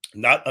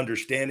not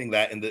understanding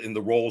that in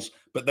the roles.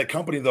 But the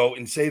company, though,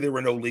 and say there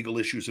were no legal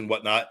issues and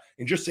whatnot,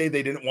 and just say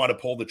they didn't want to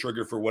pull the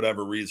trigger for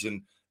whatever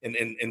reason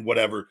and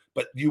whatever.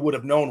 But you would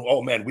have known,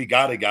 oh man, we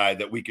got a guy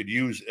that we could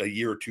use a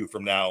year or two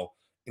from now,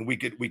 and we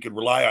could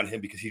rely on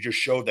him because he just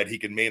showed that he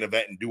can main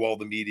event and do all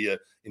the media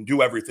and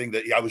do everything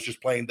that I was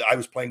playing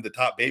the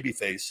top baby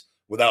face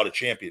without a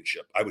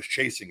championship. I was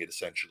chasing it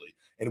essentially.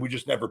 And we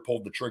just never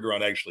pulled the trigger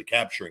on actually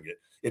capturing it.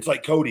 It's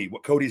like Cody,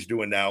 what Cody's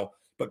doing now,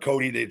 but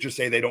Cody, they just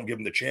say they don't give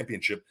him the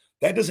championship.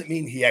 That doesn't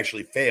mean he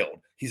actually failed.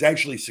 He's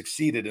actually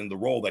succeeded in the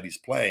role that he's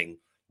playing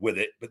with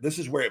it. But this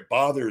is where it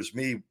bothers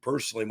me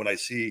personally when I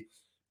see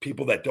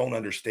people that don't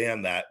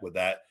understand that with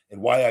that, and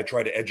why I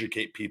try to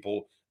educate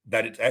people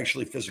that it's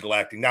actually physical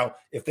acting. Now,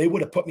 if they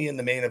would have put me in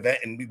the main event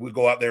and we would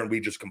go out there and we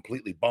just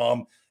completely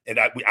bomb and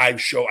I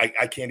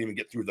can't even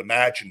get through the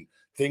match and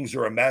things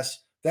are a mess,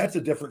 that's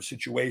a different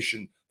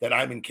situation that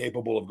I'm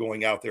incapable of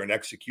going out there and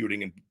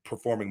executing and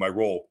performing my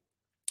role.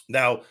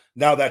 Now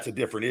that's a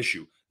different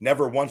issue.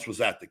 Never once was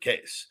that the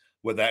case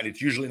with that. And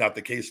it's usually not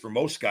the case for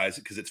most guys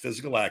because it's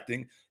physical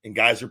acting and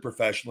guys are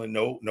professional and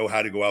know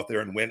how to go out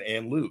there and win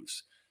and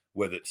lose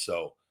with it.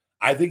 So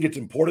I think it's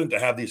important to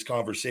have these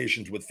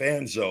conversations with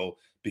fans, though,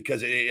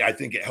 because I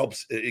think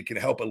it can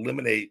help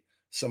eliminate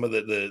some of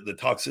the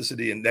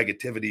toxicity and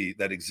negativity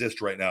that exists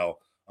right now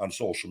on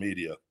social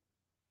media.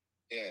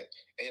 Yeah,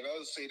 and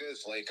I'll say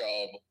this,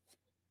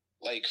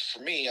 like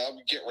for me, I'm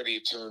getting ready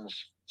to turn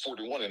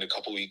 41 in a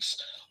couple weeks,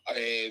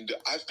 and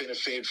I've been a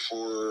fan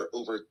for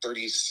over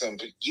 30-some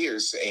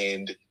years,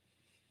 and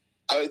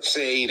I would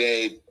say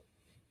that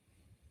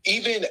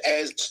even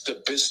as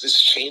the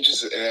business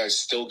changes, and I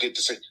still get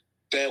to say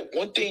that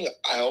one thing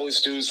I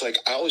always do is I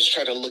always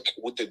try to look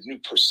with a new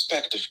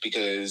perspective,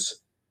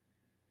 because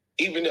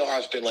even though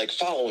I've been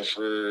following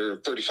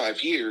for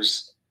 35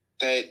 years,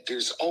 that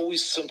there's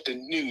always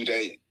something new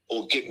that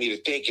will get me to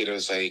think it. I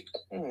was like,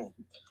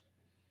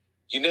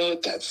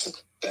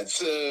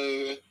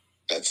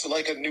 that's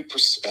like a new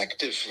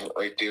perspective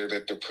right there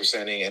that they're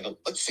presenting, and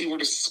let's see where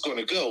this is going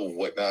to go,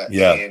 whatnot.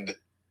 Yeah. And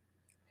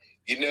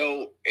it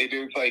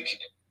was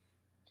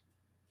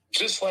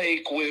just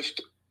like with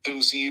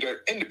those of you that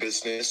are in the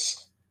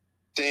business,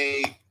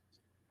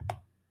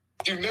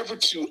 you're never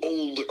too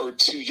old or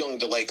too young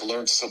to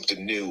learn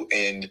something new.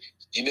 And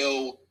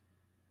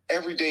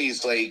every day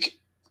is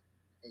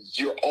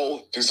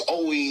there's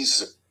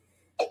always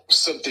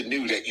something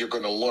new that you're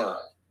going to learn.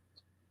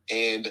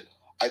 And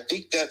I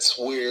think that's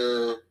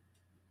where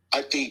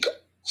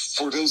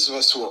for those of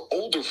us who are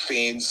older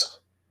fans,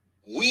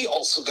 we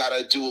also got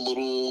to do a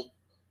little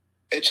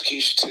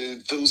education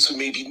to those who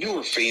may be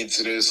newer fans.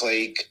 And it's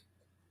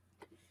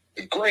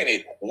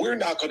granted, we're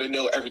not going to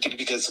know everything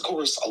because, of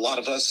course, a lot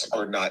of us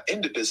are not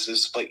in the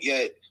business, but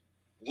yet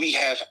we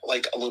have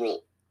a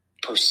little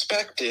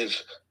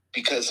perspective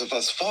because of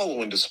us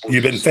following the sport.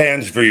 You've been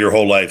fans for your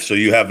whole life, so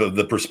you have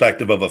the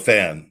perspective of a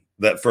fan,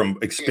 that from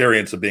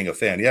experience of being a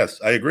fan.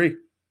 Yes, I agree.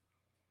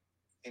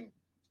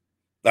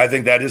 I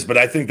think that is, but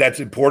I think that's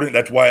important.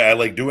 That's why I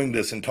like doing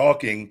this and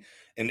talking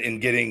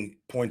and getting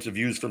points of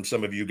views from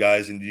some of you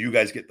guys, and you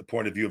guys get the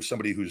point of view of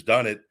somebody who's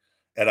done it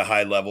at a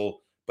high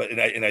level. But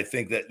I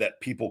think that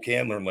people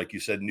can learn, like you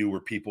said,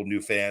 newer people,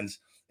 new fans,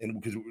 and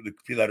because the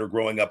people that are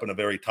growing up in a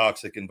very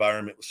toxic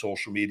environment with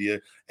social media,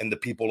 and the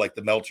people like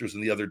the Meltzers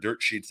and the other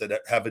dirt sheets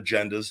that have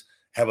agendas,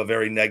 have a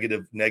very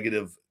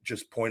negative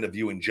just point of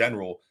view in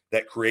general,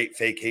 that create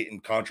fake hate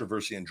and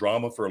controversy and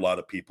drama for a lot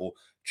of people,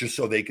 just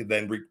so they could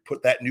then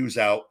put that news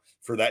out,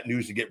 for that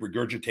news to get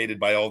regurgitated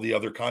by all the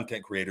other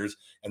content creators,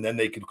 and then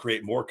they could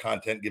create more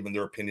content, giving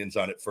their opinions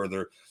on it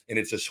further. And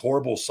it's this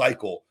horrible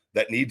cycle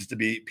that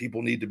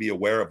people need to be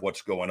aware of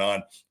what's going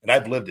on. And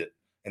I've lived it,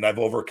 and I've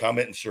overcome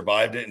it and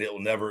survived it, and it will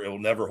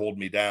never hold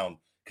me down,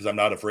 because I'm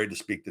not afraid to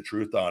speak the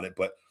truth on it.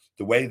 But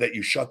the way that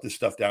you shut this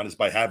stuff down is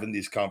by having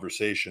these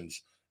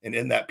conversations, and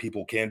in that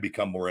people can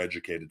become more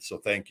educated. So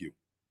thank you.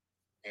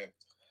 Yeah.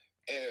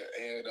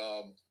 And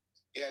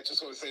I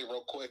just want to say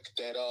real quick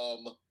that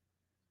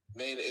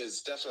man,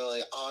 is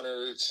definitely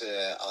honored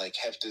to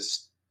have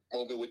this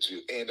moment with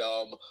you. And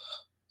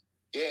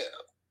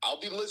I'll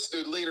be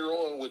listening later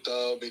on with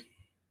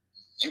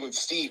you and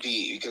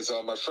Stevie, because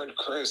my friend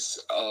Chris,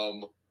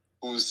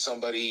 who's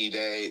somebody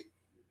that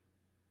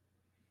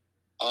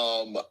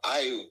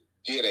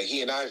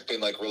he and I have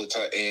been really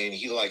tight, and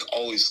he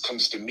always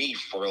comes to me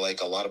for a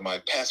lot of my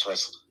past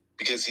wrestling,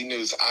 because he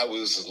knows I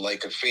was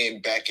a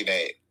fan back in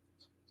that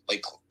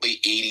late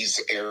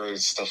 80s era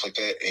and stuff like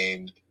that.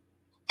 And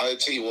I'll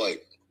tell you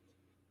what,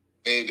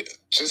 man,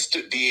 just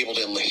to be able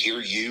to hear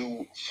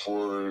you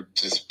for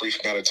this brief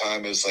amount of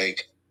time is I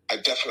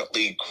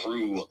definitely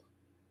grew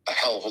a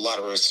hell of a lot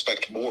of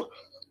respect more.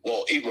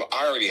 Well,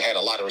 I already had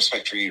a lot of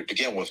respect for you to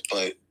begin with,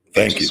 but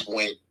Thank it just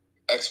went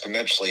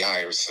exponentially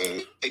higher. So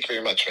thank you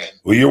very much, man.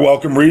 Well, you're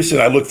welcome, Reese,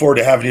 and I look forward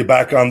to having you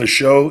back on the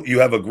show. You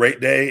have a great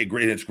day.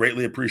 It's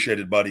greatly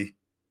appreciated, buddy.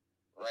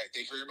 All right.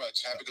 Thank you very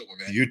much. Have a good one,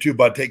 man. You too,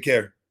 bud. Take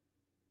care.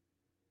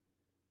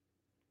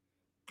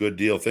 Good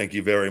deal. Thank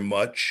you very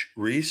much,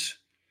 Reese.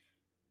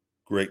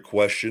 Great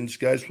questions,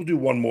 guys. We'll do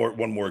one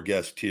more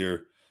guest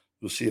here.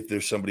 We'll see if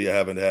there's somebody I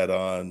haven't had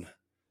on.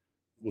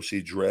 We'll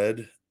see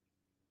Dread.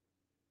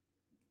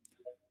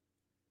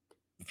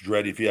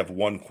 Dread, if you have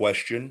one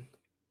question,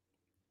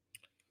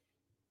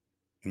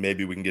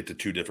 maybe we can get to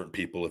two different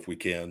people if we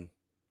can.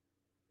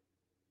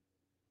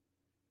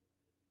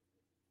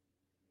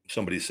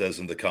 Somebody says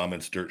in the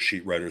comments, dirt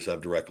sheet writers have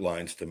direct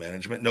lines to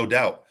management. No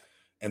doubt.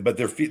 But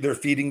they're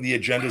feeding the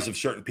agendas of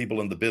certain people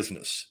in the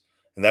business.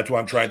 And that's why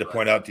I'm trying to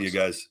point out to you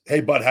guys.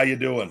 Hey, bud, how you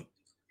doing?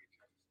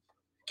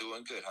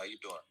 Doing good. How you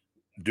doing?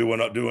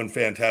 Doing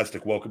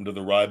fantastic. Welcome to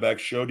the Ryback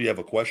Show. Do you have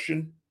a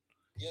question?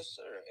 Yes,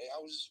 sir. Hey, I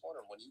was just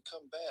wondering, when you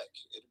come back,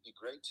 it'd be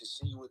great to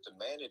see you with the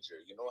manager.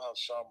 You know how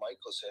Shawn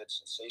Michaels had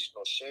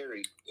Sensational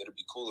Sherry? It'd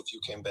be cool if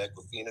you came back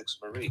with Phoenix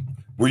Marie.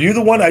 Were you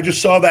the one? I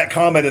just saw that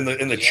comment in the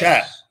Yes.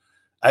 chat.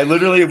 I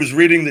literally was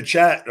reading the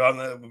chat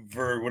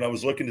for when I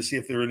was looking to see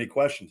if there were any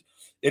questions.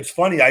 It's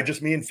funny.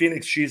 Me and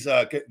Phoenix, she's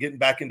getting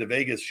back into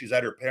Vegas. She's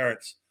at her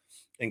parents'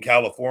 in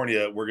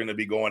California. We're going to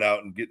be going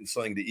out and getting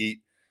something to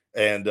eat.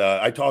 And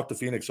I talk to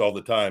Phoenix all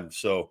the time.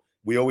 So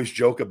we always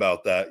joke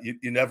about that.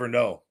 You never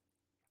know.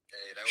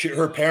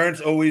 Her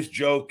parents always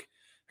joke.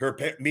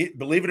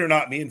 Believe it or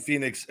not, me and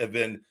Phoenix have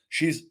been,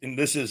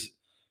 this is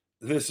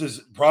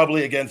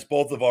probably against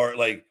both of our,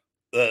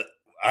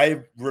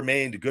 I've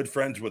remained good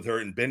friends with her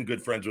and been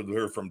good friends with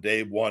her from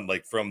day one.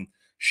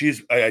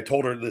 I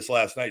told her this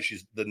last night.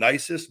 She's the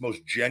nicest,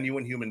 most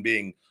genuine human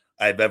being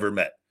I've ever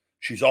met.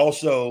 She's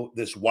also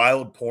this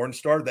wild porn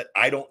star that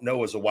I don't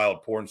know as a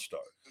wild porn star.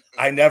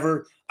 I'm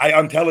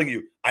telling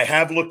you, I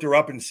have looked her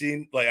up and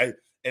seen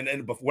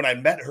and when I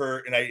met her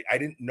and I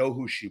didn't know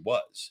who she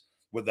was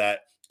with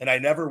that. And I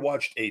never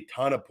watched a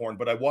ton of porn,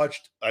 but I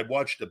watched a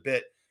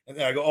bit and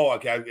then I go, oh,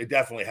 okay. I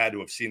definitely had to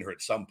have seen her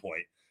at some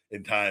point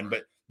in time,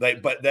 but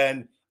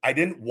then I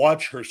didn't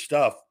watch her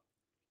stuff.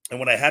 And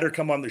when I had her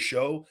come on the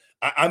show,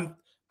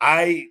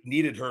 I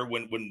needed her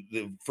when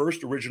the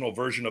first original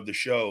version of the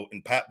show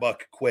and Pat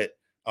Buck quit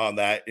on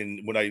that.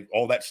 And when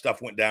all that stuff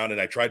went down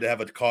and I tried to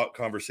have a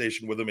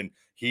conversation with him and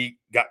he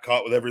got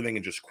caught with everything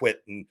and just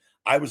quit. And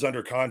I was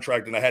under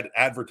contract and I had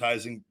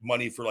advertising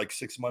money for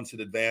 6 months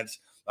in advance.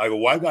 I go,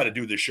 well, I've got to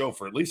do this show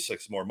for at least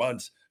 6 more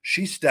months.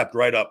 She stepped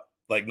right up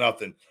like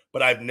nothing,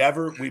 but I've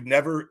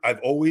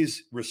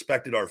always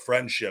respected our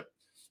friendship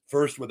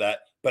first with that.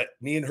 But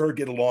me and her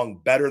get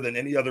along better than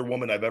any other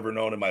woman I've ever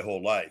known in my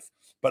whole life.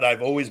 But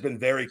I've always been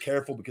very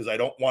careful because I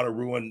don't want to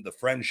ruin the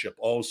friendship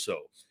also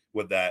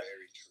with that.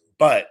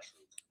 But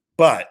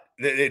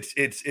it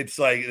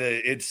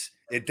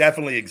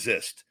definitely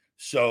exists.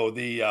 So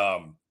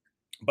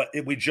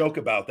we joke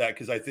about that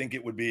because I think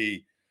it would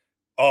be,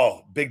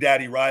 Big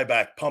Daddy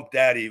Ryback, Pump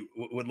Daddy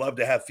would love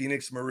to have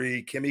Phoenix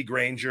Marie, Kimmy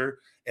Granger,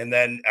 and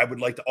then I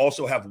would like to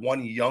also have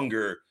one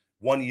younger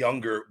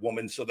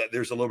woman so that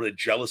there's a little bit of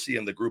jealousy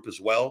in the group as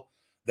well.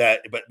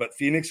 But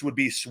Phoenix would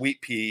be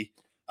Sweet Pea,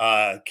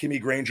 Kimmy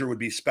Granger would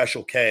be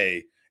Special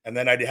K, and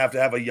then I'd have to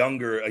have a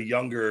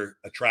younger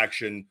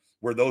attraction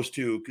where those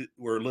two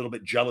were a little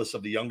bit jealous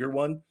of the younger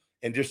one,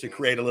 and just to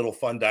create a little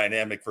fun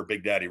dynamic for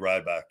Big Daddy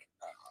Ryback.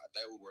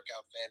 That would work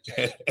out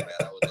fantastic, man.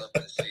 I would love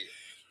to see it.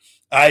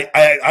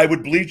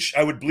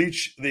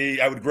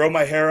 I would grow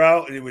my hair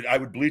out, and I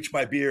would bleach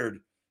my beard,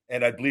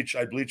 and I'd bleach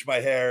my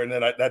hair, and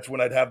then that's when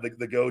I'd have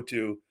the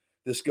go-to.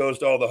 This goes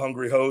to all the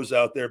hungry hoes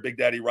out there. Big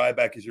Daddy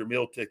Ryback is your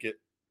meal ticket.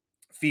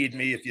 Feed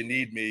me if you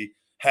need me.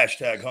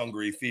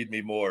 #hungry. Feed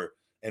me more.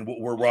 And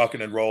we're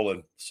rocking and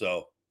rolling.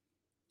 So.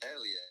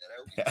 Hell yeah. That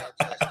would be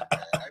fantastic,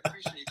 man. I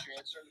appreciate you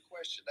answering the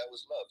question. That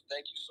was love.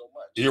 Thank you so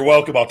much. You're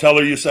welcome. I'll tell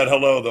her you said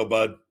hello, though,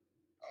 bud.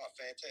 Oh,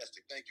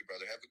 fantastic. Thank you,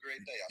 brother. Have a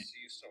great day. I'll see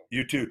you soon.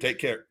 You too. Take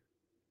care.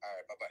 All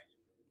right.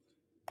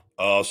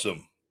 Bye-bye.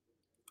 Awesome.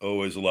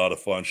 Always a lot of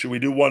fun. Should we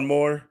do one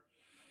more?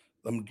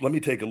 Let me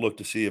take a look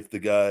to see if the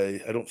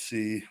guy, I don't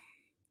see.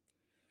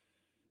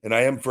 And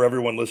I am, for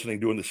everyone listening,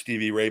 doing the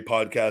Stevie Ray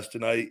podcast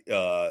tonight,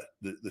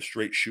 the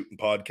Straight Shooting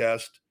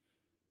podcast,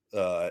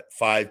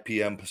 5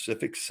 p.m.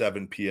 Pacific,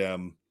 7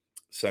 p.m.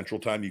 Central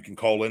Time. You can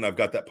call in. I've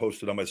got that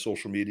posted on my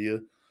social media.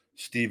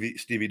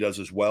 Stevie does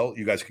as well.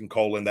 You guys can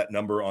call in that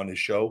number on his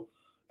show.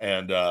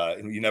 And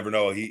you never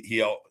know.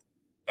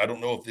 I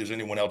don't know if there's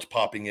anyone else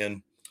popping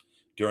in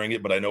during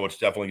it, but I know it's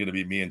definitely going to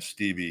be me and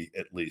Stevie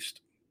at least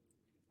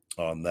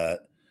on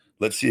that.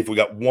 Let's see if we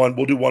got one.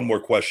 We'll do one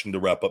more question to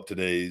wrap up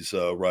today's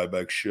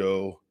Ryback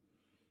show.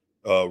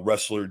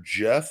 Wrestler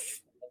Jeff,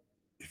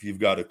 if you've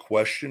got a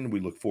question, we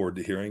look forward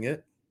to hearing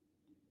it.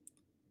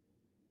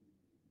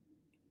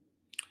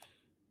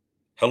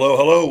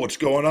 Hello. What's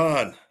going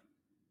on?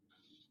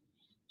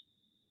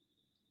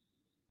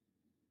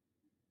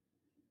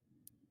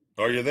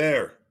 Are you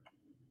there?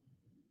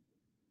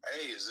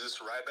 Hey, is this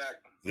Ryback?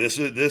 This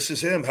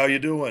is him. How you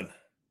doing?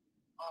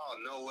 Oh,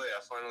 no way.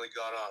 I finally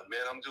got on. Man,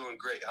 I'm doing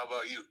great. How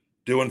about you?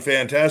 Doing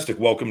fantastic.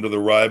 Welcome to the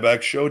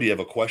Ryback show. Do you have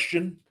a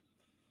question?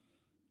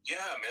 Yeah,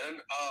 man.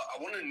 I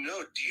want to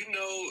know, do you know,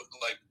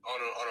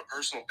 on a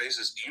personal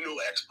basis, do you know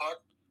X-Pac?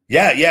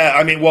 Yeah.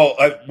 I mean, well,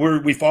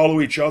 we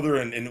follow each other,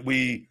 and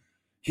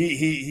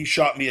he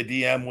shot me a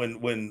DM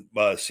when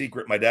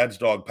Secret, my dad's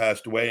dog,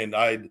 passed away, and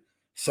I'd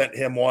sent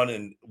him one,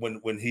 and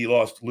when he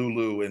lost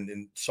Lulu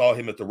and saw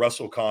him at the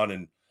WrestleCon,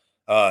 and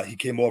he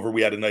came over,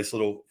 we had a nice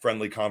little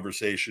friendly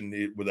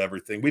conversation with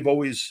everything. We've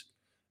always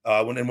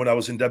when I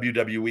was in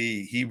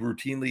WWE, he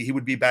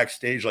would be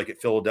backstage like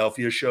at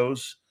Philadelphia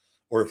shows,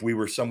 or if we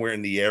were somewhere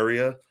in the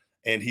area,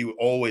 And we'd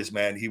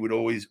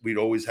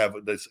always have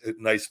this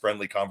nice,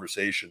 friendly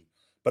conversation.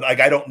 But like,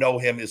 I don't know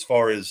him as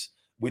far as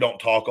we don't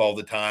talk all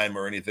the time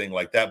or anything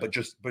like that, but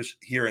just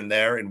here and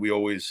there. And we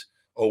always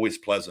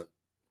pleasant.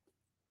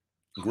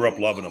 Grew up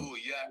loving him.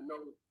 Yeah, I know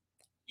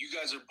you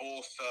guys are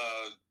both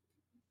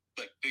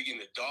like big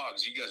into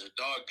dogs. You guys are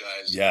dog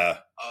guys. Yeah.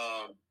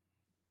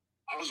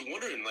 I was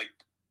wondering, like,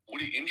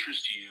 would it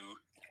interest you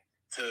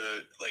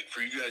to, like,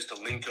 for you guys to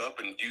link up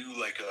and do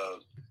like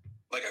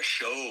a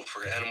show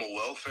for animal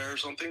welfare or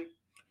something?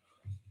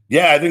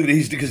 Yeah, I think that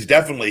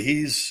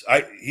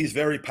he's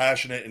very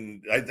passionate,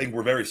 and I think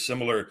we're very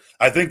similar.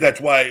 I think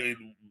that's why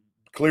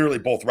clearly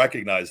both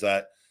recognize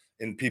that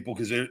in people,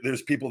 because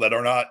there's people that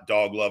are not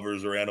dog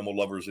lovers or animal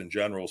lovers in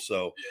general.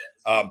 So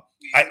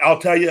I'll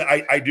tell you,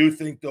 I do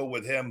think though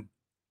with him,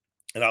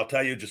 and I'll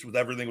tell you just with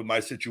everything with my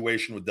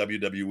situation with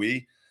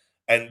WWE,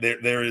 and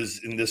there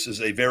is, and this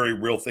is a very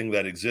real thing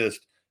that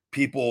exists.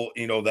 People,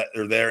 that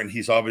are there, and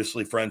he's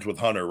obviously friends with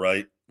Hunter,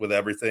 right? With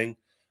everything.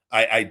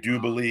 I do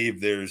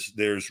believe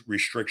there's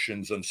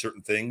restrictions on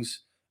certain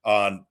things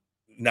on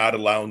not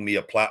allowing me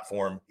a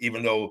platform,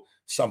 even though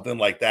something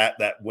like that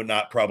would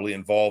not probably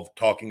involve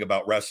talking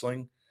about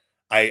wrestling.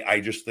 I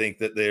just think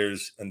that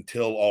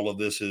until all of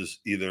this is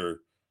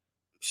either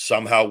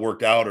somehow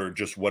worked out or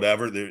just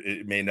whatever,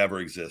 it may never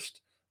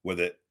exist with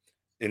it.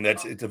 And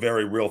it's a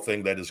very real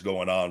thing that is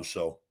going on.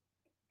 So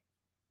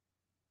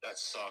that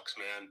sucks,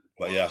 man.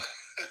 But yeah,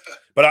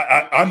 but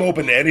I'm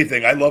open to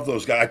anything. I love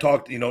those guys. I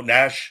talked,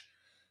 Nash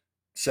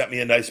sent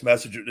me a nice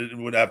message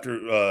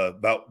after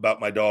about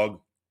my dog,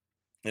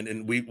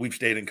 and we've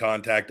stayed in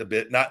contact a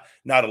bit, not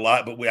a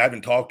lot, but I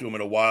haven't talked to him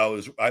in a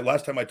while.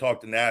 Last time I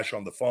talked to Nash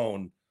on the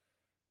phone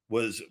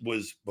was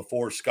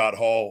before Scott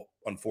Hall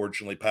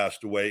unfortunately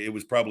passed away. It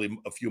was probably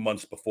a few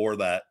months before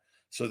that,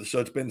 so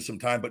it's been some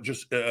time, but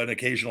just an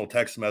occasional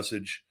text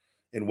message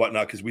and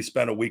whatnot, because we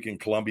spent a week in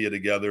Colombia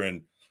together.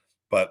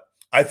 But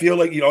I feel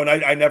like, and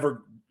I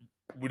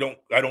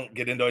don't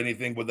get into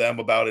anything with them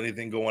about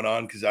anything going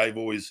on, because I've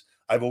always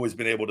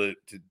been able to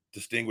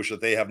distinguish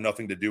that they have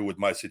nothing to do with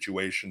my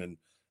situation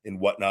and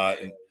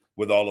whatnot, and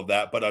with all of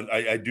that. But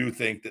I do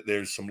think that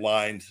there's some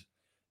lines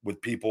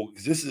with people,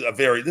 because this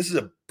is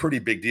a pretty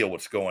big deal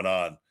what's going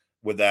on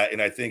with that.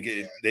 And I think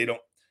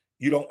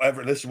you don't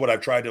ever, this is what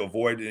I've tried to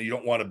avoid. And you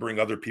don't want to bring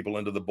other people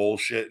into the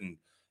bullshit. And,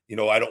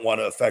 I don't want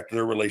to affect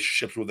their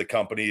relationships with the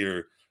company,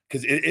 or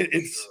because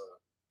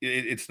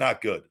it's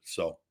not good.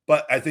 So,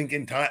 but I think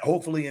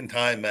hopefully in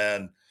time,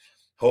 man,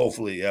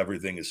 hopefully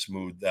everything is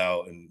smoothed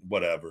out and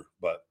whatever,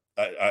 but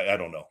I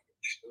don't know.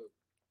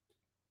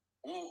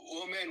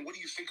 Well, man, what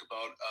do you think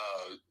about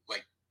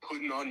like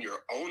putting on your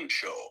own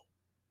show?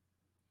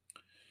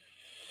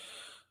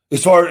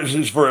 As far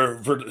as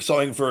for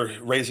something for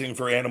raising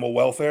for animal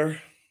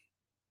welfare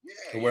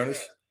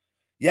awareness?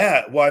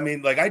 Yeah. Well, I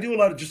mean, like I do a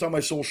lot of just on my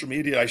social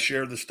media. I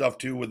share the stuff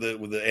too with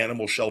the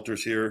animal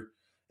shelters here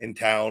in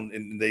town,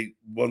 and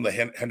one of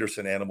the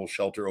Henderson Animal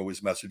Shelter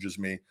always messages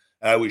me.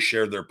 I always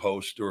share their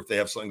post, or if they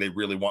have something they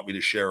really want me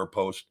to share or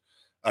post,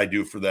 I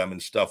do for them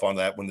and stuff on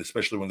that.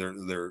 Especially when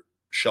they're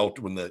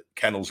shelter, when the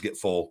kennels get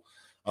full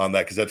on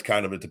that, because that's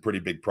it's a pretty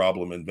big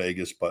problem in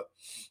Vegas. But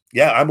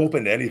yeah, I'm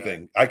open to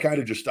anything. I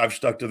I've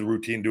stuck to the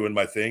routine doing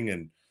my thing,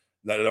 and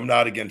I'm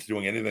not against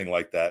doing anything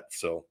like that.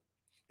 So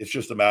it's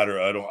just a matter.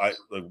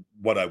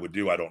 What I would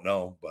do, I don't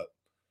know, but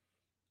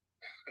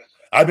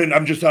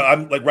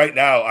I'm like right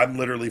now, I'm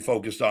literally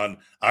focused on,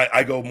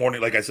 I go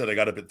morning. Like I said, I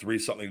got up at 3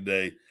 something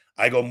today.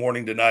 I go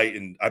morning to night,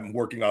 and I'm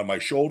working on my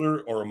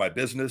shoulder or my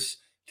business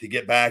to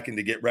get back and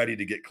to get ready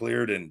to get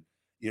cleared. And,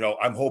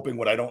 I'm hoping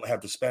when I don't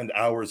have to spend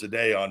hours a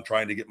day on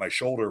trying to get my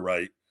shoulder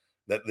right,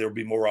 that there'll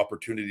be more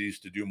opportunities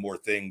to do more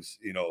things,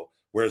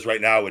 whereas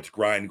right now it's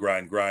grind.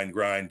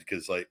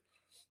 Because like,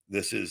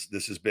 this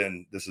has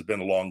been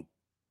a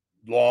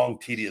long,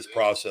 tedious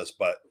process,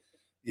 but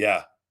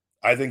yeah,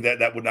 I think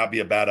that would not be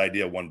a bad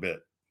idea one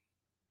bit.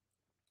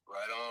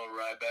 Right on,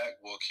 Ryback.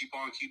 Well, keep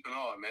on keeping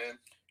on, man.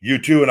 You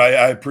too, and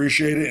I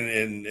appreciate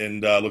it,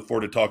 and look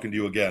forward to talking to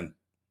you again.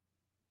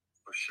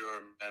 For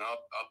sure, man. I'll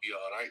be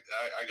on.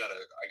 I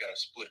gotta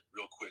split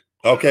real quick.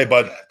 Okay,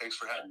 bud. Yeah, thanks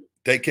for having me.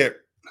 Take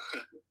care.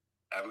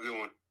 Have a good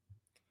one.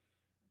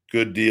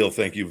 Good deal.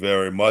 Thank you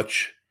very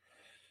much,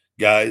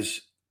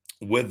 guys.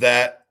 With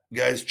that,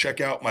 guys,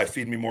 check out my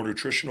Feed Me More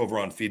Nutrition over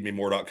on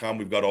feedmemore.com.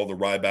 We've got all the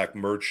Ryback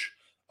merch.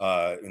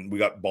 And we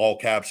got ball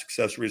caps,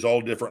 accessories,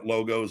 all different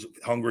logos.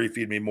 Hungry,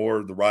 Feed Me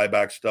More, the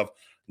Ryback stuff,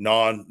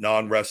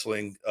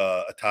 non-wrestling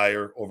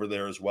attire over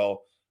there as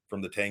well,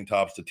 from the tank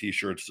tops, the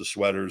t-shirts, the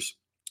sweaters,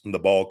 and the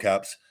ball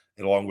caps,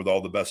 and along with all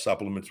the best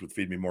supplements with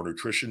Feed Me More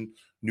Nutrition.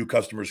 New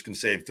customers can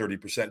save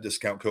 30%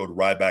 discount code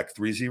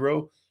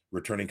Ryback30.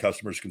 Returning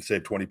customers can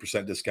save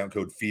 20% discount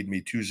code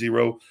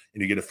FeedMe20,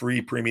 and you get a free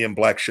premium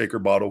black shaker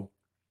bottle.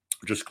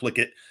 Just click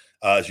it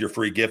as your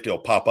free gift. It'll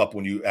pop up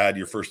when you add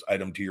your first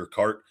item to your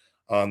cart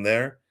on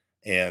there.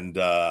 And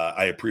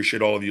I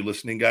appreciate all of you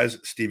listening, guys.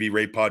 Stevie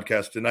Ray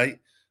podcast tonight,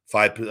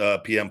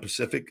 5 p.m.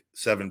 Pacific,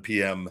 7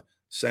 p.m.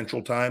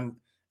 Central Time.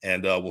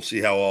 And we'll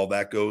see how all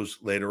that goes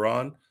later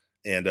on.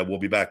 And we'll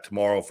be back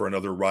tomorrow for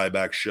another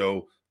Ryback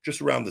show,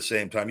 just around the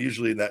same time.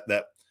 Usually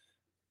that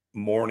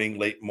morning,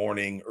 late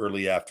morning,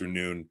 early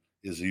afternoon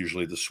is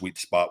usually the sweet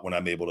spot when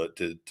I'm able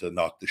to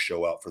knock the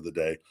show out for the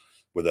day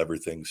with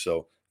everything.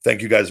 So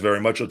thank you guys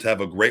very much. Let's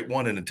have a great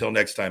one. And until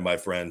next time, my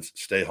friends,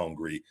 stay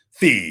hungry.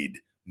 Feed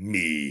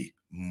me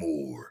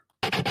more.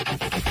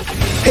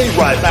 Hey,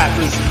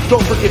 Rybackers,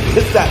 don't forget to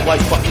hit that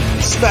like button,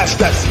 smash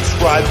that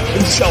subscribe,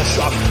 and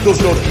ShellShock those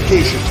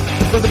notifications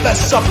for the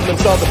best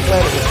supplements on the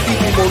planet with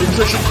Feed Me More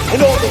Nutrition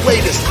and all the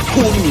latest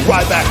cool new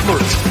Ryback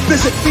merch.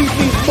 Visit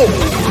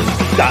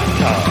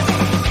feedmemore.com.